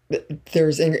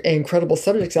 there's incredible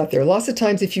subjects out there. Lots of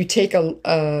times if you take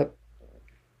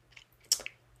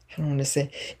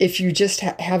if you just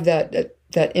have that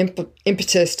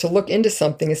impetus to look into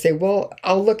something and say, well,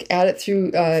 I'll look at it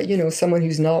through, someone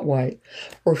who's not white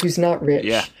or who's not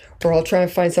rich, or I'll try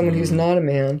and find someone who's not a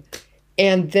man.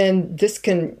 And then this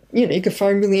can, you can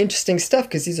find really interesting stuff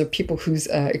because these are people whose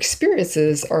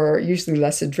experiences are usually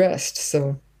less addressed.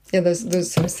 So, those are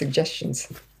some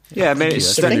suggestions. Yeah, I mean,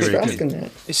 thanks for asking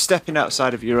that. It's stepping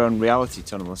outside of your own reality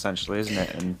tunnel, essentially, isn't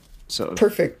it? And sort of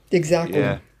perfect, exactly.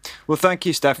 Yeah. Well, thank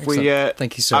you, Steph.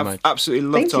 Thank you so much. I've absolutely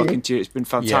loved talking to you. It's been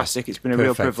fantastic. It's been a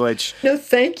real privilege. No,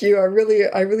 thank you. I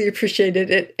really appreciated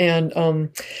it,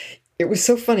 and it was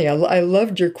so funny. I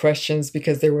loved your questions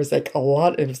because there was like a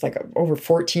lot. It was like over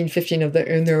 14, 15 of them,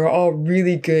 and they were all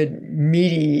really good,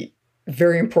 meaty,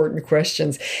 very important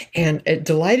questions. And it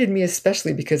delighted me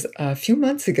especially because a few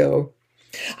months ago,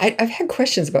 I've had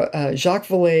questions about Jacques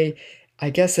Vallée. I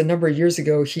guess a number of years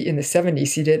ago, in the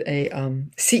 70s, he did a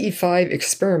CE5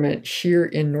 experiment here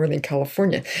in Northern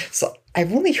California. So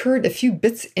I've only heard a few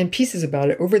bits and pieces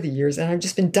about it over the years, and I've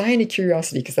just been dying of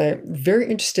curiosity because I'm very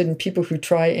interested in people who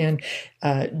try and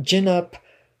gin up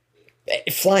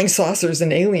flying saucers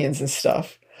and aliens and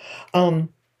stuff.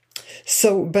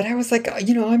 But I was like,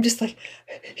 I'm just like,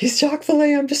 he's Jacques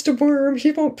Vallée, I'm just a worm,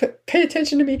 he won't pay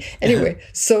attention to me. Anyway,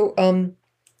 so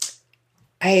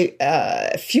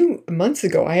a few months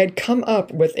ago, I had come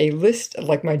up with a list of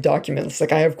like my documents.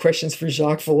 Like I have questions for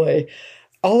Jacques Vallée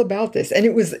all about this. And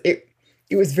it was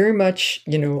very much,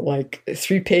 like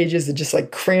 3 pages of just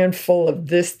like crammed full of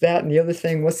this, that, and the other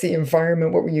thing. What's the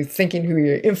environment? What were you thinking? Who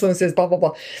your influence is? Blah, blah,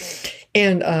 blah.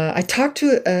 And I talked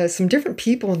to some different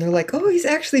people, and they're like, oh, he's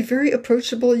actually very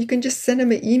approachable. You can just send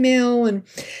him an email, and,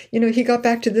 he got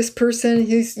back to this person.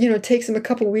 He's, takes him a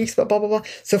couple of weeks, but blah, blah, blah.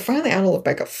 So finally, I don't know,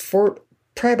 like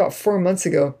probably about 4 months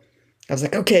ago, I was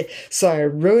like, okay. So I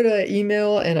wrote an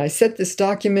email, and I sent this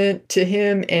document to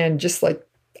him, and just like,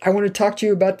 I want to talk to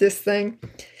you about this thing.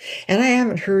 And I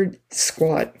haven't heard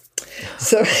squat.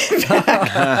 So,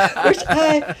 which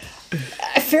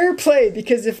fair play,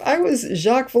 because if I was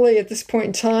Jacques Vallée at this point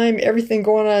in time, everything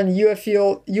going on in the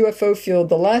UFO field,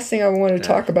 the last thing I want to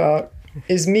talk about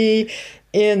is me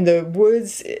in the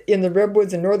woods, in the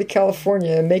redwoods in Northern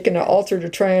California, making an altar to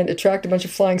try and attract a bunch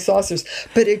of flying saucers.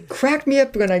 But it cracked me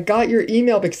up when I got your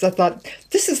email because I thought,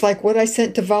 this is like what I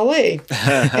sent to Vayse.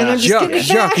 And I'm just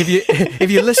Jacques, if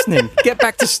you're listening, get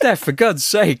back to Steph, for God's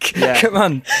sake. Yeah. Come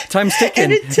on, time's ticking.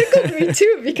 And it tickled me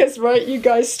too because, right, you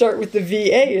guys start with the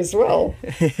VA as well.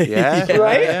 Yeah.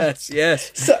 Right?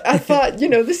 Yes. So I thought,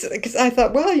 this, because I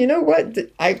thought, well, you know what?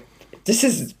 This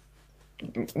is...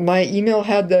 My email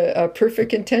had the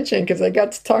perfect intention because I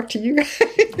got to talk to you guys,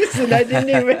 and I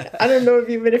don't know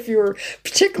if you were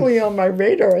particularly on my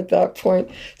radar at that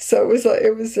point. So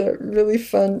it was really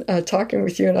fun talking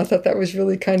with you, and I thought that was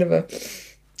really kind of a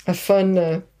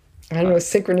fun,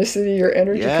 synchronicity or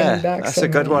energy coming back. That's somehow.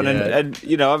 A good one. Yeah.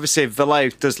 And obviously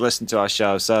Vayse does listen to our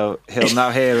show, so he'll now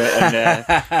hear it, and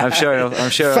I'm sure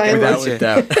Finally.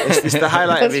 It's the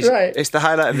highlight of his right. It's the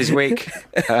highlight of his week.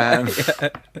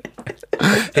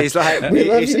 He's like, we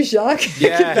love you, Jacques.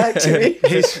 Get back to me.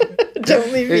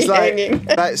 Don't leave me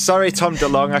hanging. Sorry, Tom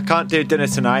DeLong, I can't do dinner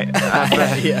tonight.